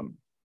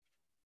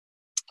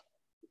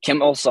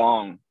 Kim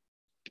Il-sung.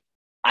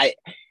 I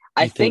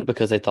think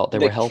because they thought they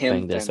were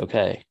helping this.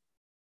 Okay.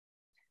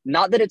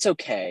 Not that it's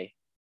okay.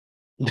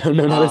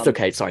 No, it's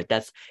okay. Sorry,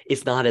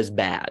 it's not as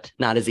bad,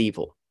 not as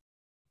evil.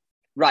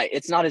 Right,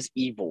 it's not as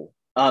evil.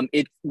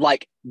 It's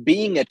like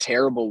being a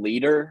terrible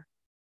leader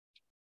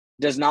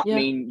does not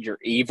mean you're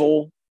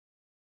evil.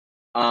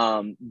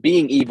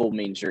 Being evil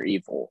means you're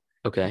evil.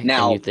 Okay,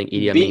 now and you think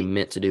Idi Amin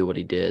meant to do what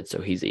he did, so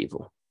he's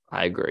evil.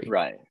 I agree.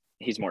 Right,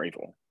 he's more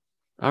evil.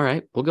 All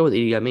right, we'll go with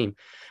Idi Amin.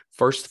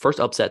 First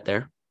upset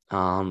there.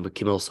 With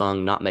Kim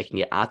Il-sung not making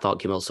it. I thought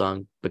Kim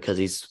Il-sung, because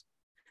he's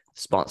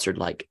sponsored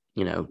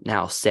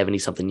now 70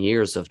 something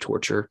years of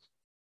torture.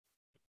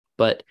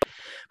 But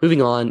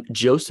moving on,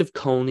 Joseph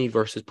Kony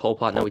versus Pol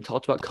Pot. Now, we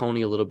talked about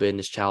Kony a little bit in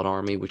his child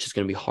army, which is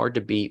going to be hard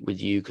to beat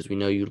with you because we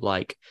know you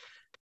like,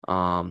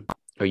 or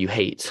you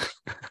hate.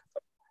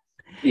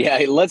 Yeah,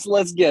 let's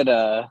get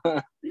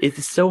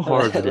It's so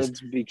hard with this.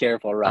 Let's be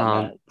careful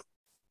around that.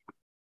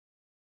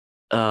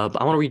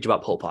 But I want to read you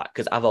about Pol Pot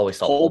because I've always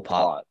thought Pol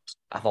Pot.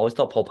 I've always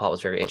thought Pol Pot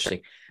was very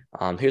interesting.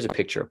 Here's a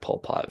picture of Pol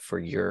Pot for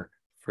your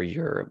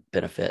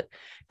benefit.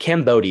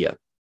 Cambodia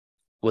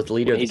was the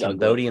leader of the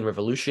Cambodian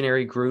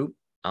Revolutionary Group,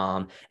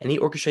 and he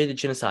orchestrated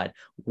genocide.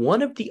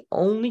 One of the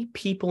only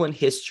people in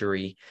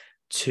history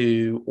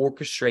to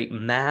orchestrate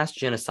mass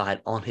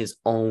genocide on his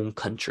own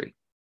country.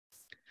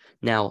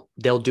 Now,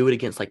 they'll do it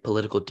against like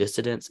political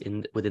dissidents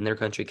within their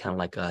country, kind of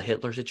like a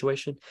Hitler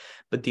situation.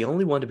 But the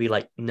only one to be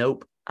like,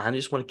 nope, I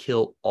just want to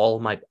kill all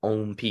of my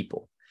own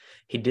people.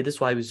 He did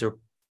this while he was a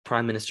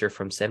prime minister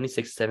from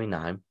 76 to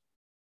 79.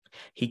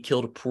 He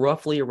killed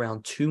roughly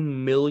around 2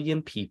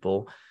 million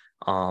people,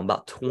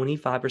 about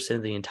 25%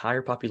 of the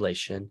entire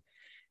population.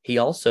 He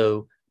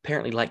also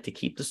apparently liked to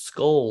keep the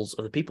skulls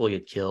of the people he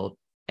had killed.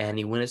 And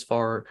he went as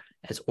far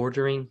as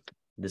ordering,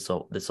 this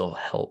will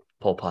help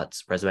Pol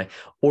Pot's resume,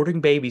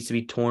 ordering babies to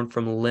be torn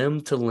from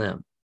limb to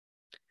limb,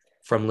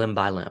 from limb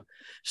by limb.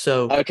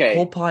 So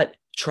Pol Pot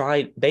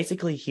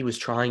he was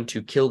trying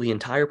to kill the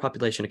entire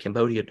population of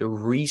Cambodia to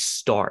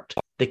restart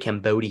the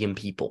Cambodian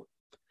people.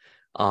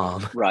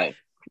 Right.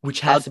 Which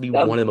has to be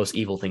one of the most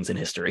evil things in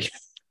history.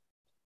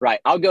 Right.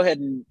 I'll go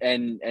ahead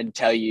and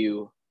tell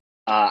you,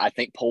 I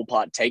think Pol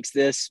Pot takes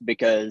this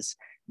because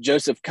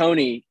Joseph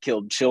Kony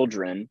killed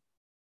children.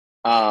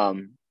 Pol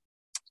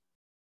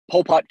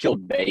Pot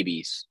killed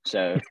babies.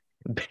 So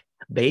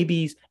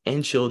babies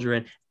and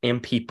children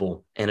and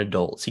people and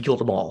adults. He killed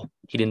them all.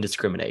 He didn't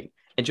discriminate.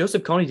 And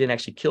Joseph Kony didn't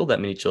actually kill that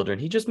many children.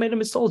 He just made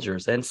them as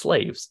soldiers and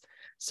slaves.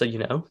 So,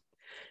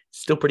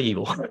 still pretty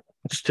evil.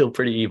 Still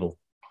pretty evil.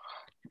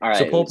 All right.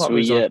 So Pol Pot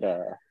was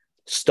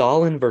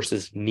Stalin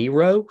versus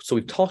Nero. So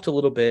we've talked a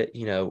little bit,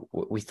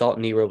 we thought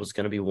Nero was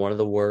going to be one of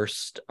the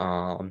worst.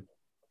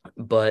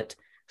 But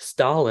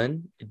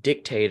Stalin,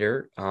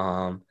 dictator,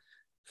 from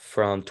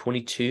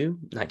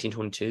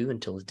 1922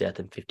 until his death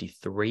in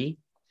 1953.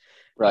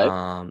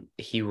 Right.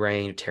 He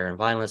reigned terror and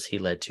violence. He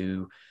led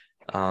to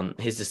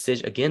his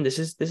decision. Again, this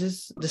is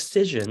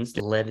decisions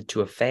led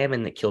to a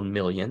famine that killed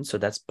millions. So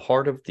that's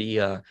part of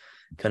the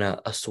kind of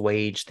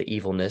assuage the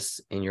evilness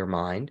in your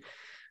mind.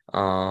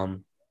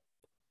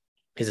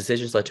 His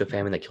decisions led to a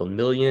famine that killed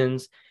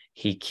millions.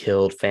 He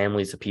killed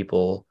families of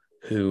people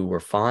who were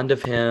fond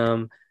of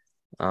him.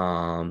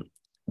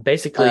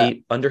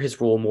 Basically, under his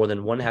rule, more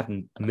than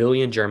 1.5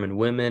 million German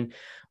women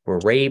were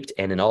raped,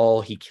 and in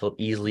all, he killed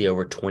easily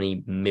over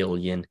 20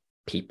 million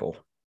people.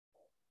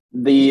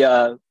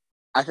 I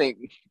think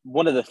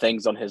one of the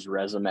things on his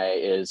resume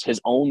is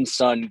his own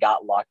son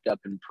got locked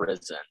up in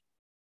prison,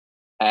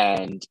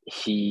 and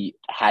he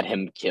had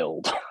him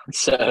killed.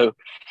 So,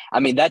 I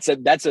mean, that's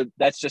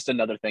just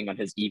another thing on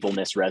his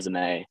evilness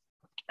resume.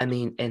 I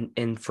mean,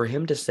 and for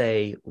him to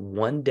say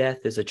 1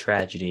 death is a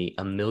tragedy,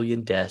 1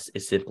 million deaths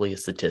is simply a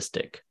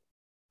statistic.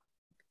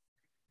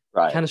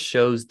 Right. Kind of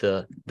shows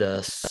the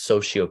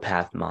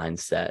sociopath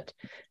mindset.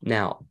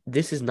 Now,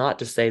 this is not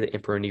to say that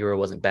Emperor Nero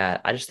wasn't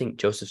bad. I just think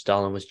Joseph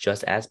Stalin was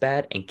just as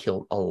bad and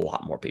killed a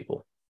lot more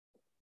people.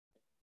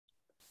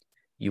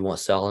 You want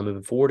Stalin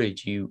moving forward? I know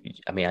you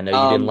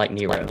didn't like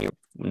Nero.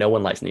 No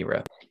one likes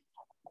Nero.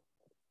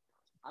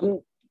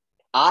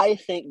 I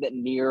think that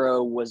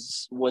Nero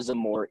was a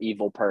more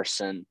evil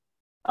person.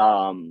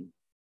 You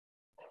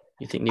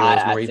think Nero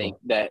was more evil?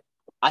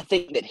 I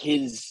think that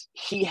he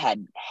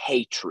had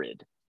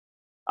hatred.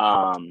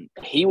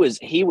 He was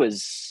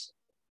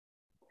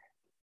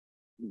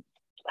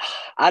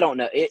I don't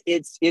know.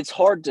 It's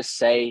hard to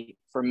say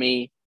for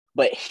me,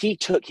 but he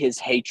took his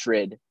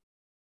hatred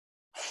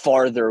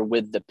farther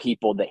with the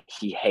people that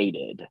he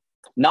hated.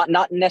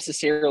 Not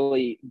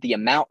necessarily the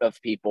amount of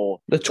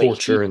people, the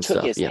torture and stuff.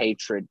 Took his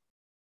hatred.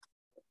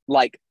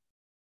 Like,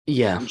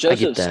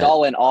 Joseph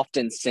Stalin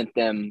often sent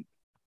them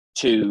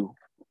to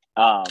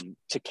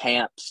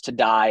camps to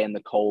die in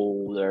the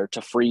cold or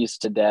to freeze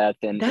to death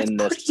in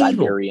the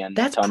Siberian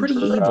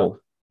tundra.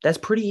 That's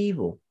pretty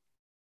evil.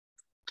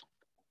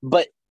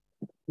 But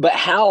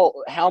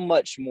how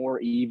much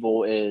more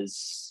evil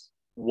is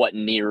what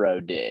Nero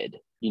did?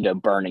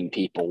 Burning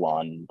people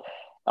on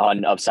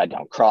upside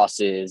down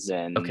crosses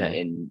and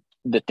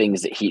the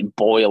things that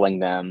boiling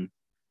them.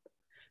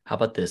 How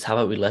about this? How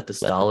about we let the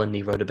Stalin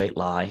Nero debate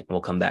lie, and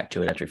we'll come back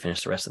to it after we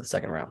finish the rest of the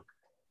second round.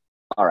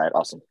 All right,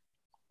 awesome.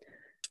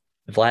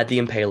 Vlad the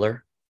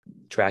Impaler,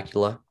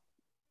 Dracula,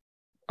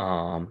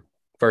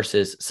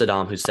 versus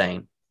Saddam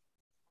Hussein.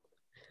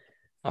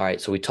 All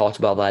right, so we talked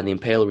about Vlad the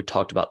Impaler. We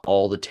talked about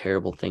all the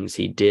terrible things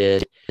he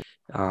did,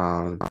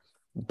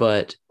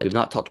 but we've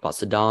not talked about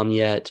Saddam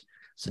yet.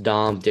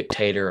 Saddam,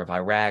 dictator of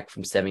Iraq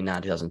from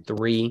 1979 to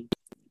 2003.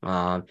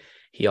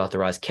 He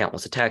authorized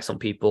countless attacks on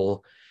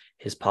people.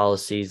 His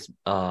policies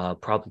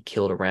probably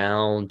killed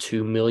around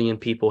 2 million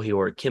people. He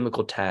ordered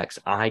chemical attacks,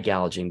 eye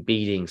gouging,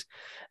 beatings,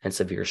 and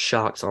severe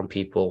shocks on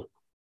people.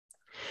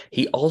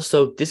 He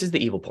also, this is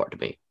the evil part to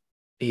me.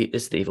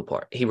 This is the evil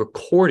part. He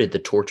recorded the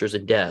tortures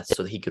and deaths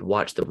so that he could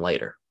watch them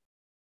later.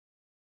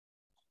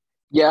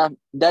 Yeah,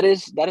 that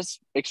is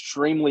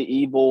extremely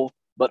evil,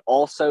 but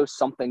also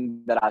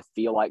something that I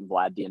feel like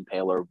Vlad the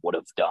Impaler would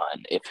have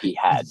done if he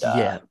had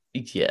Yeah.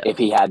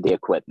 the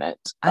equipment.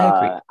 I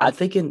agree. I'm I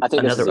think this is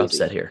another easy.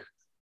 upset here.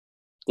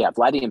 Yeah,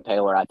 Vlad the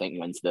Impaler, I think,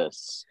 wins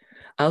this.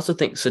 I also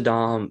think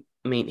Saddam,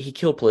 I mean, he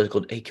killed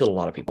a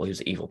lot of people. He was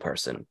an evil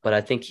person, but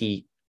I think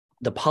the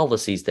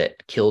policies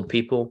that killed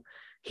people,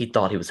 he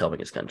thought he was helping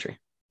his country.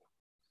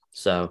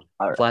 So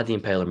All Vlad the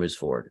Impaler moves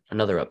forward.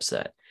 Another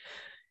upset.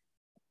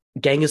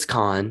 Genghis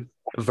Khan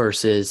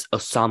versus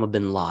Osama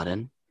bin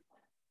Laden.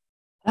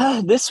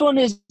 This one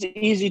is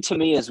easy to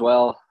me as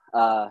well.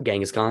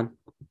 Genghis Khan.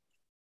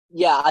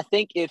 Yeah, I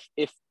think if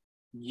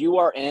you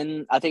are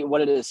in, I think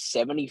what it is,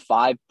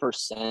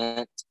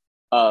 75%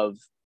 of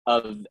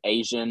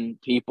Asian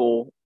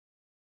people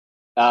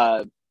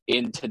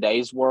in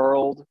today's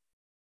world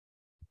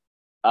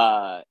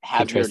have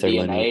your DNA.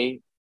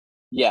 Lineage.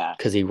 Yeah,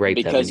 because he raped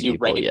because you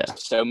people, raped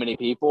so many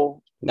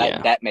people.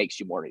 That makes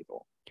you more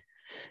evil.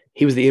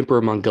 He was the emperor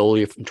of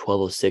Mongolia from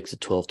 1206 to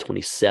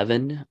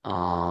 1227.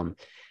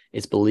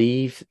 It's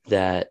believed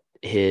that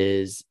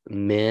his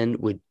men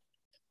would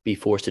be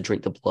forced to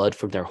drink the blood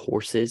from their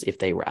horses if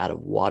they were out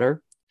of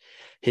water.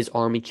 His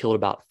army killed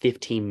about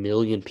 15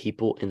 million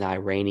people in the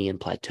Iranian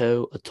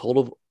plateau. A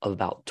total of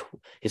about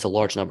it's a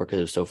large number because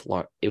it was so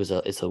far.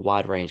 It's a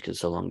wide range because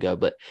it's so long ago,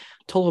 but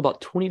a total of about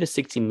 20 to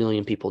 60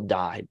 million people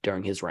died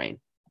during his reign.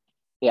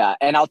 Yeah,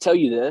 and I'll tell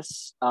you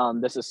this.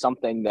 This is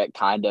something that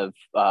kind of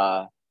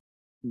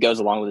goes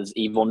along with his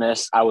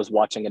evilness. I was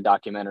watching a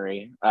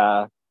documentary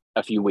a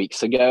few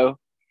weeks ago,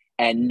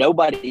 and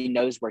nobody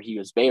knows where he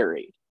was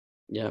buried.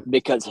 Yeah,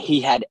 because he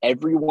had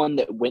everyone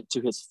that went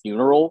to his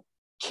funeral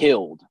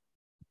killed.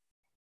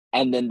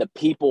 And then the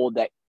people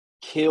that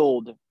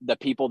killed the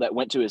people that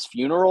went to his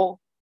funeral,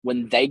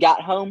 when they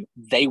got home,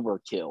 they were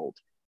killed.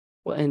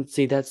 Well, and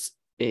see,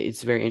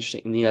 it's very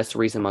interesting. And that's the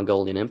reason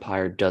Mongolian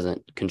Empire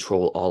doesn't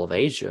control all of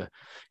Asia,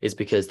 is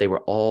because they were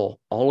all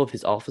of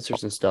his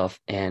officers and stuff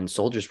and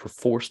soldiers were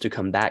forced to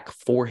come back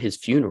for his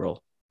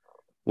funeral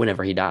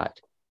whenever he died.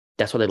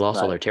 That's why they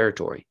lost all their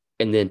territory.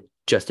 And then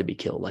just to be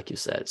killed, like you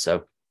said.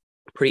 So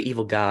pretty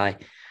evil guy.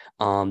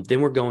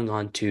 Then we're going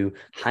on to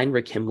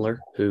Heinrich Himmler,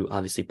 who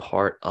obviously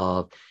part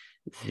of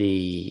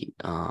the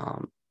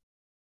Final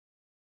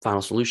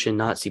Solution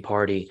Nazi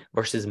Party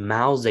versus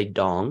Mao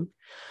Zedong.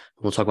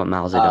 We'll talk about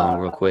Mao Zedong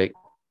real quick.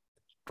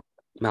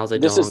 Mao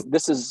Zedong.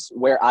 This is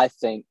where I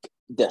think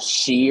the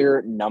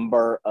sheer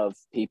number of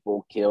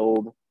people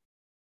killed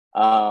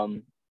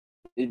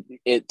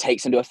it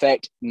takes into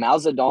effect. Mao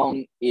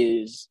Zedong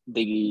is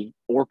the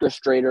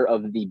orchestrator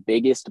of the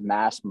biggest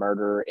mass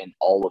murder in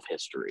all of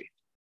history.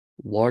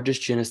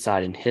 Largest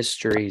genocide in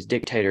history. He's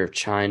dictator of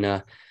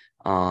China.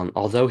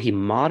 Although he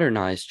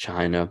modernized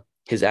China,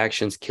 his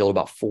actions killed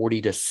about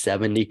 40 to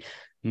 70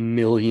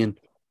 million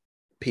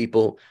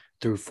people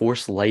through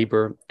forced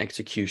labor,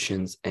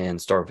 executions,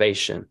 and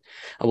starvation.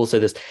 I will say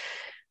this,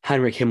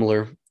 Heinrich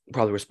Himmler,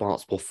 probably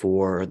responsible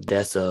for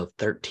deaths of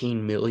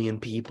 13 million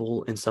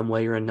people in some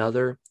way or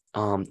another.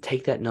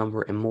 Take that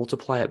number and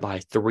multiply it by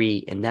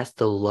 3, and that's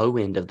the low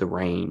end of the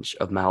range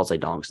of Mao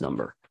Zedong's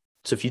number.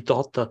 So if you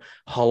thought the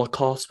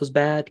Holocaust was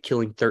bad,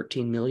 killing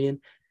 13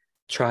 million,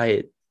 try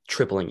it,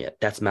 tripling it.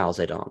 That's Mao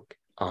Zedong.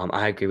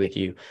 I agree with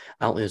you.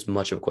 I don't think there's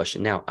much of a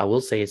question. Now, I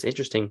will say it's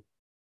interesting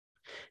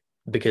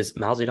because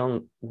Mao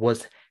Zedong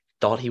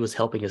thought he was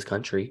helping his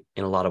country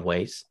in a lot of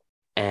ways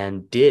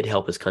and did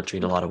help his country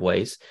in a lot of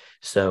ways.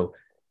 So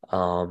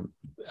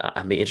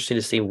I'd be interested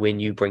to see when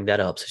you bring that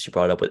up, since you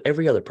brought it up with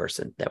every other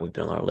person that we've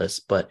been on our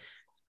list. But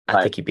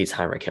I think he beats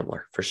Heinrich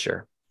Himmler for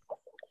sure.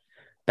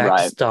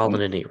 Back to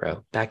Stalin and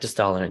Nero.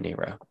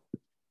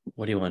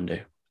 What do you want to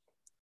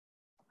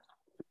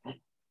do?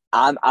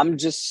 I'm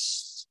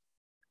just,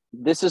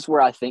 this is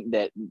where I think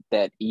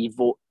that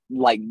evil,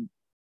 like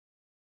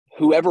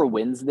whoever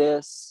wins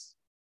this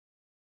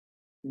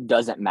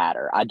doesn't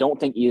matter. I don't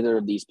think either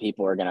of these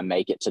people are going to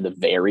make it to the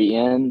very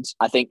end.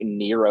 I think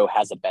Nero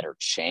has a better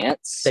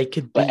chance. They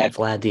could beat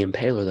Vlad the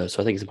Impaler though,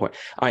 so I think it's important.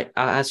 All right,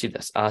 I'll ask you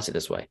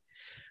this way.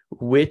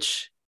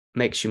 Which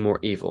makes you more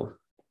evil?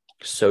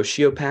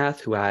 Sociopath,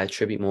 who I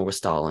attribute more with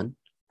Stalin,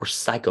 or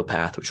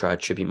psychopath, which I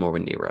attribute more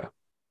with Nero?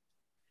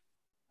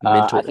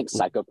 I think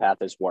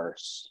psychopath is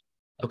worse.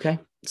 Okay.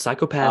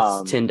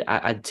 Psychopaths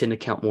I tend to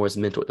count more as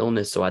mental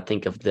illness, so I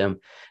think of them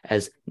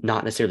as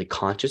not necessarily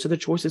conscious of their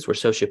choices, where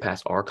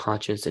sociopaths are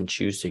conscious and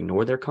choose to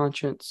ignore their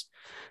conscience.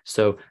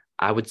 So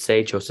I would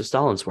say Joseph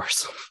Stalin's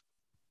worse.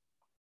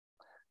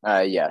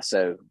 Yeah,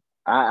 so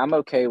I'm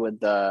okay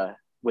with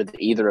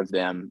either of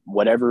them.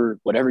 Whatever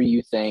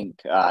you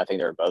think. I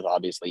think they're both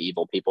obviously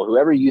evil people.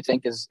 Whoever you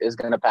think is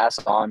going to pass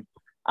on,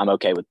 I'm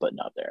okay with putting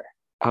up there.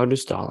 I would do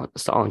Stalin.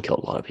 Stalin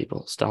killed a lot of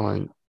people.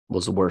 Stalin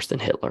was worse than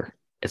Hitler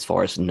as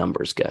far as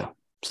numbers go.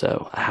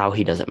 So how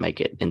he doesn't make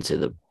it into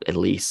the at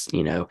least,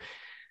 the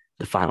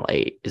final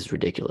 8 is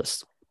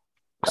ridiculous.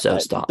 So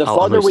stop. The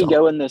farther we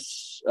go in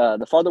this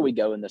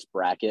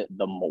bracket,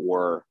 the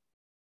more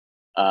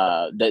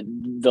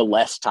the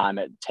less time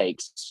it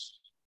takes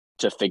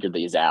to figure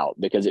these out,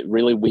 because it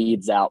really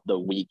weeds out the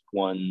weak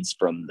ones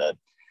from the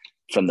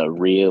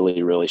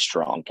really, really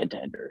strong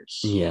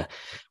contenders. Yeah.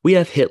 We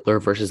have Hitler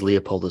versus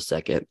Leopold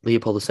II.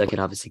 Leopold II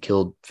obviously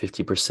killed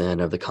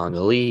 50% of the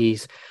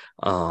Congolese.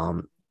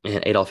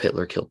 And Adolf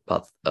Hitler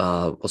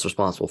was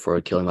responsible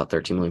for killing about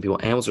 13 million people,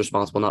 and was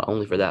responsible not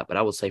only for that, but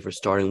I would say for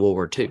starting World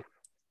War II.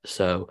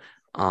 So,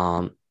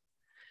 and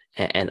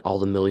all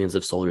the millions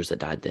of soldiers that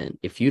died then.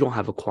 If you don't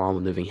have a qualm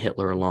with moving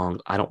Hitler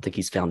along, I don't think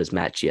he's found his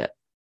match yet.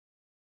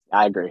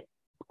 I agree.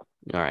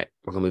 All right,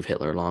 we're gonna move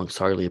Hitler along.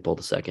 Sorry,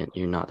 Leopold II,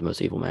 you're not the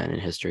most evil man in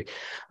history.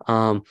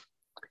 Idi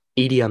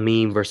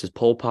Amin versus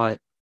Pol Pot.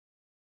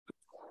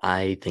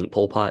 I think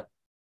Pol Pot.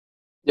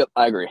 Yep,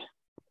 I agree.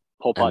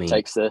 Pol Pot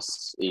takes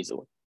this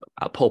easily.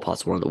 Pol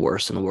Pot's one of the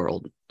worst in the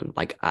world.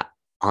 Like, I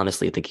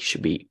honestly think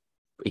he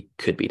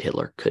could beat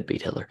Hitler.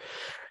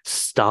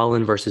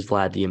 Stalin versus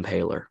Vlad the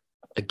Impaler.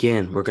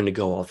 Again, we're going to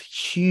go off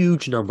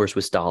huge numbers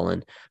with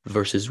Stalin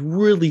versus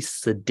really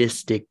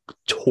sadistic,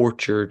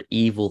 tortured,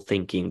 evil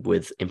thinking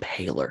with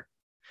Impaler,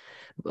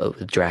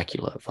 with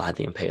Dracula, Vlad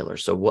the Impaler.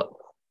 So what,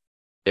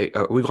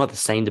 are we going to have the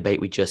same debate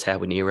we just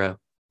had with Nero?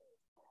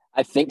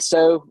 I think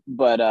so,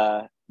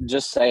 but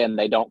just saying,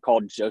 they don't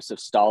call Joseph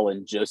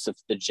Stalin Joseph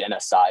the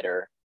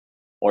Genocider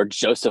or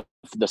Joseph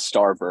the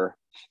Starver.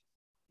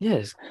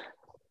 Yes.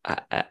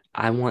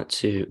 I want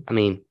to,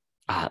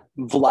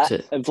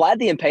 Vlad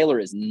the Impaler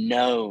is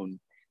known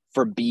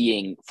for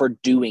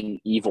doing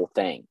evil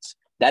things.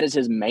 That is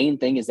his main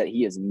thing, is that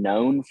he is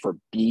known for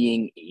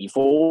being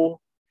evil.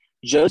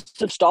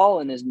 Joseph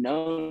Stalin is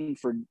known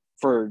for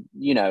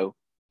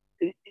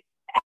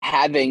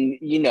having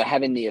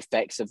the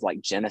effects of like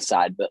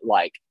genocide, but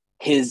like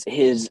his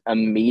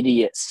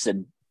immediate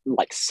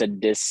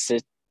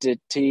sadicity,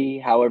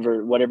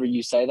 whatever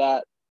you say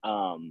that,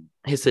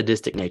 his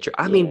sadistic nature.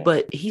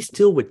 But he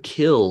still would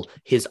kill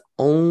his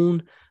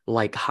own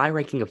like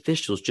high-ranking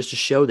officials just to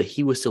show that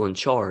he was still in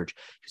charge.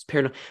 He was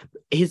paranoid.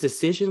 His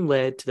decision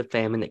led to the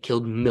famine that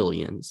killed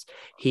millions.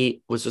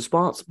 He was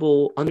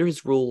responsible, under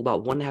his rule,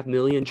 about 1.5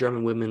 million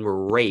German women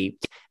were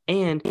raped,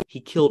 and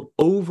he killed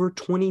over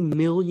 20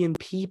 million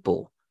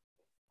people.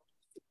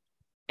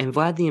 And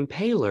Vlad the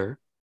Impaler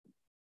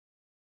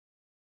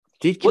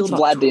did kill. What's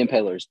Vlad the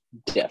Impaler's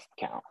death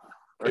count?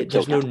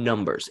 There's no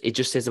numbers. It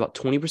just says about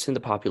 20% of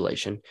the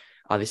population.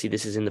 Obviously,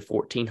 this is in the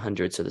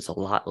 1400s, so there's a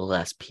lot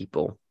less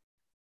people.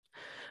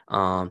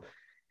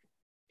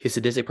 His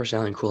sadistic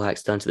personality and cruel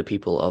acts done to the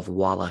people of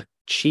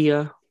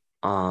Wallachia.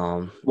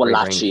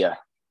 Wallachia,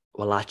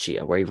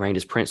 where he reigned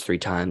as prince 3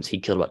 times. He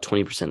killed about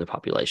 20% of the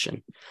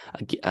population.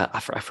 I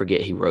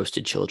forget, he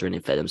roasted children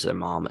and fed them to their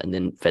mom, and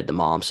then fed the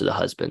moms to the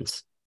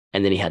husbands,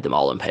 and then he had them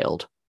all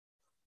impaled.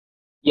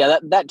 Yeah,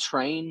 that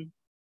train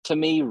to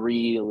me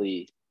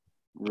really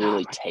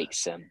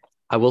takes him.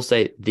 I will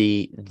say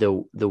the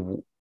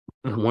one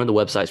of the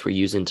websites we're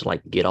using to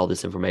like get all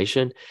this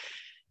information,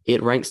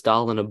 it ranks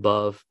Stalin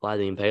above Vlad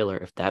the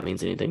Impaler, if that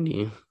means anything to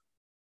you.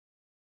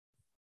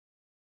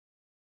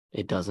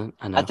 It doesn't.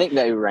 I know. I think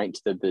they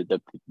ranked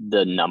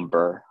the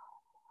number.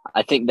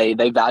 I think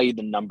they value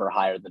the number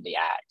higher than the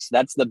acts.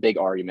 That's the big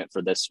argument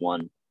for this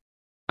one.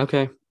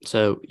 Okay,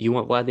 so you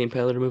want Vlad the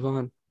Impaler to move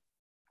on?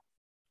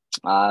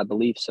 I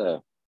believe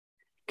so.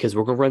 Because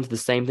we're going to run to the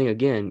same thing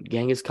again.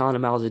 Genghis Khan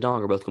and Mao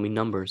Zedong are both going to be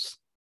numbers.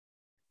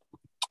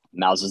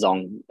 Mao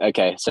Zedong.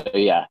 Okay, so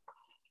yeah.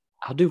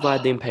 I'll do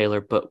Vlad the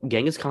Impaler, but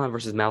Genghis Khan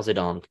versus Mao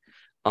Zedong.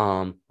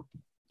 I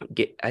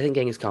think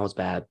Genghis Khan was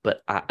bad,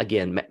 but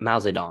again, Mao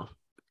Zedong,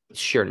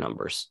 sheer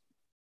numbers.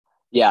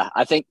 Yeah,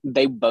 I think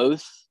they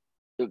both.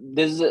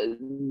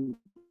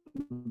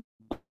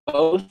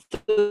 Both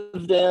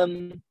of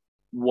them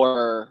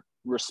were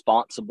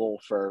responsible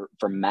for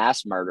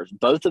mass murders.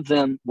 Both of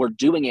them were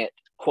doing it,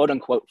 quote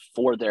unquote,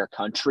 for their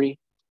country.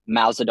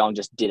 Mao Zedong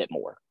just did it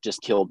more,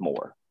 just killed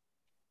more.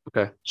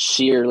 Okay.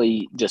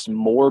 Sheerly, just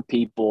more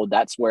people.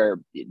 That's where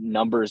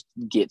numbers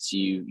gets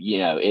you.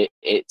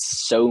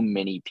 It's so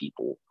many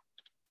people.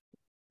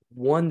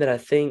 One that I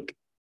think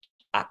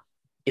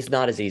is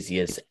not as easy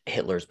as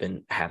Hitler's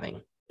been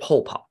having,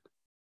 Pol Pot.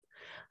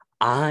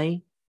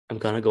 I am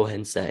going to go ahead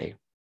and say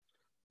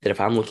that if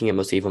I'm looking at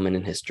most evil men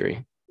in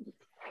history,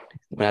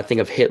 when I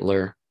think of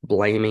Hitler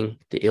blaming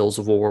the ills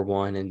of World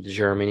War I and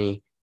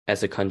Germany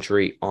as a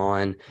country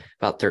on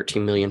about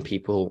 13 million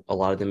people, a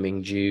lot of them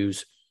being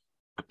Jews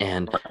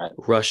and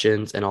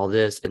Russians and all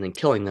this, and then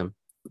killing them,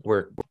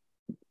 where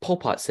Pol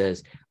Pot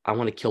says, I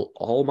want to kill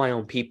all my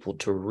own people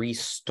to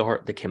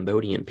restart the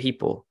Cambodian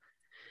people.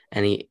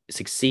 And he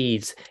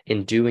succeeds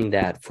in doing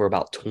that for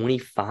about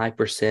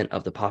 25%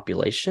 of the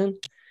population.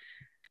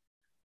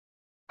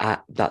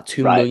 About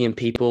 2 million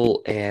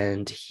people,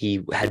 and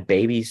he had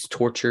babies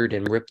tortured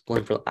and ripped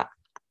blood from.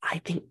 I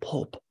think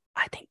Pol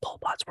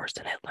Pot's worse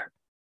than Hitler.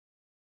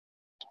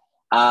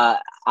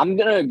 I'm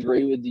going to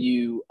agree with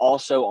you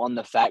also on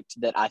the fact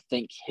that I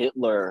think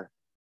Hitler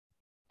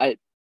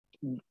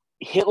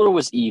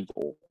was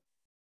evil,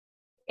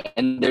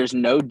 and there's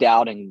no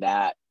doubting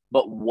that.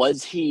 But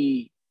was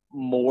he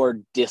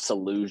more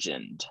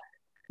disillusioned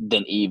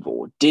than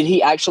evil? Did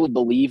he actually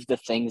believe the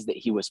things that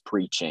he was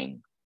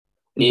preaching?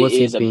 It Was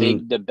he is a being,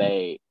 big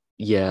debate.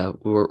 yeah,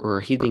 or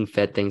he's being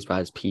fed things by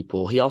his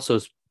people. He also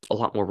is a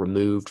lot more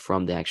removed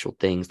from the actual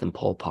things than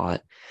Pol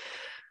Pot.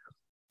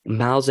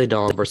 Mao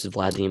Zedong versus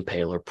Vlad the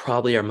Impaler,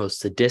 probably our most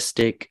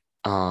sadistic,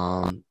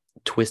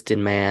 twisted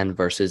man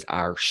versus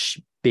our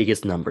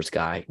biggest numbers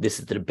guy. This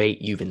is the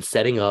debate you've been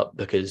setting up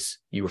because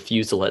you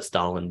refuse to let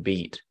Stalin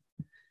beat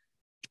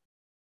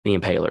the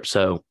Impaler.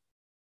 So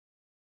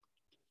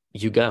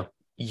you go.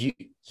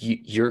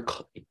 You're.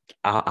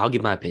 I'll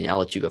give my opinion. I'll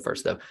let you go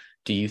first, though.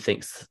 Do you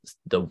think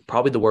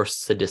probably the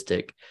worst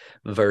sadistic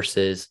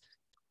versus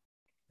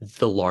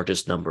the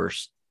largest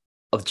numbers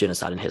of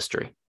genocide in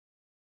history?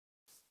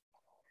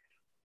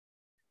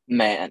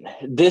 Man,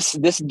 this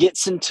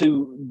gets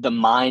into the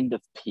mind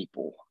of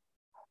people.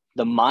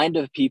 The mind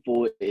of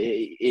people.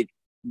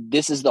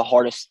 This is the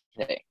hardest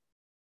thing.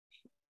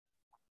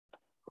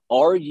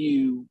 Are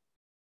you?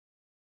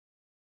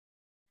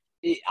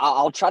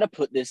 I'll try to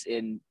put this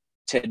in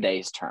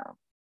today's term.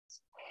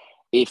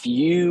 If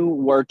you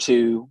were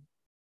to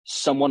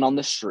someone on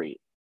the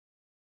street,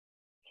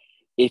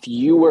 if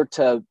you were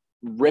to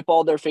rip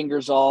all their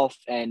fingers off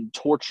and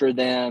torture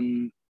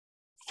them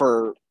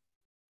for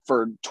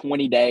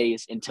 20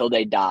 days until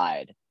they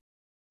died,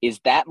 is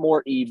that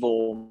more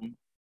evil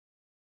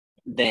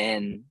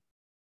than,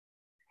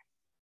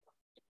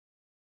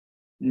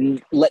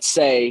 let's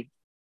say,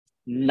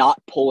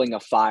 not pulling a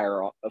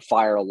fire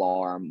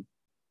alarm,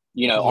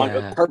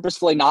 on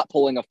purposefully not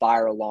pulling a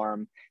fire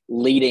alarm,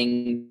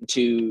 leading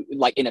to,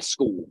 like in a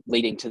school,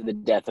 leading to the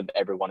death of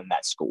everyone in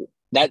that school?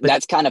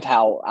 That's kind of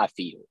how I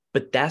feel.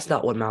 But that's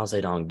not what Mao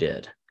Zedong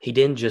did. He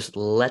didn't just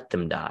let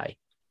them die.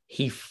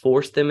 He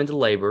forced them into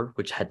labor,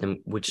 which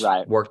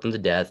worked them to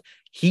death.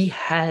 He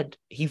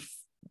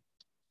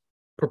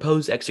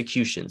proposed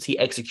executions. He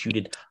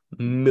executed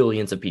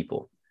millions of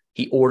people.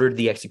 He ordered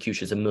the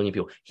executions of a million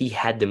people. He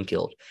had them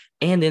killed.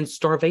 And then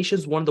starvation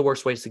is one of the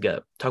worst ways to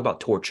go. Talk about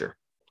torture,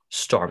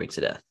 starving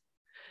to death.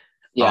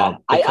 Yeah,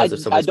 because of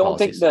some of his don't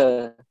policies.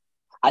 think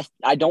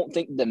I don't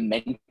think the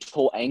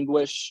mental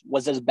anguish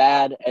was as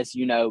bad as,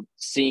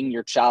 seeing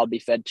your child be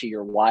fed to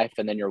your wife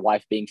and then your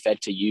wife being fed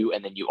to you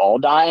and then you all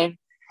dying.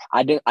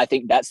 I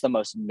think that's the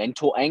most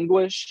mental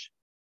anguish.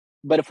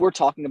 But if we're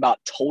talking about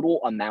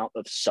total amount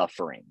of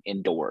suffering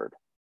endured,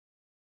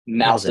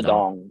 Mao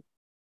Zedong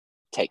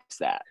takes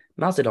that.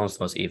 Mao Zedong's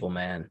the most evil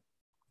man.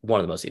 One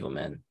of the most evil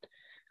men.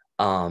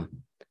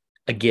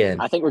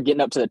 Again, I think we're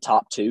getting up to the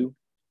top two.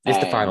 It's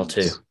the final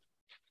two,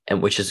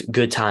 and which is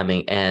good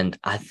timing. And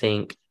I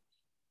think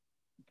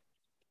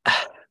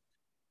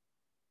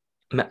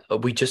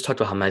we just talked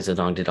about how Mao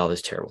Zedong did all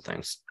these terrible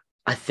things.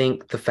 I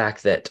think the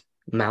fact that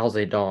Mao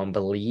Zedong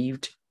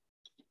believed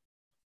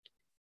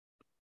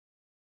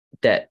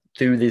that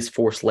through this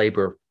forced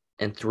labor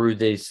and through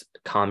these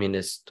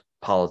communist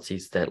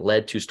policies that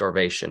led to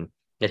starvation,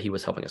 that he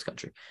was helping his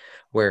country.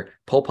 Where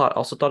Pol Pot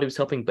also thought he was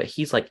helping, but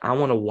he's like, I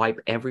want to wipe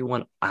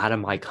everyone out of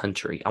my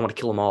country. I want to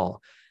kill them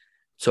all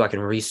so I can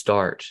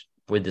restart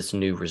with this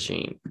new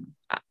regime.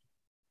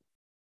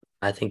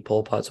 I think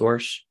Pol Pot's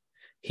worse.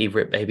 He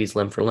ripped babies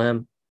limb for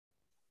limb.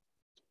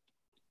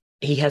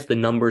 He has the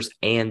numbers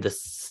and the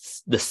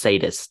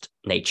sadist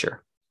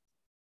nature.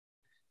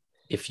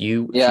 If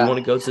you want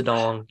to go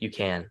Zedong, you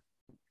can.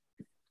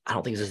 I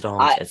don't think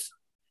Zedong I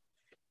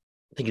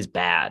think he's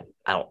bad.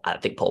 I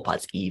think Pol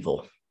Pot's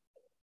evil.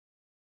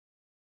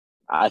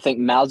 I think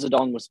Mao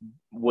Zedong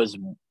was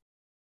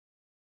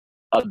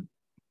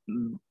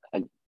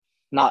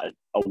not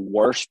a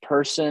worse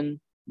person,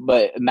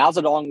 but Mao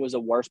Zedong was a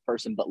worse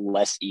person, but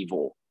less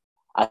evil.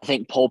 I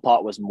think Pol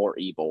Pot was more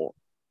evil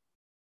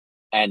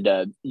and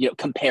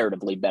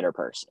comparatively better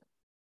person.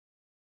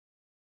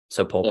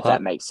 So Pol Pot, if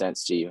that makes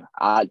sense to you,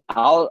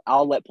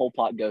 I'll let Pol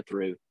Pot go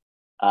through.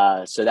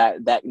 So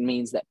that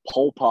means that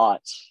Pol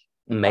Pot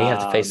may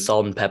have to face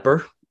salt and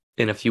pepper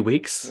in a few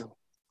weeks.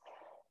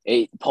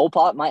 Pol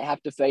Pot might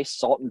have to face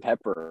salt and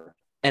pepper.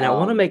 And I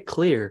want to make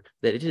clear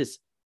that it is.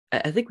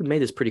 I think we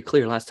made this pretty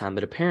clear last time,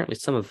 but apparently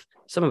some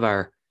of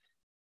our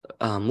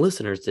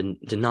listeners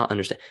did not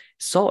understand.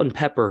 Salt and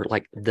pepper,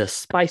 like the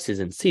spices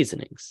and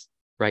seasonings,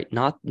 right?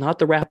 Not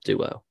the rap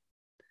duo.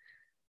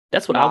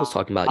 That's what I was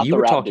talking about. You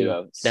were talking.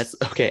 Duo. That's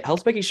okay. I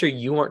was making sure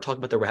you weren't talking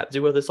about the rap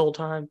duo this whole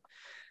time.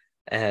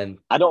 And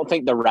I don't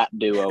think the rap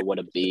duo would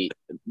have beat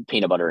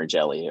Peanut Butter and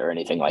Jelly or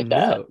anything like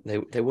that.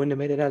 No, they wouldn't have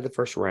made it out of the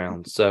first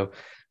round. So,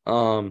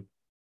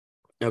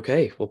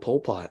 okay. Well,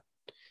 Pol Pot.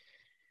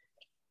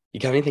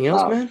 You got anything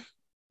else, man?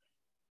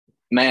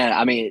 Man,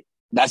 I mean,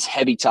 that's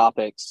heavy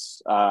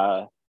topics.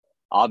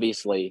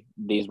 Obviously,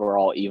 these were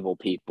all evil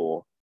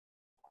people.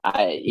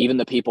 Even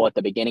the people at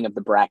the beginning of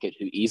the bracket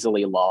who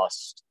easily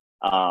lost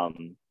are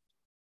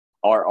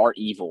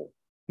evil.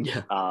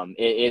 Yeah.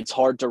 It's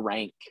hard to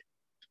rank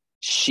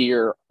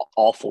sheer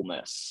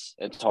awfulness.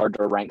 It's hard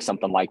to rank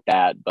something like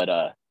that,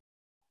 but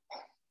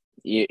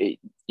you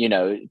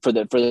know, for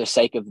the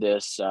sake of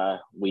this,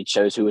 we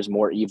chose who was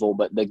more evil,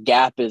 but the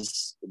gap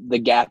is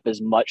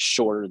much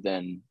shorter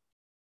than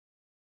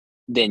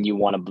you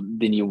want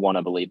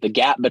to believe. The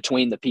gap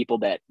between the people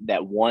that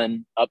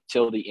won up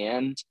till the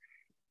end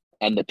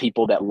and the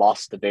people that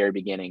lost the very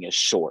beginning is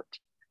short.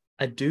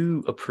 I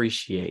do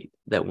appreciate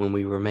that when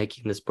we were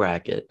making this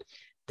bracket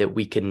that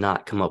we could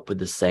not come up with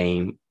the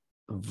same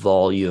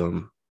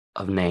volume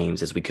of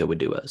names as we could with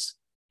duos.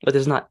 But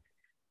there's not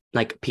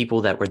like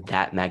people that were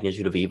that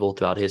magnitude of evil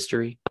throughout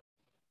history.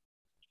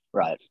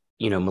 Right.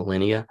 You know,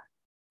 millennia.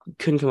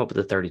 Couldn't come up with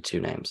the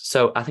 32 names.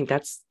 So I think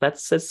that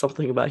says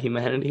something about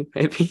humanity,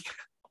 maybe.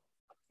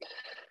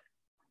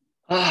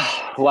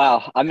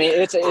 Wow. I mean,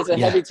 it's a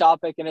heavy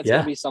topic, and it's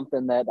gonna be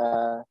something that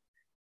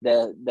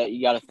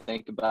you got to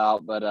think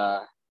about. But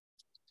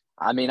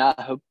I mean, I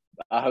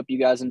hope you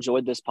guys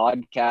enjoyed this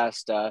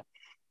podcast.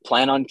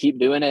 Plan on keep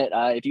doing it.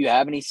 If you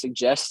have any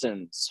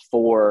suggestions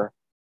for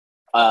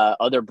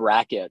other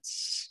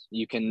brackets,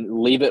 you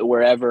can leave it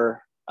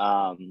wherever.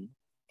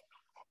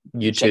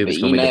 YouTube is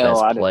going to be the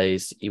best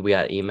place. We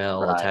got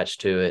email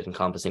attached to it,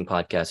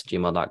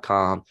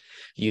 encompassingpodcast@gmail.com.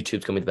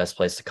 YouTube's going to be the best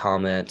place to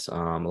comment. A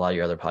lot of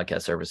your other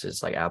podcast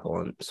services like Apple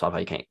and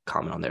Spotify, you can't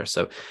comment on there.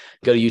 So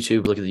go to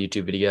YouTube, look at the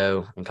YouTube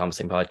video,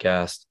 Encompassing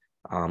Podcast.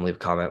 Leave a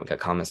comment. We've got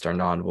comments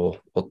turned on. We'll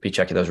be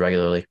checking those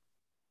regularly.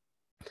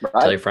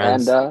 Tell your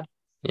friends. And,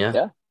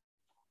 yeah.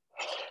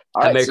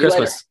 All right. Merry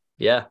Christmas.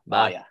 Yeah.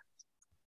 Bye. Yeah.